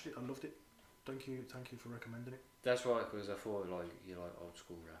 smashed it. I loved it. Thank you for recommending it. That's right, because I thought you like old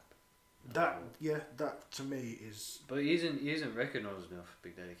school rap. That to me is. But he isn't recognised enough,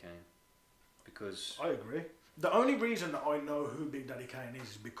 Big Daddy Kane, because I agree. The only reason that I know who Big Daddy Kane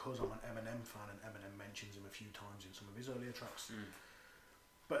is because I'm an Eminem fan, and Eminem mentions him a few times in some of his earlier tracks.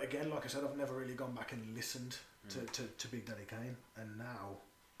 But again, like I said, I've never really gone back and listened to Big Daddy Kane, and now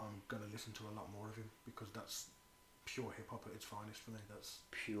I'm gonna listen to a lot more of him because that's pure hip hop at its finest for me. That's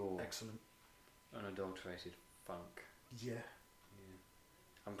pure, excellent, unadulterated funk. Yeah.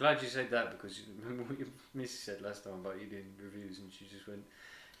 I'm glad you said that, because remember what your missus said last time about you doing reviews, and she just went,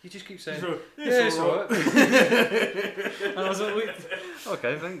 you just keep saying, yeah, it's alright. And I was like,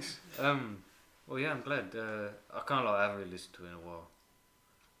 okay, thanks. Well, yeah, I'm glad. I kind of I haven't really listened to it in a while.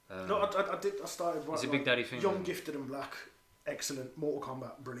 No, I started. It's a Big Daddy thing. Young, Gifted and Black, excellent. Mortal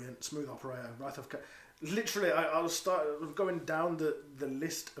Kombat, brilliant. Smooth Operator, Wrath of literally, I was going down the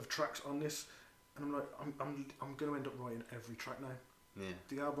list of tracks on this, and I'm like, I'm going to end up writing every track now. Yeah.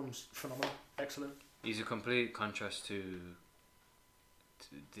 The album's phenomenal, excellent. He's a complete contrast to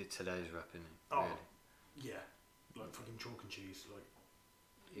today's rap, isn't he? Oh, really? yeah, like fucking chalk and cheese. Like,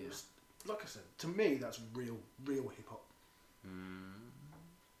 yeah. Like I said, to me, that's real hip hop.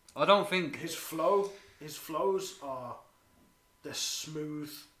 I don't think his flows they're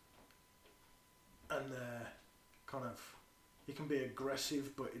smooth, and they're kind of, he can be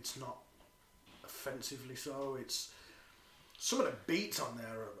aggressive, but it's not offensively so. It's some of the beats on there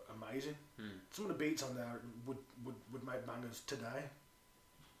are amazing. Some of the beats on there would make bangers today.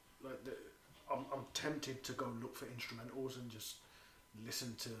 Like I'm tempted to go look for instrumentals and just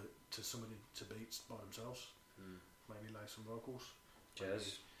listen to some of the beats by themselves. Maybe lay some vocals.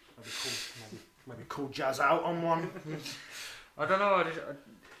 Jazz. Maybe call Jazz out on one. I don't know.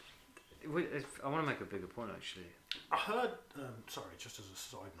 I want to make a bigger point, actually. I heard. Sorry, just as a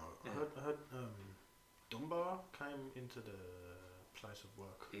side note, I heard Dunbar came into the place of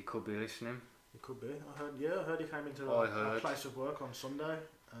work. He could be listening. He could be. I heard he came into a place of work on Sunday.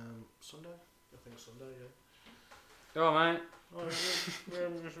 Sunday? I think Sunday, yeah. Oh, mate.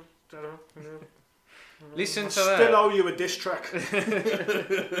 Listen to that. Still owe you a diss track. You're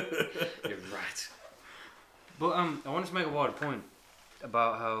right. But I wanted to make a wider point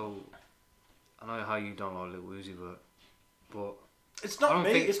about how, I know how you don't like Lil Uzi, but it's not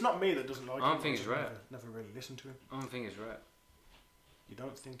me. It's not me that doesn't like him. I don't think it's rap. Never really listened to him. I don't think it's rap. You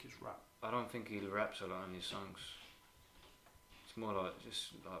don't think it's rap? I don't think he raps a lot on his songs. It's more like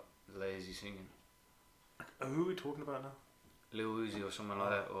just like lazy singing. Who are we talking about now? Lil Uzi or someone like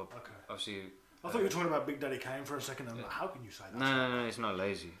that. Or okay. Obviously. I thought you were talking about Big Daddy Kane for a second. I'm like, how can you say that? No, it's not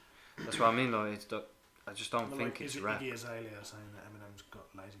lazy. That's what I mean. Like, it's I just don't think like, it's is rap. Iggy Azalea saying that Eminem's got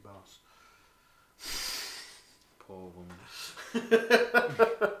lazy bars. Poor woman.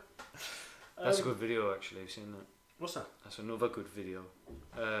 That's a good video, actually. I've seen that. What's that? That's another good video.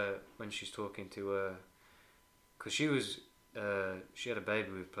 When she's talking to because she had a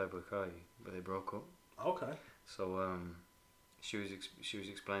baby with Playboy Cardi, but they broke up. Okay. So she was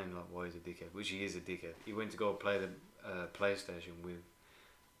explaining like why he's a dickhead, which he is a dickhead. He went to go play the PlayStation with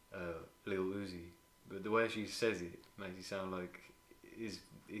Lil Uzi, but the way she says it makes it sound like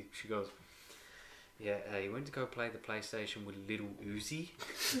she goes, yeah, he went to go play the PlayStation with Little Uzi.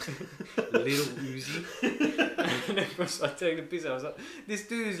 Little Uzi. And everyone's like taking the piss out. I was like, this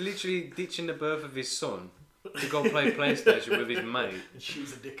dude is literally ditching the birth of his son to go play PlayStation with his mate. And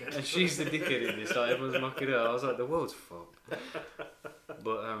she's a dickhead. And she's the dickhead in this. Like, everyone's mocking her. I was like, the world's fucked.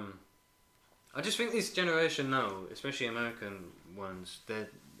 But I just think this generation now, especially American ones,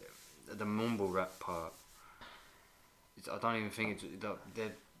 the mumble rap part, I don't even think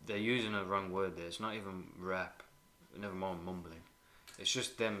they're using a wrong word there. It's not even rap, never mind mumbling. It's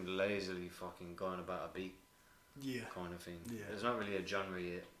just them lazily fucking going about a beat, kind of thing. Yeah. There's not really a genre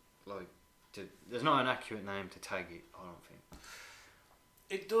yet. Like, there's not an accurate name to tag it. I don't think.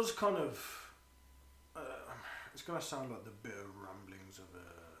 It does kind of. It's gonna sound like the bitter ramblings of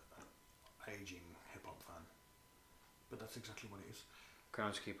a aging hip hop fan, but that's exactly what it is. Can I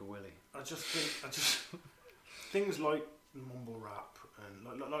just keep a willy? I just things like mumble rap and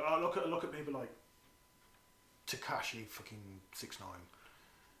like I look at people like Tekashi fucking 6ix9ine.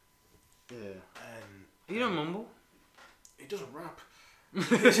 Yeah. And you don't mumble. He doesn't rap. You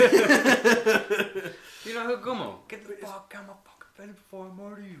know who Gummo? Get the fuck out my fucking belly before I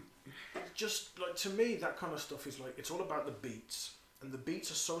murder you. Just like, to me, that kind of stuff is like, it's all about the beats, and the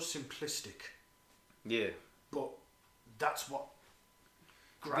beats are so simplistic. Yeah. But that's what.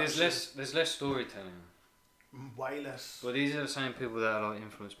 There's less storytelling. Way less. But these are the same people that are like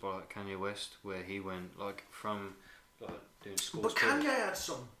influenced by like Kanye West, where he went like from like doing school. But Kanye had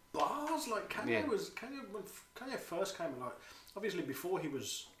some bars. Like Kanye Yeah. when Kanye first came, like obviously before he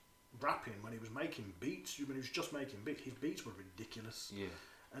was rapping, when he was making beats, when he was just making beats, his beats were ridiculous. Yeah.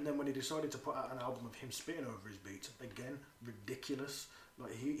 And then when he decided to put out an album of him spitting over his beats, again ridiculous.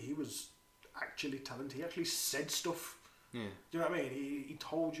 Like he was actually talented. He actually said stuff. Yeah. Do you know what I mean? He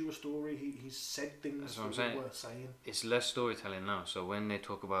told you a story. He said things that were worth saying. It's less storytelling now. So when they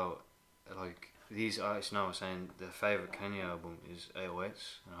talk about like these artists now are saying their favourite Kanye album is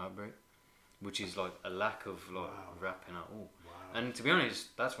 808s and Heartbreak, which is like a lack of like rapping at all. Wow. And to be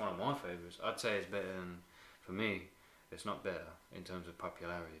honest, that's one of my favourites. I'd say it's better than, for me, it's not better in terms of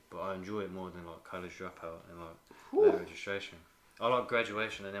popularity, but I enjoy it more than like College Dropout and like Late Registration. I like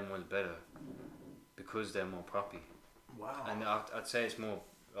Graduation and them ones better because they're more poppy. Wow. And I'd say it's more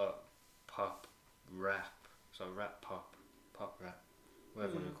pop rap, so rap pop rap,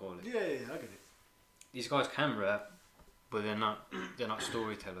 whatever you call it. Yeah, I get it. These guys can rap, but they're not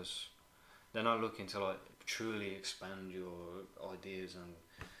storytellers. They're not looking to like truly expand your ideas and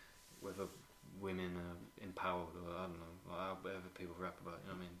whether women are empowered or I don't know, like whatever people rap about. You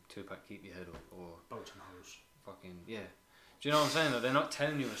know what I mean? Tupac, keep your head up, or Boats and hoes. fucking yeah. Do you know what I'm saying? Though they're not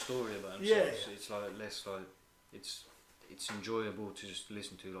telling you a story about themselves. Yeah. It's like less like it's enjoyable to just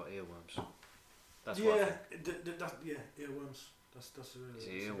listen to like earworms. That's what I think. Earworms. That's a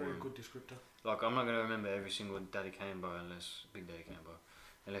very good descriptor. Like I'm not gonna remember every single Daddy Kane bar Big Daddy Kane bar,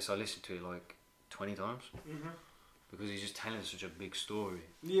 unless I listen to it like 20 times. Mm-hmm. Because he's just telling such a big story.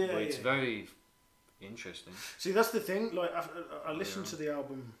 Yeah, but it's very interesting. See, that's the thing. Like I listened to the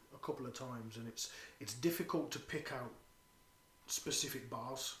album a couple of times, and it's difficult to pick out specific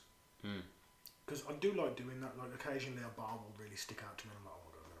bars. Because I do like doing that. Like occasionally a bar will really stick out to me. And I'm like, oh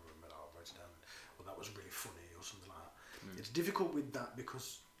my god, I'm gonna remember that. I'll write it down. Well, that was really funny or something like that. It's difficult with that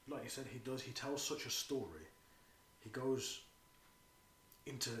because, like you said, he tells such a story. He goes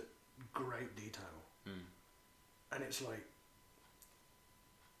into great detail, and it's like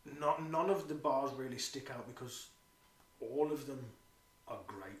none of the bars really stick out because all of them are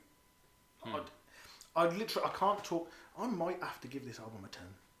great. I can't talk. I might have to give this album a 10.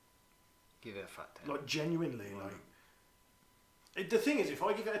 Give it a fat 10. Like genuinely, the thing is, if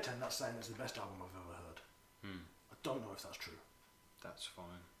I give it a 10, that's saying it's the best album I've ever heard. I don't know if that's true. That's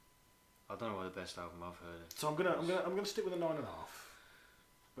fine. I don't know what the best album I've heard is. So I'm gonna stick with a 9.5.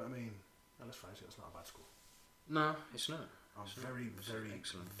 But I mean, let's face it, it's not a bad score. No, it's not. I'm it's very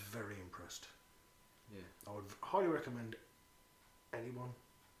excellent. Very impressed. Yeah. I would highly recommend anyone,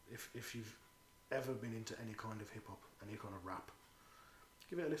 if you've ever been into any kind of hip hop, any kind of rap,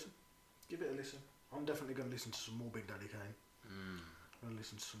 give it a listen. I'm definitely going to listen to some more Big Daddy Kane. I'm going to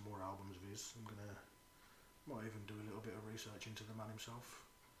listen to some more albums of his. Might even do a little bit of research into the man himself.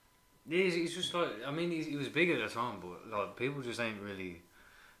 Yeah, he's just like, I mean, he was big at the time, but like people just ain't really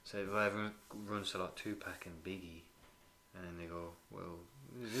say, well, everyone runs to like Tupac and Biggie, and then they go, well,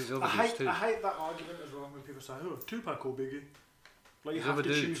 there's other dudes too. I hate that argument as well when people say, oh, Tupac or Biggie. Like you have to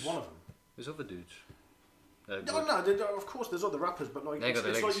choose one of them. There's other dudes. No, of course there's other rappers, but like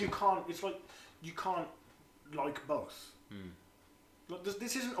it's like you can't like both. Like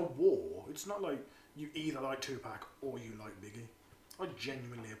this isn't a war. It's not like you either like Tupac or you like Biggie. I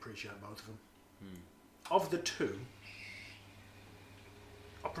genuinely appreciate both of them. Of the two,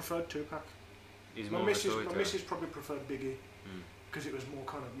 I preferred Tupac. My missus probably preferred Biggie because it was more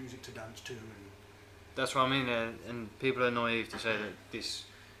kind of music to dance to. And that's what I mean. And people are naive to say that this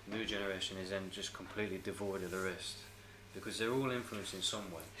new generation is then just completely devoid of the rest, because they're all influenced in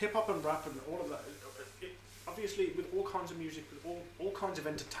some way. Hip hop and rap and all of that. Obviously, with all kinds of music, with all kinds of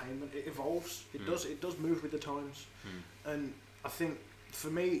entertainment, it evolves. It does move with the times. And I think for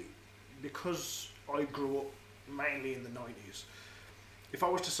me, because I grew up mainly in the 90s, if I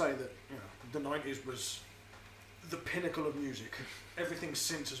was to say that the 90s was the pinnacle of music, everything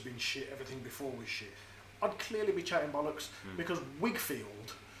since has been shit, everything before was shit, I'd clearly be chatting bollocks because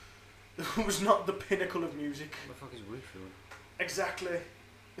Wigfield was not the pinnacle of music. What the fuck is Wigfield? Exactly.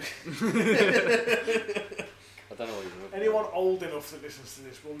 I don't know what you're looking Anyone old enough that listens to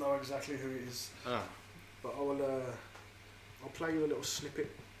this will know exactly who it is. Ah. But I'll play you a little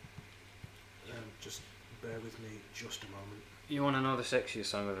snippet. Just bear with me just a moment. You want to know the sexiest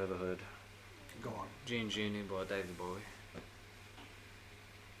song I've ever heard? Go on. Gene Genie by David Bowie.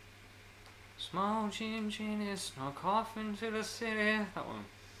 Small Gene Genie snuck off into the city. That one.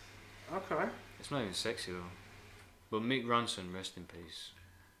 Okay. It's not even sexy though. But Mick Ronson, rest in peace.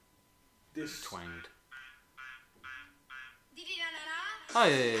 This Twanged. Oh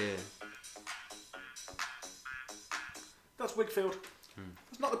yeah. That's Wigfield.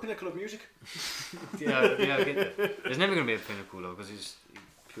 It's not the pinnacle of music. yeah, I get that. There's never going to be a pinnacle though, because it's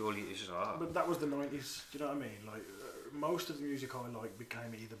just art. But that was the 90s, do you know what I mean? Like, most of the music I like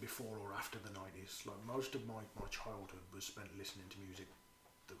became either before or after the 90s. Like, most of my childhood was spent listening to music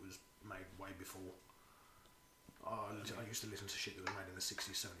that was made way before. I used to listen to shit that was made in the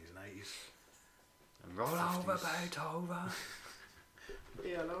 60s, 70s and 80s. And roll 50s. Over, Beethoven.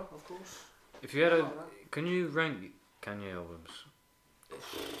 ELO, of course. If you had can you rank Kanye albums?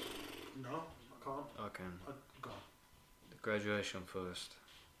 No, I can't. I can. Go on. The Graduation first.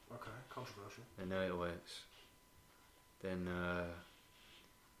 Okay, controversial. Then 808s. Then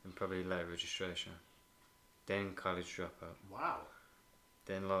probably Late Registration. Then College Dropout. Wow.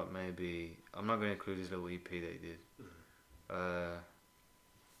 Then like maybe I'm not going to include his little EP that he did. Oh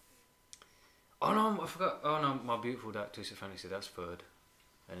no, I forgot. Oh no, My Beautiful Dark Twisted Fantasy. That's third.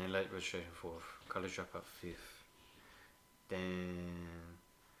 And then Late Registration fourth. College Dropout fifth. Then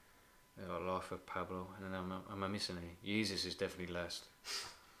Life of Pablo, and then am I missing any? Yeezus is definitely last.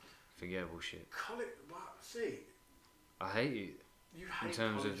 Forgettable shit. See, I hate it. You hate in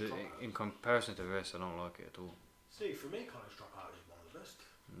terms College of Dropout. in comparison to the rest, I don't like it at all. See, for me, College Dropout is one of the best.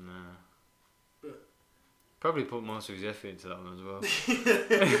 Nah. But probably put most of his effort into that one as well.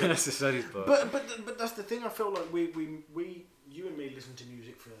 That's the saddest part. But that's the thing. I feel like we you and me listen to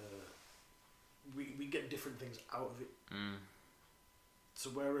music for. We get different things out of it. So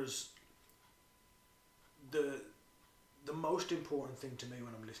whereas the most important thing to me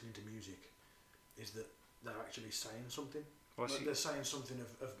when I'm listening to music is that they're actually saying something. Like they're saying something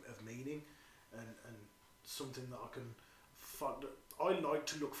of meaning and something that I can I like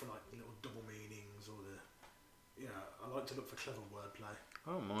to look for like little double meanings or I like to look for clever wordplay.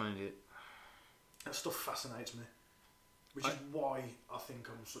 I don't mind it. That stuff fascinates me. Which is why I think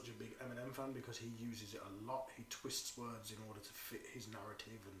I'm such a big Eminem fan, because he uses it a lot. He twists words in order to fit his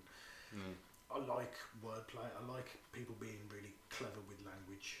narrative, and I like wordplay. I like people being really clever with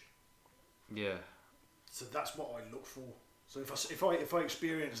language. Yeah. So that's what I look for. So if I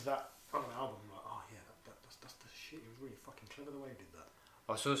experience that on an album, I'm like, oh yeah, that's the shit. It was really fucking clever the way he did that.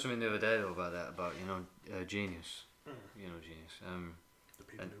 I saw something the other day though about that, about Genius. You know Genius. The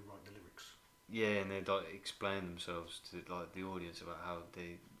people who write the lyrics. Yeah, and they like explain themselves to like the audience about how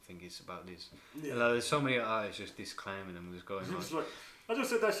they think it's about this. Yeah. And, like, there's so many artists just disclaiming them, just going like, I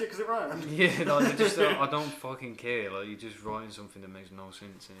just said that shit because it rhymed. Yeah, like they just I don't fucking care. Like you're just writing something that makes no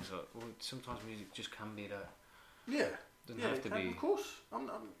sense, and it's like, well, sometimes music just can be that. Yeah. Doesn't have to be. Of course. I'm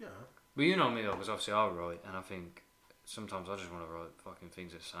But you know me though, because obviously I write, and I think sometimes I just want to write fucking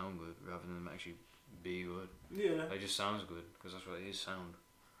things that sound good rather than them actually be good. Yeah. It just sounds good because that's what it is. Sound.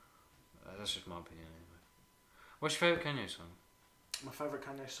 That's just my opinion anyway. What's your favourite Kanye song? My favourite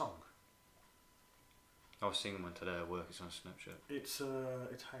Kanye song? I was singing one today at work. It's on Snapchat. It's Hey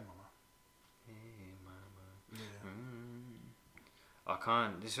Mama. Hey Mama. Yeah. I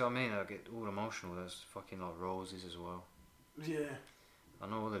can't. This is what I mean. I get all emotional. There's fucking like Roses as well. Yeah. I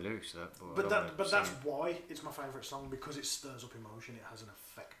know all the lyrics to that, but that's why it's my favourite song, because it stirs up emotion. It has an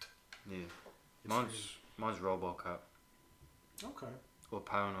effect. Yeah. Mine's Robocop. Okay. Or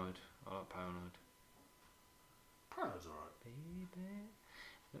Paranoid. I like Paranoid. Paranoid's alright. Baby.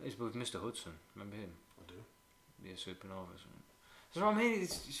 It's with Mr. Hudson. Remember him? I do. Yeah, Supernova. That's what I mean.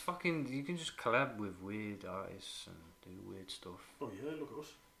 It's fucking. You can just collab with weird artists and do weird stuff. Oh yeah, look at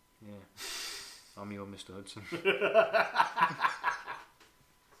us. Yeah. I'm your Mr. Hudson.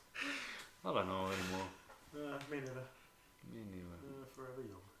 I don't know anymore. Me neither. Me neither. Forever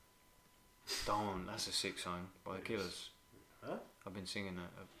Young. Dawn. That's a sick song by the Killers. Huh? I've been singing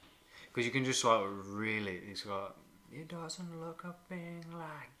that. Because you can just like reel it. It's like, it doesn't look a thing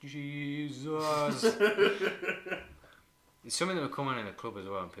like Jesus. It's something that will come on in a club as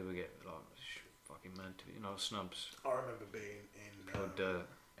well, and people get like fucking mad to it. You know, snubs. I remember being in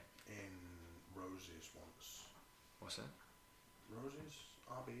Roses once. What's that? Roses?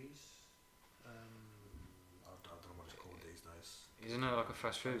 RB's? I don't know what it's called these days. Isn't it like a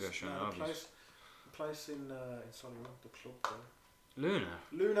fast food restaurant? No, the place in Solihull, the club there. Luna?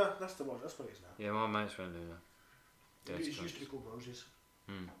 Luna, that's the one, that's what it is now. Yeah, my mate's went Luna. Dirty It used to be Conscious. called Roses.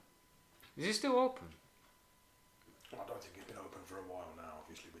 Is it still open? I don't think it's been open for a while now,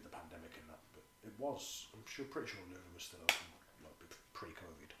 obviously with the pandemic and that. But it was. I'm pretty sure Luton was still open, like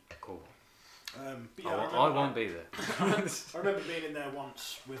pre-COVID. Cool. But yeah, I won't be there. I remember being in there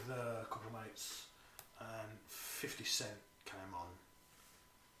once with a couple of mates, and 50 Cent came on,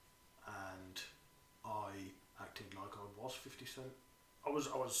 and I acted like I was 50 Cent. I was.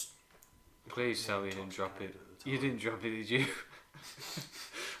 Please tell me you didn't drop it. intoxicated at the You time. didn't drop it, did you?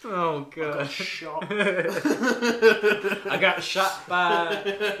 Oh I got god. shot. I got shot by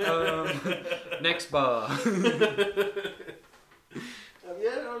next bar.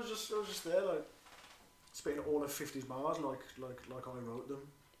 Yeah, I was just there, like spitting all of 50's bars, like I wrote them,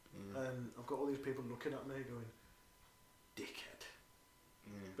 and I've got all these people looking at me going, "Dickhead."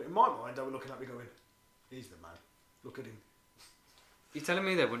 But in my mind, they were looking at me going, "He's the man. Look at him." You're telling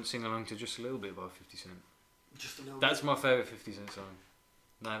me they wouldn't sing along to Just a Little Bit by 50 Cent? Just a little. That's bit. my favourite 50 Cent song.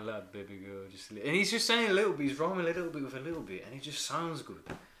 Not loud, baby girl, just a little. And he's just saying a little bit, he's rhyming a little bit with a little bit, and it just sounds good.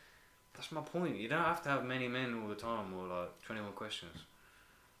 That's my point. You don't have to have many men all the time or like 21 Questions.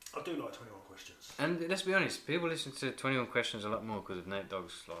 I do like 21 Questions. And let's be honest, people listen to 21 Questions a lot more because of Nate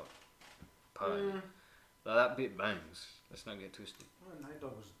Dogg's like poem. Like, that bit bangs. Let's not get twisted. Well, Nate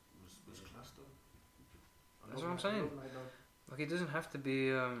Dogg was class though. That's what I'm saying. Like, it doesn't have to be,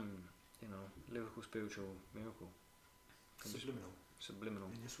 lyrical, spiritual, miracle. Subliminal.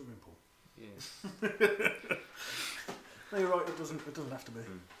 In your swimming pool. Yeah. No, you're right. It doesn't have to be.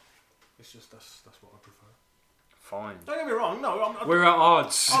 It's just that's what I prefer. Fine. Don't get me wrong. No, We're at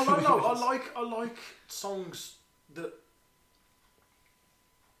odds. I like songs that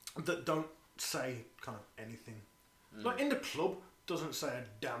don't say kind of anything. Like In the Club doesn't say a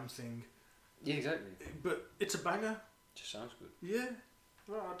damn thing. Yeah, exactly. But it's a banger. Just sounds good. Yeah.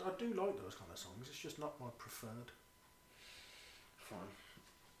 Well, I do like those kind of songs. It's just not my preferred. Fine.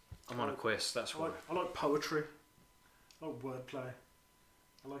 I'm on a quest, that's why. I like poetry. I like wordplay.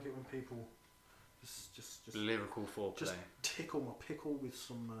 I like it when people just Lyrical foreplay. just tickle my pickle with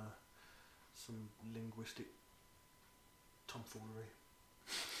some linguistic tomfoolery.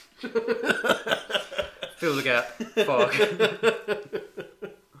 Fill the gap. Fuck.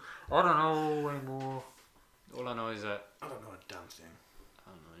 I don't know anymore. All I know is that I don't know a damn thing. I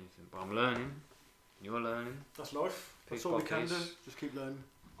don't know anything, but I'm learning. You're learning. That's life. That's Piece all by we can do. piece. Just keep learning.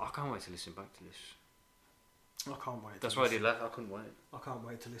 I can't wait to listen back to this. I can't wait. That's to why I listen. did laugh. I couldn't wait. I can't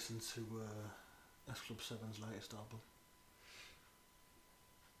wait to listen to S Club 7's latest album.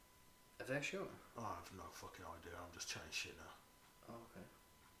 Are they sure? I have no fucking idea. I'm just chatting shit now. Oh, okay.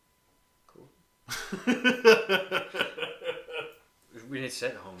 Cool. We need to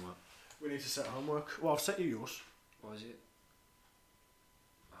set the homework. We need to set homework. Well, I've set you yours. What was it?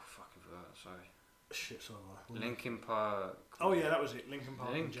 Oh, fucking forgot. Sorry. Shit's over. Linkin Park. Oh yeah, that was it. Linkin Park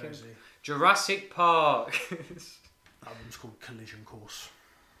and Linkin- Jay-Z. Jurassic Park. Album's called Collision Course.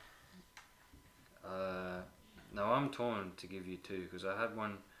 Now I'm torn to give you two because I had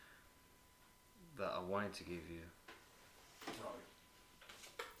one that I wanted to give you, Right.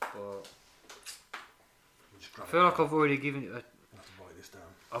 but Just I grab feel it like down. I've already given you. I have to write this down.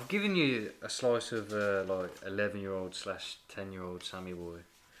 I've given you a slice of like 11-year-old / 10-year-old Sammy Boy,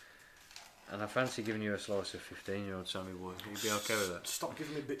 and I fancy giving you a slice of 15-year-old Sammy Boy. You'd be okay with that? Stop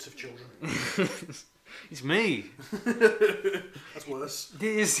giving me bits of children. It's me. That's worse.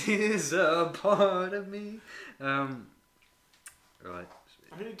 This is a part of me. Right.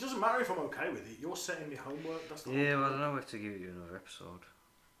 I mean, it doesn't matter if I'm okay with it. You're setting me homework. That's the Yeah, whole well, I point. don't know if to give you another episode.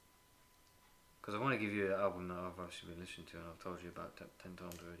 Because I want to give you an album that I've actually been listening to and I've told you about 10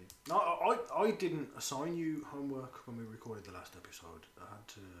 times already. No, I didn't assign you homework when we recorded the last episode. I had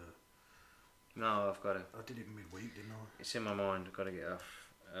to. No, I've got it. I did it midweek, didn't I? It's in my mind. I've got to get it off.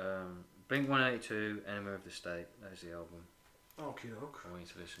 Blink 182, Enema of the State. That is the album Okay, doke. I want you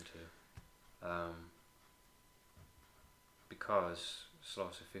to listen to. Because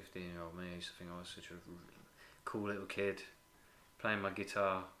slice of 15-year-old me, I used to think I was such a cool little kid playing my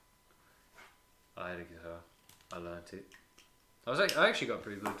guitar. I had a guitar. I learnt it. I actually got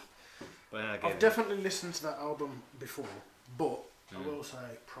pretty good. But then I gave I've definitely listened to that album before, but I will say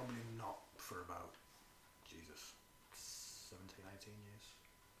probably not for about 17, 18 years.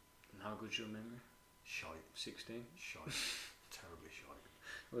 And how good's your memory? Shite. 16? Shite. Terribly shite.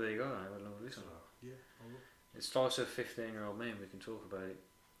 Well, there you go. I will listen. So, yeah, I will. It starts with 15-year-old me and we can talk about it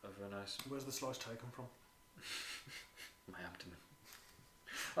over a nice... Where's the slice taken from? my abdomen.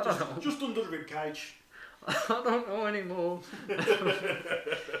 I don't know. Just under the rib cage. I don't know anymore.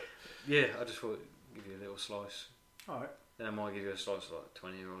 Yeah, I just thought I'd give you a little slice. Alright. Then I might give you a slice of like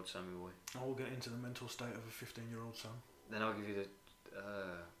 20-year-old Sammy boy. I will get into the mental state of a 15-year-old son. Then I'll give you the.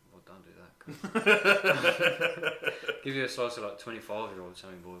 Well, don't do that. Give you a slice of like 25-year-old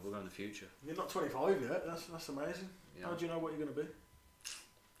Sammy boy. We're going in the future. You're not 25 yet. That's amazing. Yeah. How do you know what you're going to be?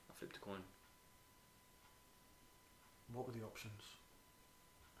 I flipped a coin. What were the options?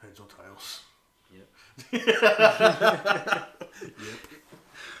 Heads or tails? Yep. Yep.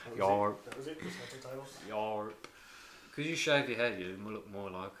 Yarp. That was it. Just heads or tails. Yarp. Because you shave your head, you look more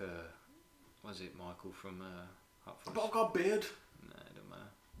like was it Michael from Hot Fuzz? But I've got a beard. Nah, it don't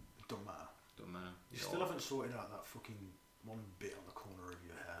matter. It don't matter. Don't matter. You still haven't sorted out that fucking one bit on the corner of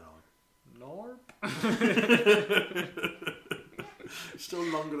your hairline. Norp. It's still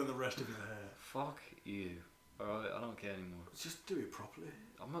longer than the rest of your hair. Fuck you. Alright, I don't care anymore. Just do it properly.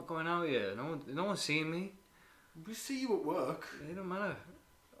 I'm not going out here. No one's seeing me. We see you at work. It don't matter.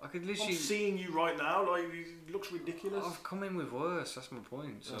 I could literally. I'm seeing you right now. Like, it looks ridiculous. I've come in with worse. That's my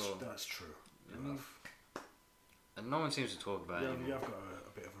point. So That's true. and no one seems to talk about it. Yeah, you have got a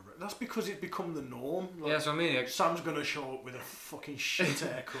bit of a. That's because it's become the norm. Like, Yeah, so I mean, Sam's gonna show up with a fucking shit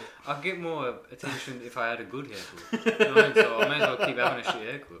haircut. I'd get more attention if I had a good haircut. You know what I mean? So I may as well keep having a shit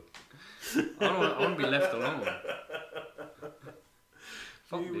haircut. I want to be left alone.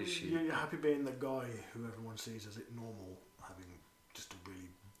 Fuck this shit. You're happy being the guy who everyone sees as it normal, having just a really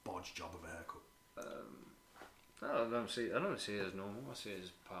bodge job of a haircut. No, I don't see it as normal. I see it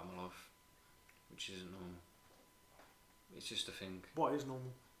as part of my life, which isn't normal. It's just a thing. What is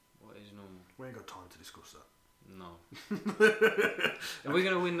normal? What is normal? We ain't got time to discuss that. No. Are we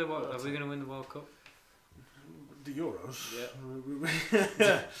gonna win the World Cup? The Euros?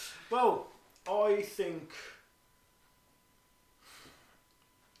 Yeah. Well, I think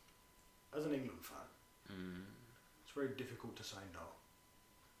as an England fan, it's very difficult to say no.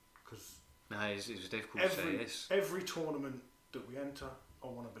 Because it's difficult to say yes. Every tournament that we enter, I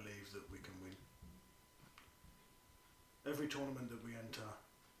want to believe that we can win. Every tournament that we enter,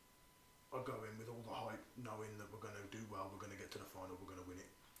 I go in with all the hype, knowing that we're going to do well, we're going to get to the final, we're going to win it.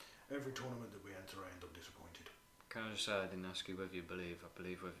 Every tournament that we enter, I end up disappointed. Can I just say I didn't ask you whether you believe. I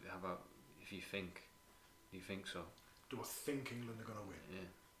believe. How about if you think? You think so? Do I think England are going to win? Yeah.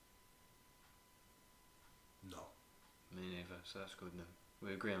 No. Me neither. So that's good then.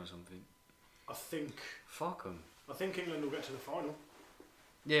 We agree on something. I think. Fuck them. I think England will get to the final.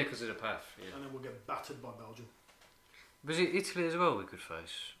 Yeah, because of the path. Yeah. And then we'll get battered by Belgium. Was it Italy as well we could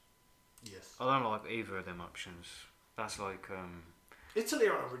face? Yes. I don't like either of them options. That's like Italy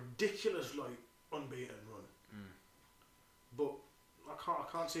are on a ridiculous unbeaten run. But I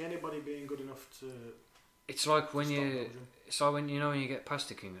can't see anybody being good enough to. It's like when Belgium. it's like when when you get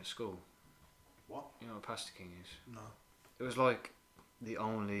pasta king at school. What? You know what pasta king is? No. It was like the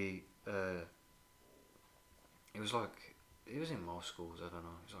only. It was in most schools. I don't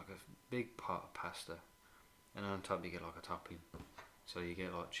know. It was like a big pot of pasta, and on top you get like a topping. So you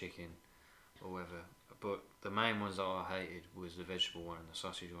get like chicken or whatever. But the main ones that I hated was the vegetable one and the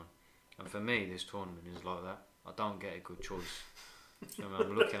sausage one. And for me, this tournament is like that. I don't get a good choice. So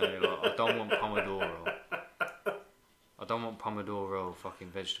I'm looking at it like I don't want pomodoro. I don't want pomodoro fucking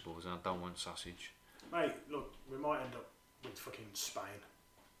vegetables, and I don't want sausage. Mate, look, we might end up with fucking Spain.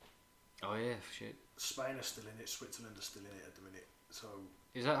 Oh yeah, shit. Spain are still in it. Switzerland are still in it at the minute. So.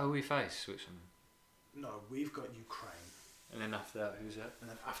 Is that who we face, Switzerland? No, we've got Ukraine. And then after that, who's that? And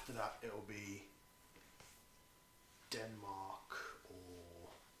then after that, it'll be Denmark or.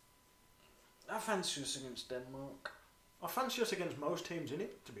 I fancy us against Denmark. I fancy us against most teams in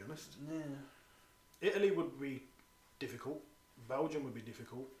it, to be honest. Yeah. Italy would be difficult. Belgium would be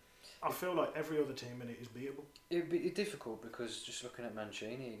difficult. I feel like every other team in it is beatable. It'd be difficult because just looking at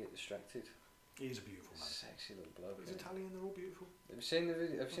Mancini, you get distracted. He's a beautiful man. Sexy little bloke. He's Italian. They're all beautiful. Have you seen the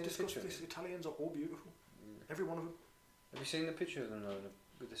video? Have you seen the Discussed picture? this. Italians are all beautiful. Every one of them. Have you seen the picture of them though,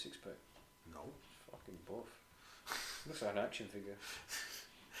 with the six pack? No. Fucking buff. Looks like an action figure.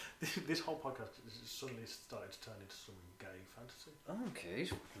 This whole podcast has suddenly started to turn into some gay fantasy. Oh, okay, he's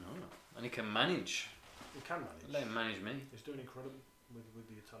fucking on it. And he can manage. He can manage. Let him manage me. He's doing incredible with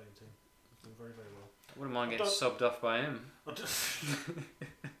the Italian team. He's doing very, very well. I wouldn't mind getting subbed off by him.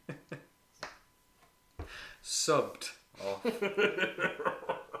 Subbed off.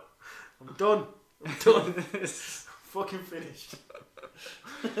 I'm done. Fucking finished.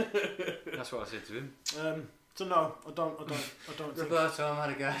 That's what I said to him. So no, I don't think. Roberto, I'm out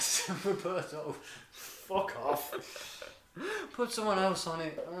of gas. Roberto. Fuck off. Put someone else on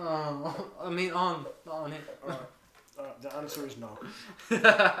it. Oh, I mean on, not on it. Alright, the answer is no.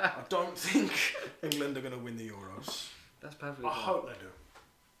 I don't think England are going to win the Euros. That's perfectly I fine. hope they do.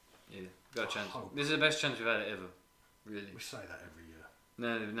 Yeah, got a chance. This is the best chance we've had ever. Really? We say that every year.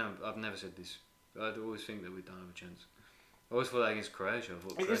 No, I've never said this. I'd always think that we don't have a chance. I always thought that against Croatia. I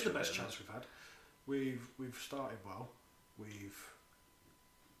thought It is Croatia the were best better chance we've had. We've started well. We've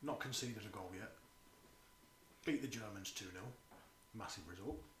not conceded a goal yet. Beat the Germans 2-0. Massive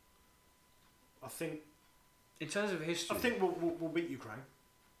result. I think. In terms of history, I think we'll beat Ukraine.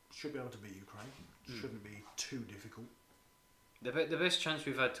 Should be able to beat Ukraine. Shouldn't be too difficult. the best chance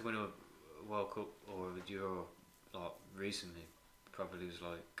we've had to win a World Cup or a Euro, like recently, probably was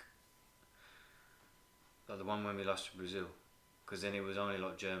like the one when we lost to Brazil, because then it was only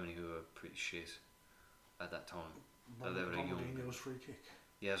like Germany who were pretty shit at that time. They were young. Ronaldinho's free kick.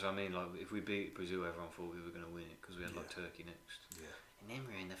 Yeah, so I mean, like if we beat Brazil, everyone thought we were going to win it because we had like Turkey next. Yeah. And then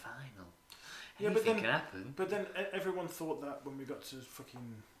we're in the final. Yeah, Anything can happen. But then everyone thought that when we got to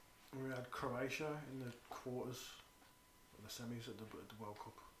we had Croatia in the quarters, or the semis at the World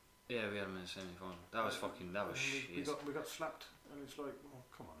Cup. Yeah, we had them in the semi-final. That was shit. We got slapped, and it's like, oh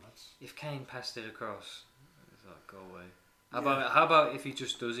come on, lads. If Kane passed it across, it's like go away. How about if he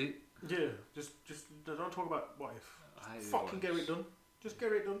just does it? Yeah, just don't talk about what if. Fucking get get it done. Just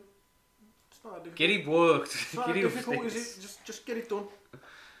get it done. It's not that difficult. Get it worked. It's not that difficult, is it? Just get it done.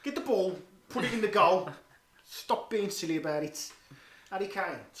 Get the ball, put it in the goal. Stop being silly about it. Harry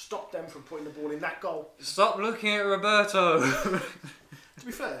Kane, stop them from putting the ball in that goal. Stop looking at Roberto. To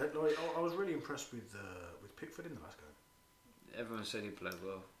be fair, like, I was really impressed with Pickford in the last game. Everyone said he played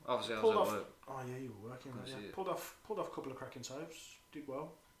well. Obviously, I was at work. Oh yeah, you were working. Yeah. Pulled off a couple of cracking saves. Did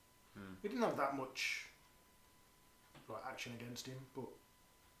well. He didn't have that much action against him, but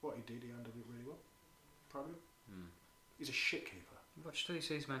what he did, he handled it really well. Proud of him. He's a shit keeper. Watch till he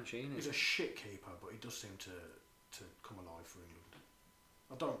sees Mancini. He's a shit keeper, but he does seem to come alive for England.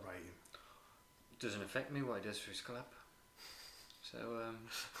 I don't rate him. It doesn't affect me what he does for his club. So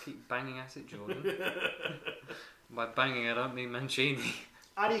keep banging at it, Jordan. By banging, I don't mean Mancini.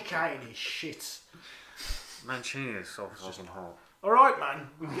 Harry Kane is shit. Mancini is so fucking hot. All right, man,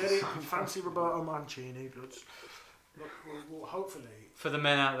 we get it. Fancy Roberto Mancini, but well, hopefully for the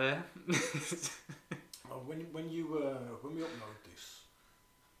men out there. when we upload this,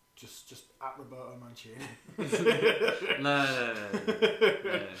 just at Roberto Mancini. No.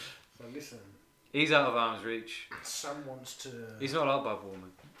 So listen. He's out of arm's reach. Sam wants to. He's not like Bob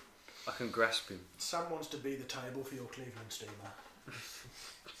Woolman. I can grasp him. Sam wants to be the table for your Cleveland steamer.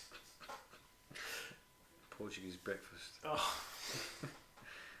 Portuguese breakfast. Oh.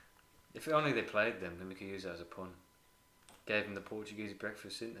 If only they played them, then we could use that as a pun. Gave them the Portuguese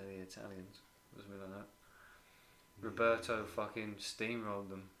breakfast, didn't they, the Italians? Or something like that. Roberto fucking steamrolled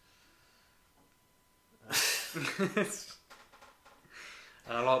them.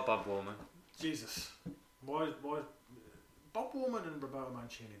 And I like Bob Woolman. Jesus. Why Bob Woolman and Roberto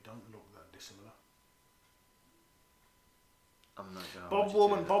Mancini don't look that dissimilar. I'm not sure.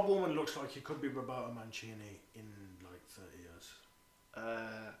 Bob Woolman looks like he could be Roberto Mancini in like 30 years.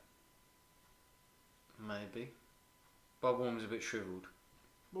 Maybe. Bob Woolman's a bit shrivelled.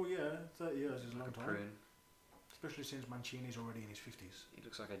 Well, yeah, 30 years is a long time. Prune. Especially since Mancini's already in his 50s. He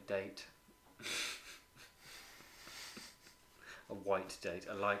looks like a date. A white date,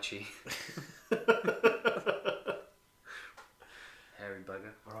 a lychee. Hairy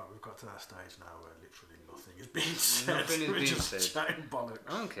bugger. Alright, we've got to that stage now where literally nothing is being said. Nothing is We're being just said. chatting bollocks.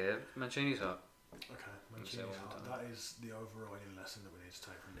 I don't care. Mancini's hot. Okay, Mancini's hot. That is the overriding lesson that we need to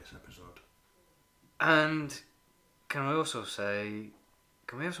take from this episode. And can I also say,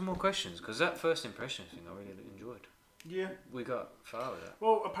 can we have some more questions? Because that first impression thing I really enjoyed. Yeah. We got far with that.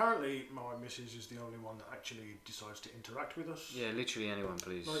 Well, apparently my missus is the only one that actually decides to interact with us. Yeah, literally anyone,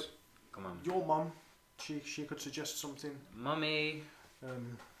 please. Like, come on. Your mum, she could suggest something. Mummy.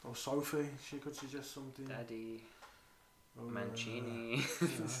 Or Sophie, she could suggest something. Daddy. Or, Mancini.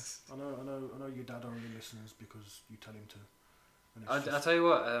 I know your dad only listens because you tell him to. I'll tell you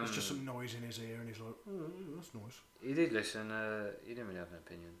what. It's just some noise in his ear, and he's like, "Oh, that's nice." He did listen. He didn't really have an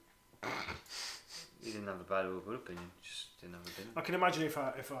opinion. He didn't have a bad or good opinion. Just didn't have an opinion. I can imagine if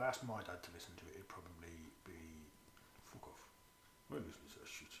I asked my dad to listen to it, it'd probably be fuck off. I don't listen to that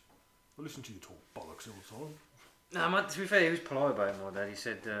shit. I listen to you talk bollocks all the time. No, to be fair, he was polite about it, my dad. He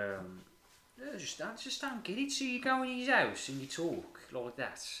said, I just don't get it. So you go in his house and you talk like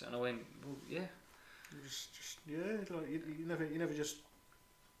that. And I went, well, yeah. Like you never just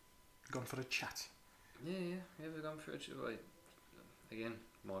gone for a chat. Yeah. You ever gone for a chat? Like, again,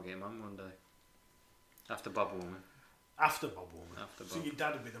 might get him on one day. After Bob Woolman. After Bob Woolman. After Bob. So your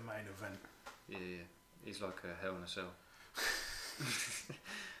dad would be the main event. Yeah. He's like a hell in a cell.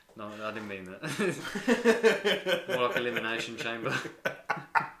 No, I didn't mean that. More like Elimination Chamber.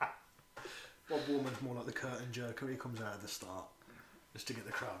 Bob Woolman's more like the curtain jerker. He comes out at the start just to get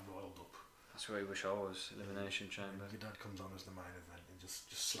the crowd riled up. That's where I wish I was. Elimination Chamber. Your dad comes on as the main event and just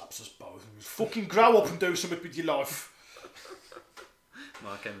slaps us both and goes, "Fucking grow up and do something with your life."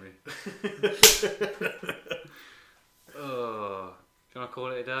 Mark Henry. Oh, do you want to call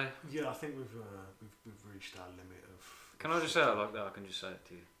it a day? Yeah, I think we've reached our limit of. Can I just say it like that? I can just say it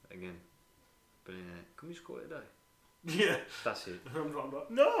to you again. Billionaire. Can we just call it a day? Yeah. That's it. I'm like,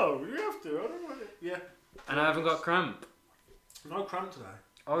 no, you have to. I don't want it. Yeah. And I haven't got cramp. No cramp today.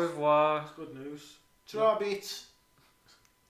 Au revoir. That's good news. Ta-ra, bit.